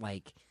fast,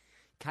 like,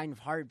 kind of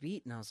hard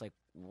beat, and I was like,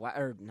 "What?"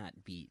 Or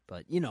not beat,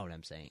 but you know what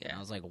I'm saying. Yeah. And I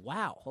was like,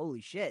 "Wow,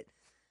 holy shit!"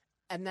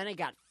 And then it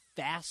got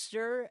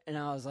faster, and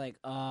I was like,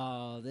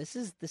 "Oh, this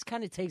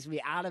kind of takes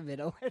me out of it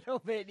a little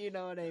bit." You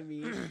know what I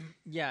mean?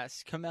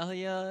 Yes,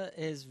 Camellia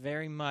is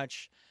very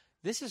much.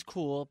 This is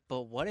cool,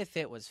 but what if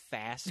it was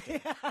faster?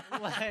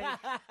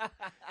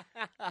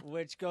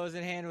 Which goes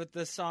in hand with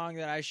the song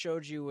that I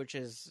showed you, which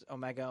is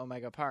Omega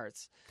Omega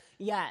Parts.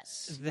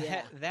 Yes,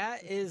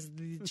 That is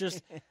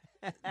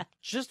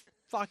just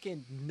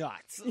fucking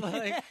nuts.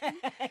 Like,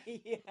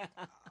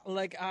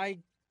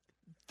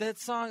 that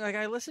song, like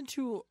I listen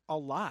to a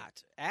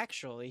lot,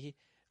 actually.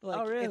 Like,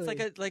 oh, really?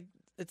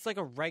 It's like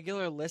a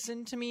regular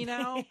listen to me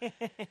now.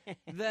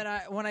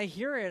 That when I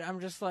hear it,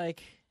 I'm just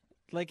like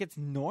it's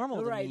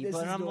normal to me.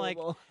 But I'm like,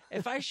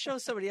 if I show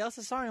somebody else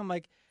a song, I'm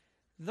like,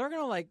 they're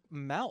gonna like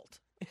melt.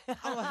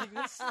 I'm like,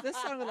 this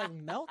song would like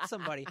melt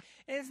somebody,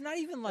 and it's not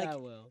even like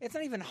it's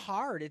not even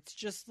hard. It's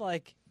just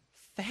like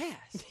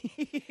fast.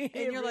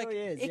 And you're like,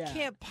 it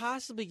can't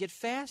possibly get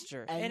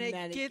faster. And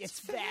it gets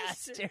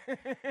faster.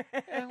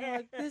 And I'm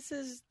like, this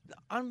is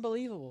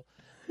unbelievable.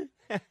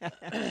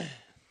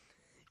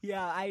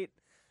 Yeah,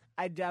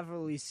 I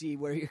definitely see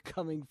where you're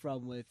coming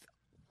from with,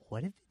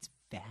 what if it's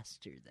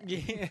faster than?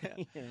 Yeah.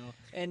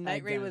 And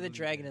Night Raid with a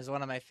Dragon is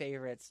one of my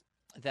favorites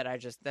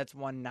that's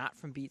one not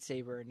from Beat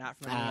Saber, not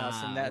from anything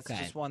else. And that's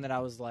just one that I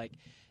was like,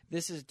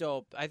 this is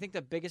dope. I think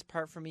the biggest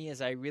part for me is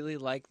I really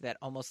like that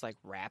almost like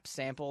rap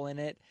sample in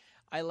it.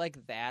 I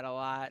like that a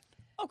lot.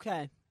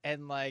 Okay.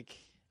 And like,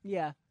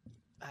 yeah,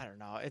 I don't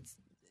know.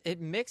 He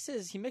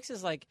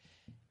mixes like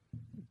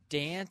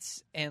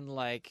dance and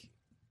like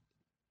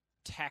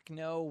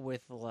techno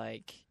with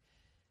like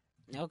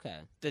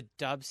the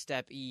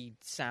dubstep-y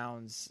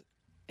sounds.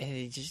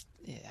 And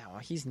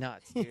he's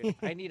nuts, dude.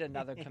 I need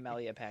another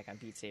Camellia pack on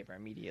Beat Saber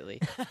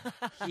immediately.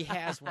 He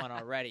has one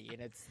already,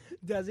 and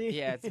does he?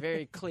 Yeah, it's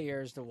very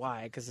clear as to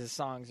why, because his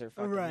songs are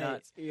fucking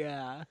nuts.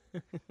 Yeah.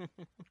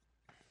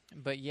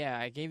 But yeah,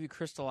 I gave you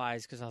Crystal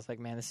Eyes because I was like,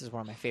 man, this is one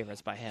of my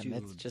favorites by him. Dude,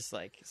 it's just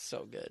like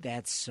so good.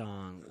 That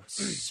song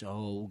was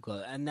so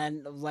good. And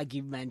then, like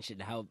you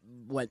mentioned, how it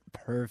went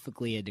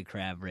perfectly into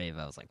Crab Rave.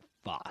 I was like,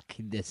 fuck,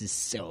 this is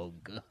so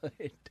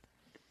good.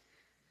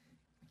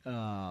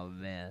 Oh,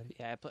 man.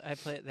 Yeah, I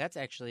play. That's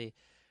actually,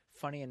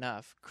 funny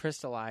enough,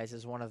 Crystal Eyes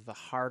is one of the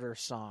harder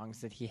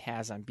songs that he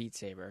has on Beat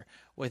Saber,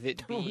 with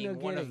it being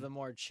one of the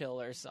more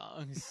chiller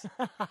songs.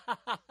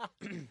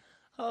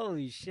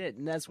 Holy shit.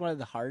 And that's one of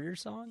the harder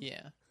songs?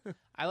 Yeah.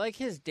 I like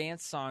his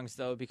dance songs,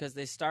 though, because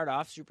they start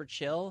off super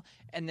chill,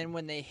 and then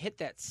when they hit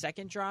that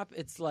second drop,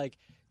 it's like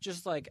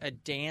just like a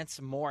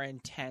dance, more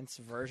intense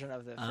version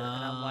of the first. And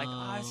I'm like,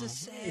 oh, this is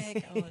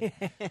sick. Like,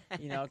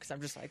 because I'm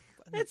just like...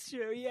 That's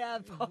true, yeah.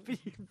 Pumping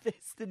your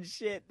fist and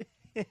shit.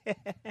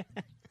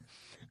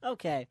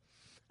 Okay.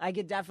 I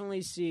could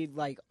definitely see,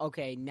 like,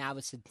 okay, now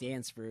it's a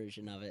dance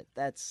version of it.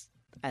 That's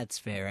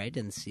fair. I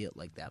didn't see it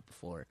like that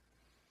before.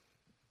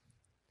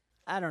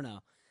 I don't know.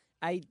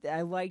 I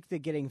like the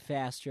getting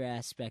faster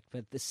aspect, but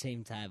at the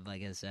same time,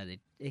 like I said,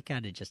 it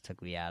kind of just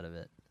took me out of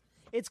it.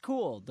 It's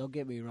cool. Don't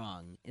get me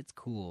wrong. It's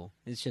cool.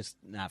 It's just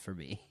not for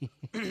me.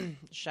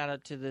 Shout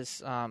out to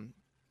this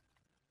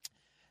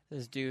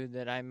this dude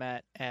that I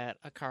met at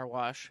a car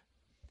wash.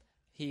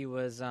 He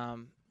was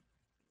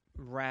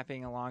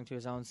rapping along to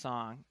his own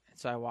song,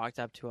 so I walked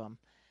up to him,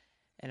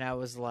 and I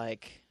was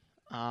like,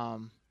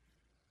 "Yo,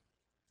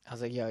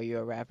 you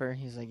a rapper?"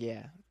 He's like,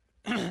 "Yeah."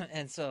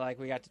 And so like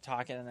we got to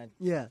talking, and I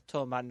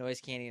told him about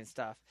Noise Candy and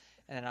stuff,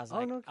 and then I was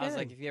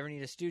like, if you ever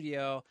need a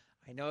studio,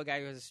 I know a guy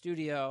who has a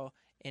studio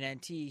in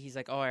NT. He's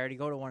like, oh, I already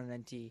go to one in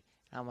NT. And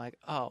I'm like,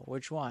 oh,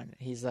 which one?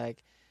 He's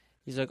like,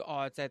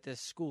 oh, it's at this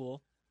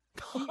school.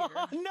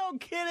 No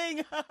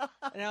kidding.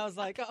 And I was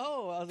like,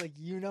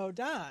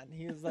 Don.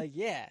 He was like,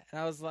 yeah.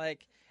 And I was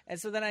like, and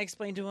so then I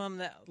explained to him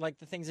that like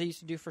the things I used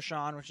to do for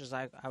Sean, which is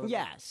I would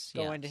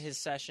go into his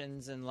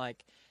sessions and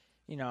like,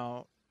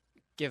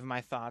 give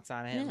my thoughts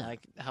on it and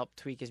like help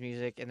tweak his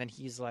music. And then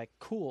he's like,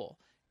 cool.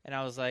 And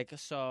I was like,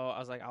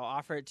 I'll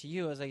offer it to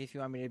you. I was like, if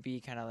you want me to be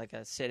kind of like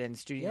a sit-in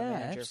studio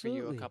manager for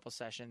you a couple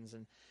sessions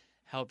and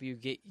help you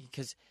get,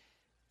 because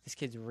this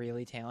kid's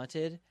really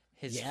talented.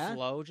 His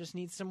flow just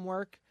needs some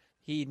work.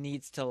 He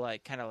needs to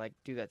like kind of like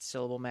do that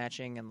syllable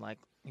matching and like,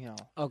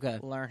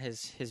 learn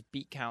his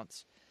beat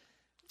counts.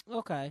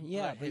 Okay,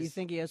 yeah, but you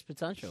think he has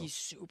potential? He's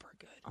super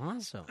good.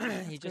 Awesome.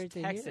 He just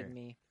texted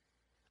me.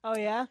 Oh,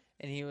 yeah?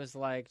 And he was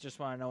like, just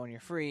want to know when you're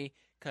free,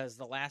 because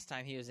the last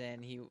time he was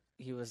in,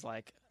 he was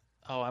like,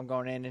 oh, I'm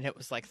going in, and it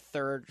was like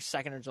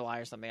 2nd of July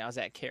or something. I was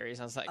at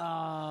Carrie's. I was like,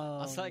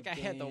 I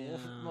had the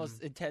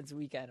most intense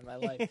weekend of my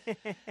life.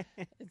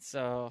 And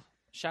so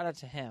shout out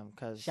to him,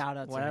 because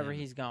whenever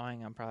he's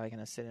going, I'm probably going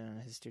to sit in on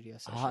his studio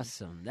session.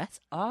 Awesome. That's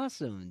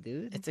awesome,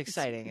 dude. It's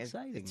exciting.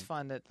 It's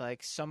fun that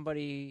like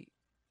somebody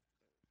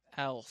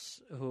else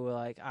who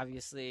like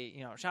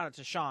obviously, shout out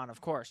to Sean,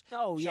 of course.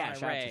 Oh, yeah,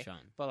 shout out to Sean.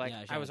 But like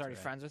I was already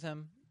friends with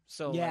him.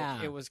 So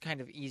like, it was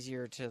kind of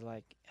easier to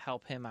like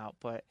help him out,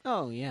 but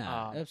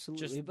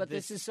absolutely. But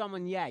this is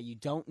someone, you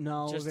don't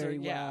know very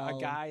well.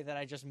 A guy that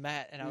I just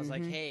met, and I was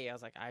like, hey,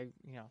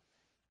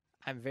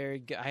 I'm very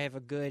good. I have a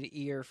good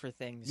ear for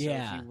things. So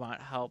if you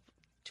want help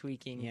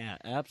tweaking,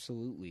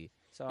 absolutely.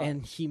 So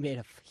and he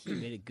made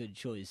a good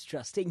choice,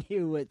 trusting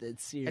you with it.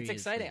 Seriously, it's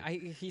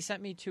exciting. He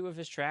sent me 2 of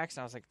his tracks,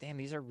 and I was like, damn,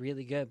 these are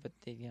really good, but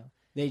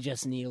they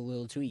just need a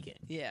little tweaking.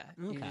 Yeah,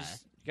 okay.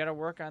 You got to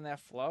work on that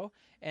flow.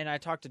 And I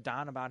talked to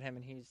Don about him,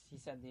 and he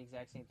said the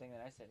exact same thing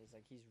that I said. He's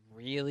like, he's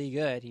really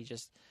good.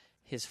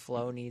 His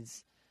flow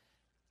needs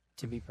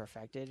to be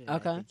perfected. And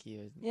okay. I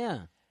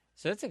think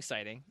so it's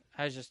exciting.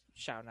 I was just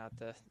shouting out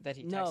that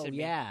he texted me.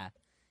 Yeah,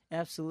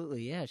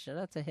 absolutely. Yeah, shout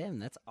out to him.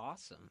 That's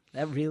awesome.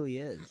 That really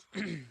is.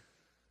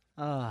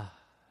 Oh,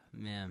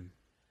 man.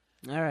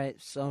 All right,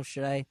 so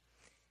should I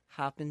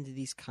hop into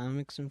these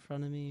comics in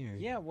front of me? Or?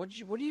 Yeah, what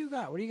do you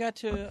got? What do you got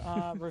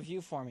to review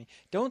for me?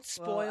 Don't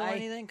spoil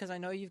anything, because I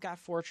know you've got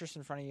Fortress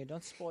in front of you.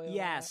 Don't spoil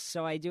Yes,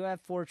 so I do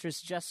have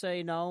Fortress. Just so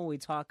you know, we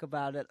talk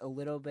about it a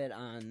little bit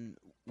on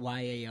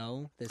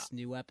YAO, this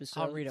new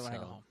episode. I'll read it when I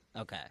go home.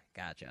 Okay,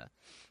 gotcha.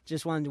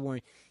 Just wanted to warn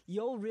you.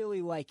 You'll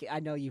really like it. I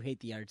know you hate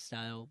the art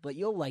style, but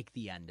you'll like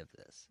the end of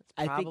this.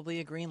 It's probably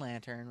a Green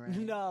Lantern, right?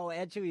 No,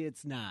 actually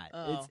it's not.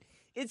 Oh.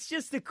 It's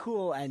just a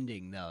cool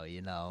ending, though,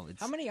 you know.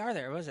 How many are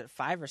there? Was it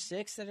 5 or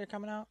 6 that are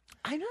coming out?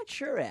 I'm not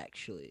sure,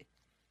 actually.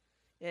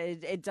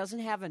 It doesn't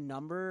have a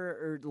number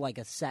or like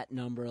a set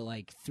number,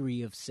 like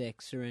 3 of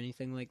 6 or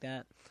anything like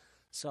that.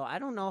 So I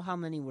don't know how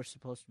many we're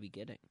supposed to be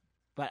getting.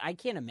 But I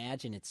can't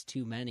imagine it's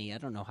too many. I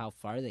don't know how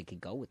far they could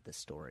go with the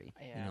story.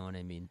 Yeah. You know what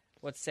I mean?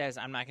 What says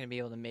I'm not going to be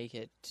able to make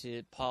it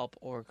to Pulp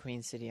or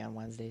Queen City on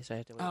Wednesday, so I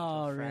have to wait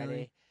until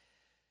Friday.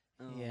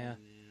 Really? Yeah. Man.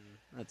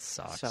 That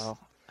sucks. So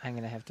I'm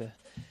going to have to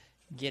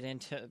get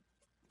into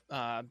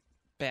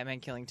Batman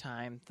Killing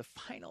Time, the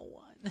final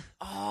one.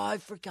 Oh, I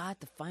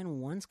forgot the final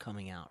one's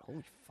coming out.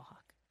 Holy fuck.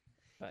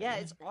 But, yeah,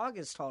 it's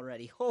August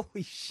already.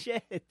 Holy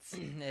shit.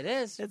 It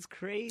is. It's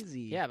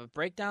crazy. Yeah, but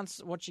break down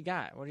what you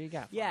got. What do you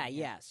got?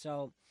 Yeah.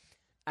 So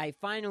I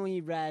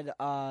finally read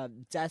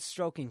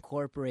Deathstroke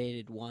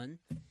Incorporated 1.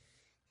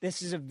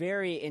 This is a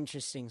very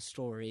interesting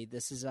story.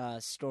 This is a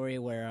story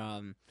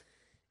where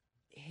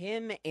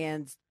him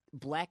and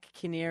Black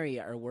Canary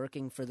are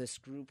working for this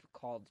group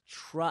called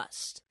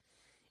Trust.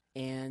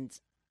 And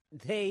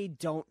they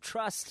don't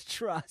trust,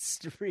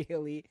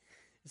 really.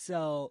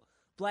 So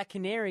Black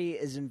Canary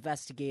is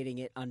investigating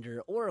it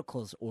under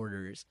Oracle's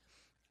orders.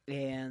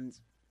 And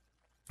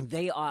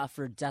they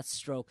offer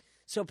Deathstroke.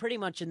 So pretty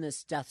much in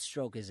this,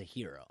 Deathstroke is a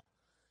hero.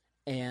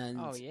 And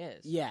oh, he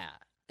is. Yeah.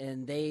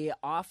 And they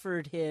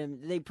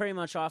pretty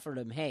much offered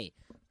him, hey,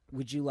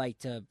 would you like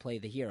to play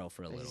the hero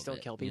for a little bit? Still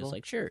kill people? He was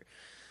like, sure.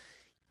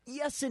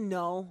 Yes and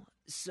no.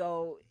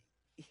 So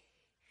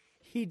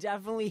he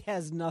definitely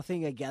has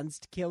nothing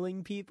against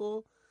killing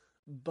people,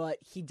 but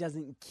he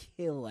doesn't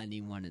kill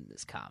anyone in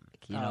this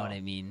comic. You know what I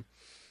mean?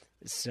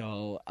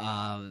 So,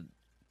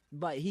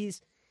 but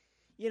he's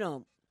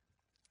a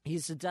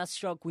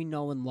Deathstroke we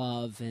know and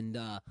love, and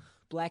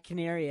Black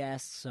Canary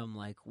asks him,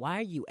 like, why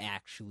are you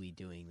actually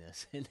doing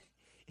this? And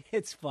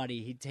it's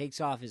funny. He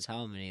takes off his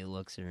helmet and he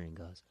looks at her and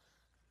goes,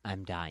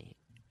 I'm dying.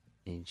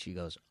 And she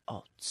goes,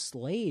 oh,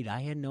 Slade,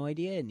 I had no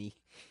idea. And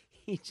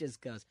he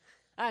just goes,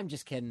 I'm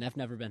just kidding. I've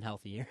never been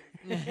healthier.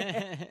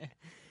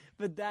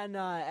 But then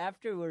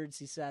afterwards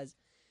he says,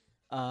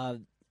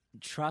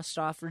 Trust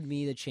offered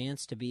me the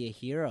chance to be a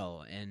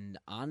hero. And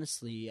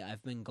honestly,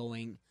 I've been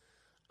going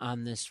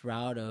on this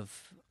route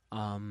of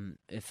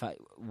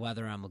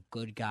whether I'm a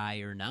good guy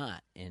or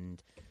not.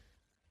 And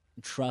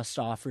Trust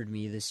offered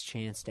me this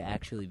chance to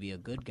actually be a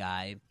good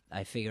guy.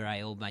 I figure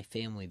I owed my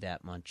family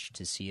that much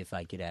to see if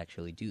I could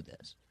actually do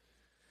this.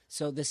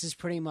 So this is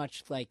pretty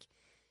much like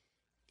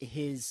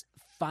his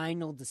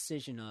final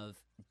decision of,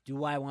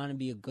 do I want to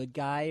be a good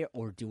guy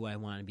or do I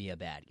want to be a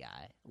bad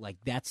guy? Like,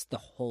 that's the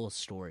whole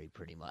story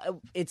pretty much.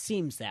 It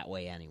seems that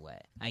way anyway.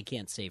 I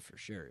can't say for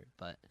sure,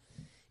 but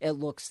it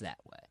looks that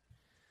way.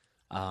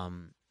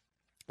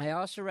 I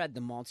also read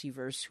The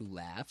Multiverse Who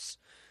Laughs,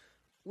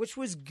 which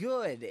was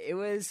good. It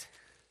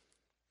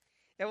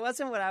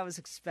wasn't what I was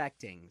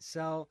expecting.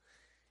 So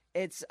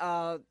it's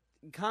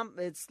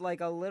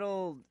like a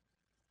little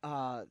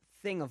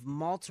thing of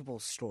multiple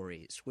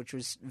stories, which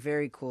was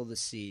very cool to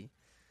see.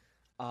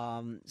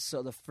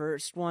 So the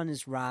first one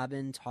is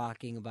Robin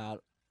talking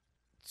about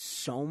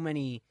so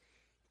many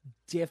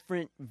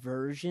different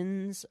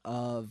versions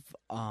of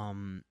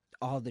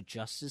all the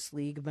Justice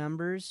League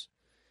members.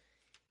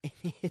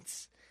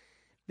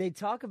 They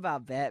talk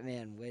about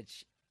Batman,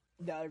 which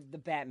the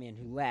Batman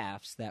Who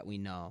Laughs that we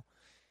know.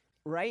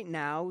 Right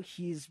now,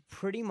 he's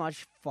pretty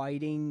much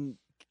fighting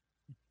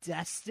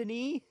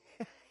Destiny.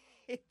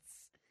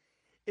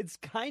 It's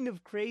kind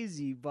of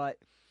crazy, but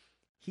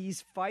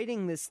he's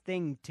fighting this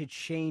thing to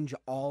change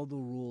all the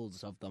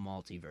rules of the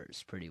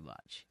multiverse, pretty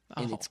much.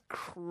 Oh. And it's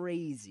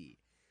crazy.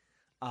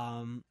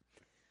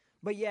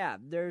 But yeah,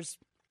 there's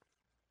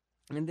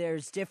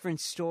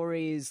different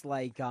stories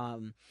like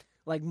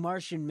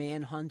Martian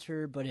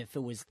Manhunter, but if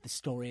it was the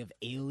story of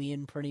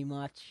Alien, pretty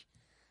much.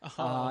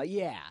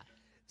 Yeah.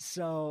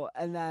 So,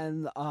 and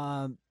then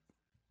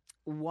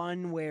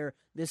one where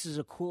this is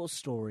a cool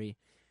story,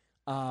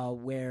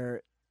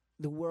 where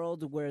the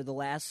world where the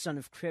last son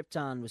of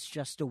Krypton was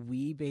just a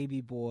wee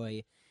baby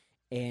boy,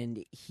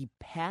 and he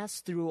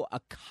passed through a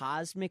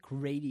cosmic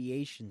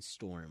radiation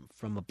storm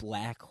from a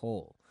black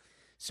hole.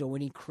 So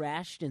when he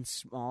crashed in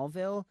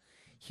Smallville,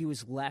 he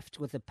was left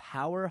with a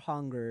power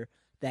hunger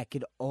that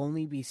could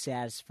only be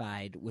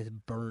satisfied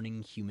with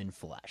burning human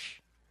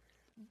flesh.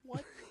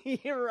 What?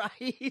 You're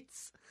right.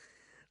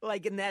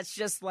 Like, and that's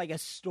just like a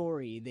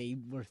story they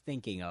were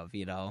thinking of,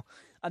 you know.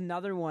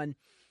 Another one,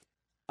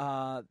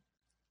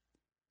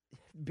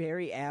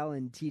 Barry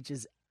Allen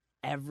teaches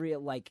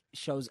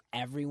shows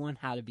everyone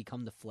how to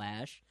become the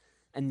Flash,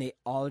 and they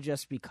all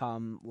just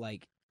become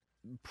like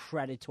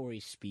predatory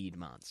speed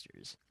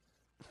monsters.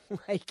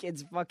 Like,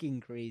 it's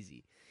fucking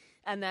crazy.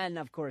 And then,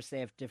 of course, they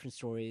have different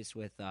stories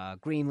with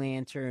Green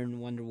Lantern,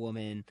 Wonder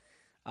Woman,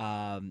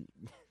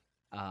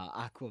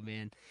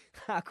 Aquaman.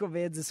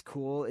 Aquaman's is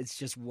cool. It's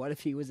just, what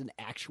if he was an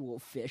actual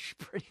fish,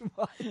 pretty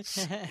much?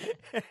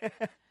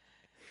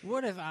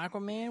 What if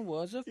Aquaman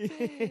was a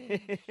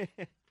fish?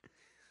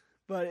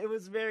 But it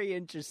was very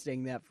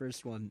interesting, that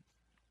first one.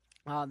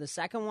 The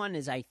second one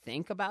is, I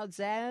think, about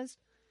Zsasz,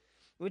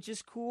 which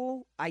is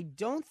cool. I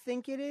don't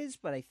think it is,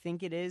 but I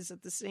think it is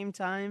at the same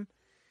time.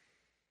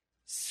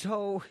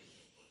 So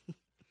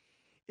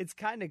it's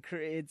kind of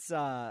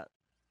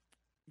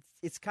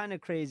it's kind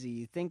of crazy.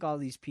 You think all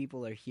these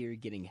people are here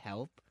getting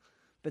help,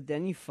 but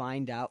then you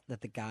find out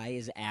that the guy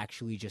is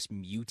actually just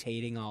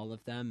mutating all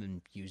of them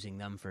and using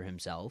them for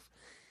himself.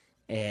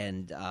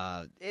 And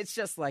it's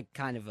just like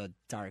kind of a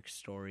dark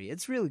story.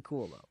 It's really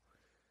cool, though.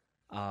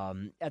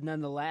 And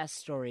then the last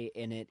story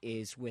in it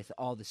is with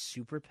all the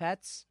super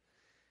pets.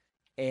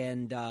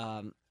 And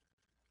I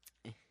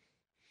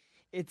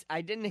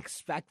didn't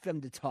expect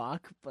them to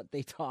talk, but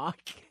they talk.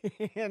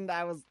 And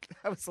I was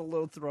a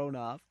little thrown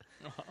off.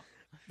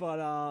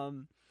 But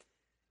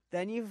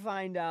then you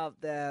find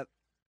out that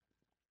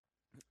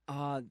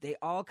they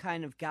all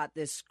kind of got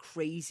this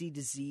crazy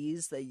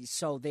disease.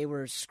 So they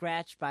were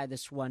scratched by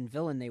this one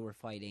villain they were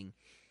fighting.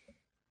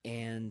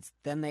 And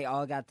then they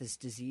all got this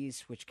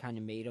disease, which kind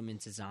of made them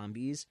into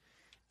zombies.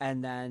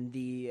 And then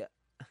the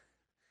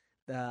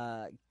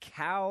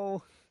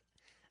cow,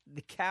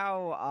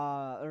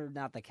 or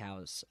not the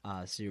cows,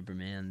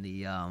 Superman,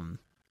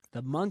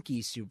 the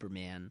monkey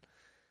Superman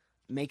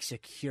makes a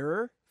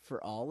cure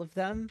for all of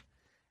them.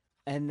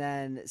 And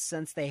then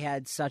since they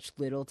had such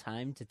little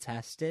time to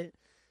test it,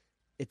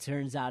 it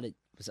turns out it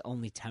was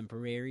only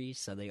temporary.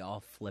 So they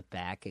all flip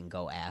back and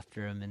go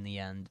after him in the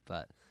end.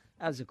 But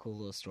that was a cool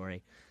little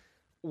story.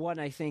 One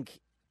I think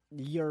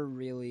you're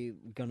really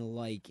gonna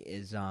like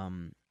is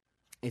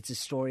it's a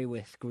story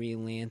with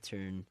Green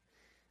Lantern,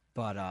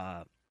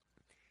 but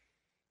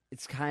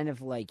it's kind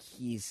of like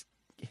he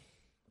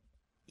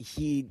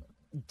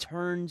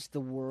turns the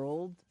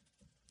world,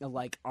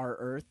 like our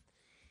Earth,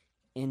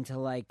 into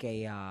like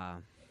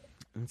a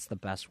what's the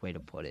best way to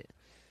put it?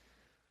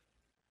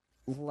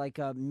 Like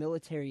a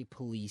military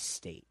police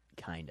state,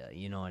 kinda.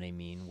 You know what I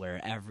mean? Where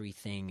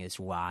everything is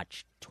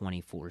watched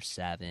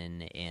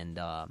 24/7,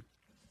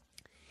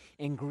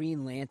 and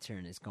Green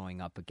Lantern is going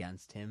up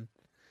against him,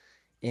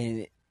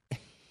 and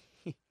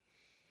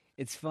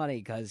it's funny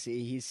because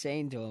he's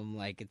saying to him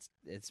like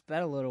it's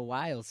been a little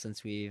while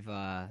since we've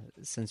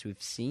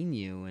seen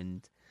you,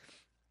 and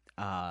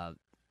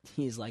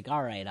he's like,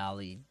 all right,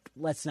 Ollie,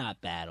 let's not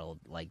battle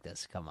like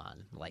this. Come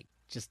on, like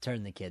just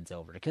turn the kids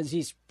over, because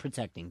he's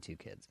protecting two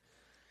kids.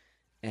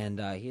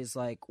 And he's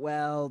like,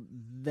 well,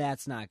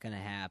 that's not going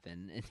to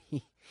happen. And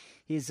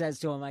he says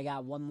to him, I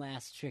got one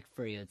last trick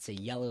for you. It's a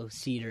yellow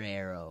cedar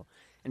arrow.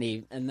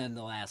 And then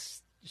the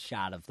last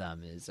shot of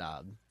them is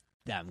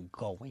them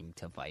going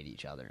to fight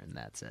each other, and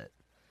that's it.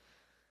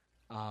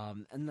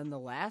 And then the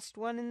last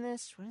one in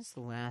this, what is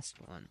the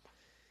last one?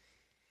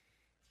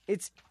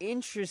 It's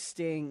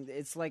interesting.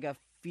 It's like a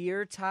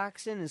fear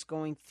toxin is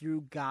going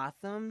through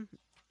Gotham,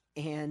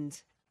 and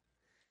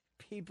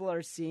people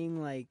are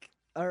seeing like,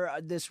 or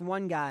this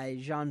one guy,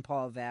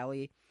 Jean-Paul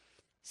Valley,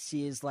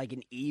 sees like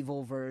an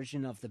evil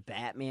version of the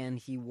Batman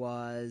he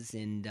was,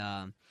 and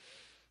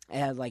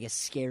had like a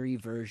scary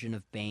version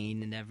of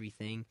Bane and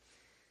everything.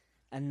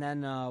 And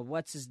then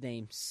what's his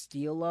name?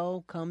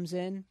 Steelo comes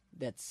in,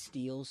 that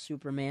steals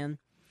Superman,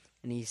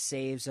 and he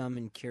saves him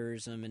and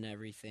cures him and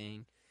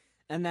everything.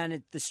 And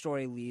then the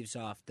story leaves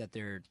off that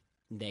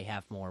they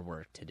have more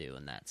work to do,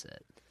 and that's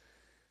it.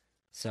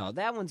 So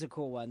that one's a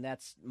cool one.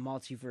 That's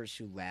Multiverse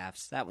Who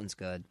Laughs. That one's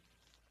good.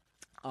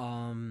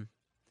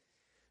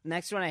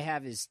 Next one I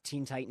have is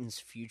Teen Titans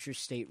Future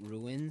State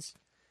Ruins.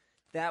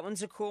 That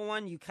one's a cool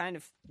one. You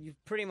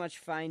pretty much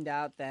find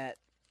out that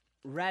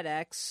Red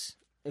X,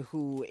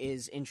 who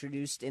is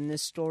introduced in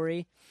this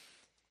story,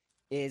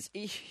 is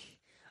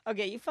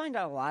okay. You find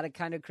out a lot of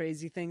kind of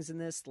crazy things in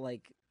this,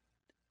 like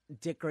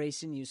Dick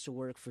Grayson used to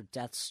work for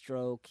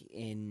Deathstroke,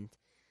 and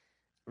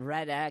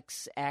Red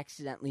X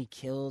accidentally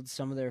killed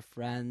some of their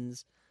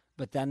friends,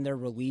 but then they're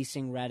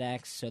releasing Red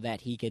X so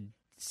that he could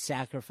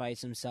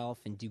sacrifice himself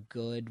and do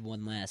good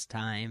one last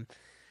time.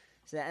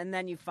 So, and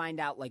then you find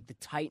out like the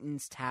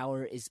Titans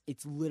Tower it's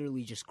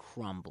literally just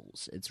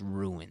crumbles. It's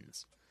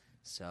ruins.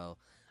 So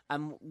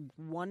I'm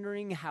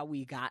wondering how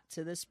we got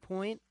to this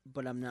point,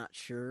 but I'm not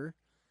sure.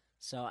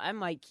 So I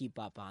might keep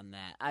up on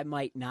that. I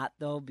might not,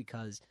 though,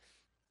 because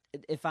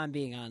if I'm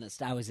being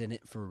honest, I was in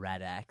it for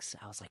Red X.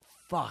 I was like,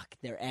 fuck,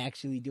 they're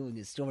actually doing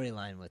a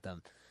storyline with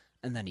him.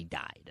 And then he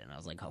died, and I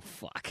was like, oh,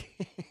 fuck.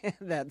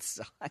 That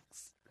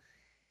sucks.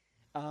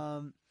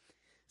 So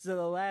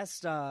the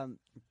last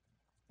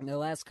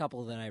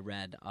couple that I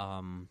read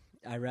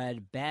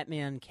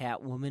Batman,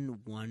 Catwoman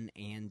 1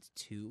 and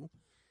 2.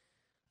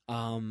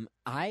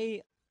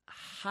 I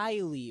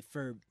highly,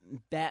 for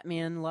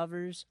Batman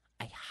lovers,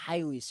 I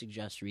highly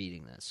suggest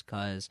reading this,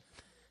 because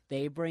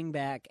they bring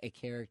back a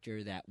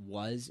character that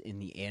was in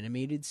the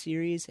animated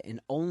series and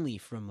only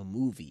from a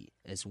movie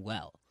as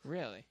well.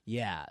 Really?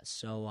 Yeah.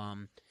 So,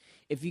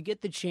 if you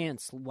get the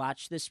chance,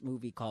 watch this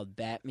movie called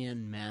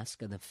Batman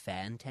Mask of the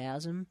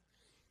Phantasm.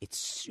 It's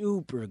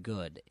super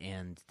good,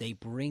 and they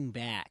bring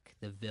back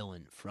the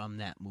villain from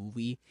that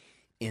movie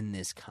in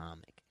this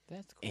comic.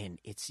 That's cool. And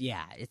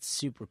it's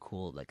super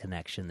cool, the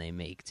connection they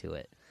make to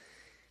it.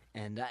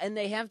 And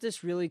they have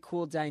this really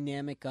cool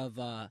dynamic of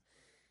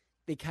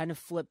they kind of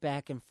flip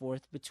back and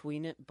forth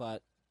between it,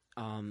 but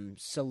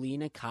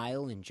Selina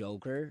Kyle and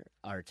Joker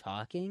are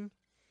talking,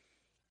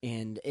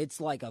 and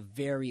it's like a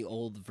very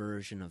old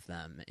version of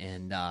them.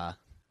 And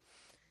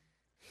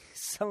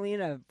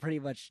Selina pretty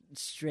much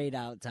straight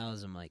out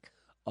tells him, like,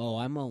 "Oh,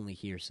 I'm only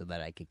here so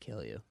that I could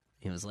kill you."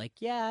 He was like,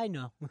 "Yeah, I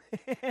know."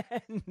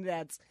 And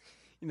that's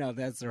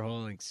their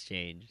whole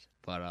exchange.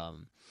 But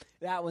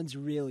that one's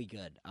really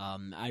good.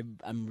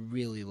 I'm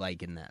really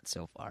liking that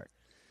so far.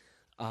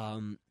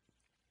 Batman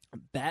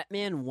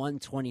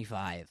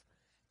 125.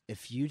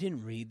 If you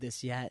didn't read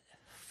this yet,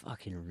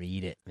 fucking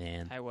read it,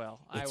 man. I will.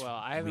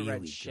 I haven't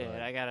read shit.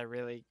 Good. I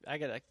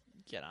gotta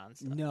get on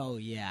stuff. No,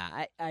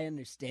 yeah, I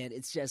understand.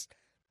 It's just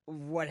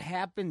what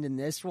happened in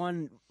this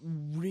one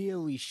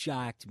really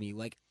shocked me.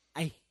 Like,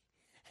 I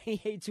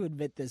hate to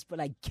admit this, but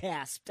I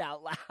gasped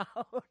out loud.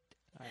 All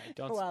right,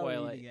 don't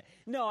spoil it.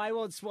 No, I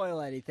won't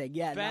spoil anything.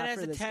 Yeah, Ben not has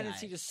for a this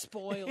tendency guy. to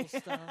spoil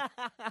stuff.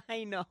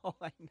 I know.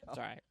 It's all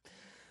right.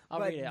 I'll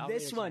read it.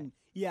 This one,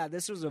 yeah,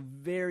 this was a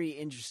very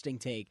interesting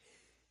take.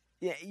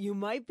 Yeah, you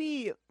might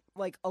be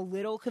like a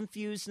little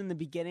confused in the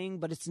beginning,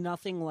 but it's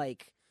nothing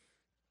like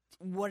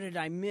what did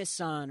I miss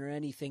on or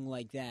anything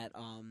like that.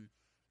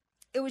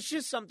 It was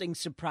just something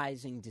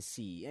surprising to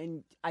see,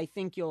 and I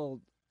think you'll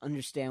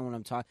understand what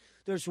I'm talking.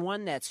 There's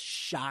one that's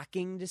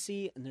shocking to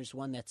see, and there's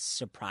one that's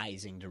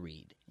surprising to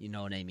read. You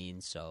know what I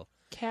mean? So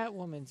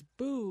Catwoman's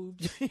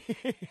boobs.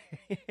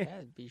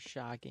 That'd be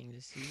shocking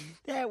to see.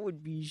 That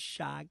would be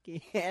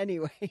shocking.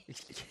 Anyway,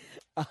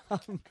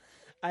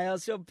 I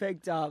also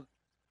picked up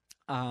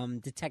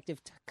Detective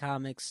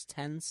Comics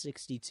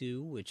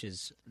 1062, which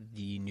is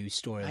the new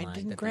storyline. I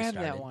didn't grab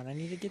that one. I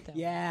need to get that one.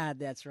 Yeah,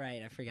 that's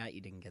right. I forgot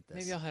you didn't get this.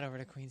 Maybe I'll head over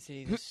to Queen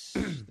City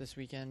this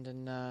weekend,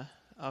 and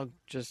I'll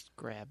just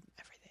grab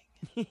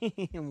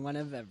everything. One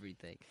of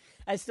everything.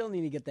 I still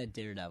need to get that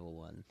Daredevil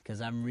one, because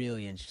I'm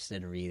really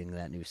interested in reading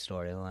that new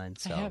storyline.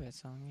 So. I have it,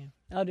 so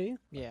yeah. Oh, do you?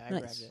 Yeah, I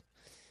Nice. grabbed it.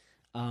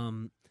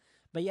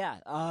 But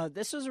yeah,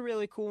 this was a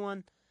really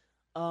cool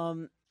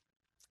one.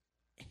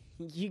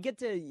 You get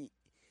to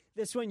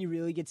this one. You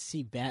really get to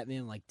see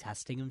Batman like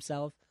testing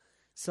himself.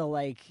 So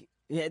like,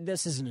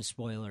 this isn't a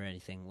spoiler or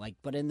anything. Like,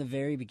 but in the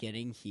very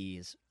beginning,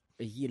 he's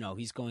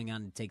going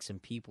on to take some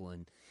people,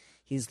 and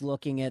he's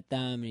looking at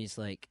them, and he's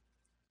like,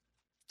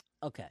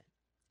 "Okay,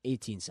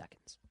 18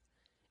 seconds."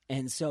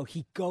 And so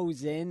he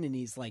goes in, and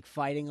he's like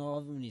fighting all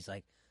of them, and he's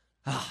like,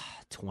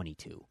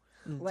 22.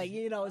 Like,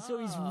 so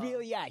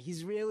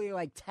he's really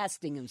like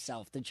testing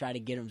himself to try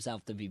to get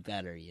himself to be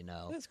better,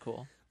 That's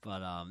cool.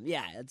 But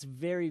yeah, it's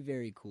very,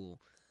 very cool.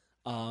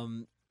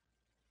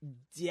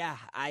 Yeah,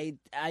 I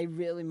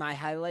really, my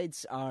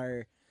highlights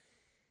are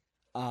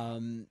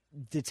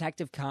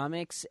Detective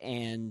Comics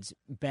and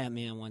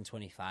Batman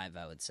 125,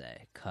 I would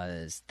say,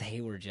 because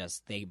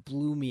they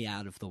blew me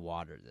out of the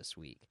water this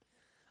week.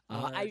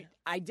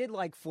 I did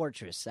like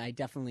Fortress. I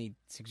definitely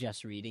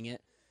suggest reading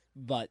it,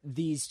 but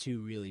these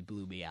two really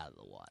blew me out of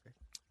the water.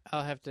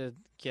 I'll have to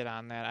get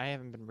on that. I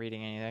haven't been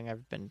reading anything.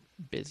 I've been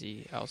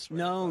busy elsewhere.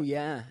 No,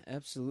 yeah,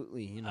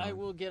 absolutely. I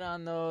will get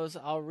on those.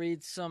 I'll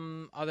read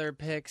some other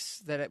picks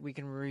that we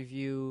can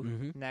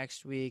review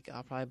next week.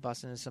 I'll probably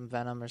bust into some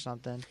Venom or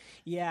something.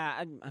 Yeah,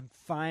 I'm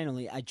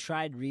finally. I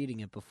tried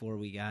reading it before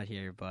we got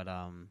here, but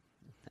I'm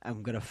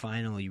gonna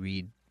finally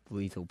read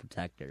Lethal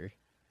Protector.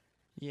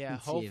 Yeah,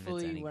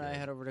 hopefully when I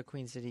head over to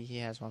Queen City, he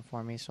has one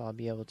for me, so I'll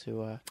be able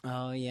to.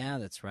 Oh yeah,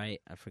 that's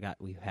right. I forgot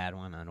we had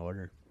one on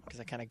order. Because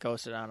I kind of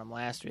ghosted on him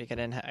last week. I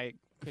couldn't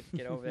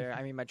get over there.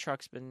 I mean, my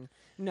truck's been.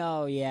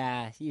 No,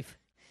 yeah, you've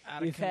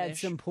had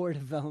some poor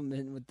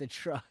development with the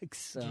truck,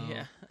 so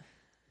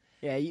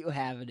yeah, you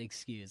have an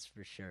excuse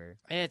for sure.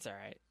 It's all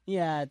right.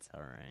 Yeah, it's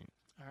all right.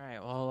 All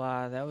right.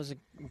 Well, that was a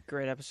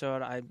great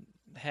episode. I'm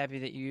happy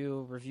that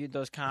you reviewed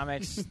those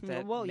comics.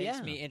 That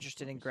makes me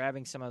interested in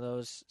grabbing some of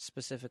those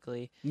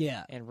specifically.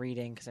 Yeah, and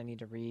reading because I need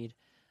to read.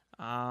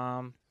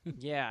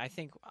 Yeah, I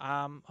think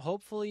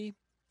hopefully.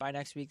 By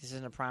next week, this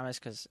isn't a promise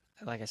because,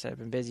 like I said, I've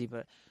been busy,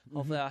 but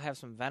hopefully I'll have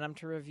some Venom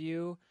to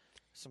review,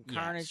 some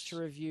Carnage to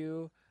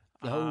review.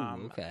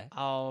 Okay.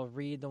 I'll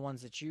read the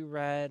ones that you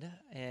read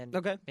and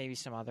maybe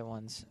some other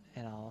ones,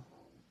 and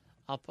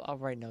I'll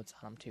write notes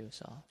on them too.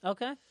 So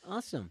okay,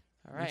 awesome.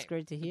 All right, that's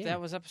great to hear.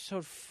 That was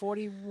episode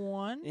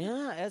 41.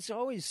 Yeah, as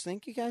always,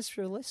 thank you guys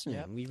for listening.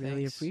 Yep, we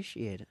really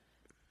appreciate it.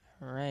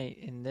 All right,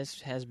 and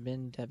this has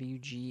been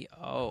WGO.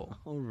 All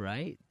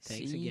right,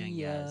 thanks again,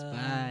 guys.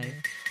 Bye.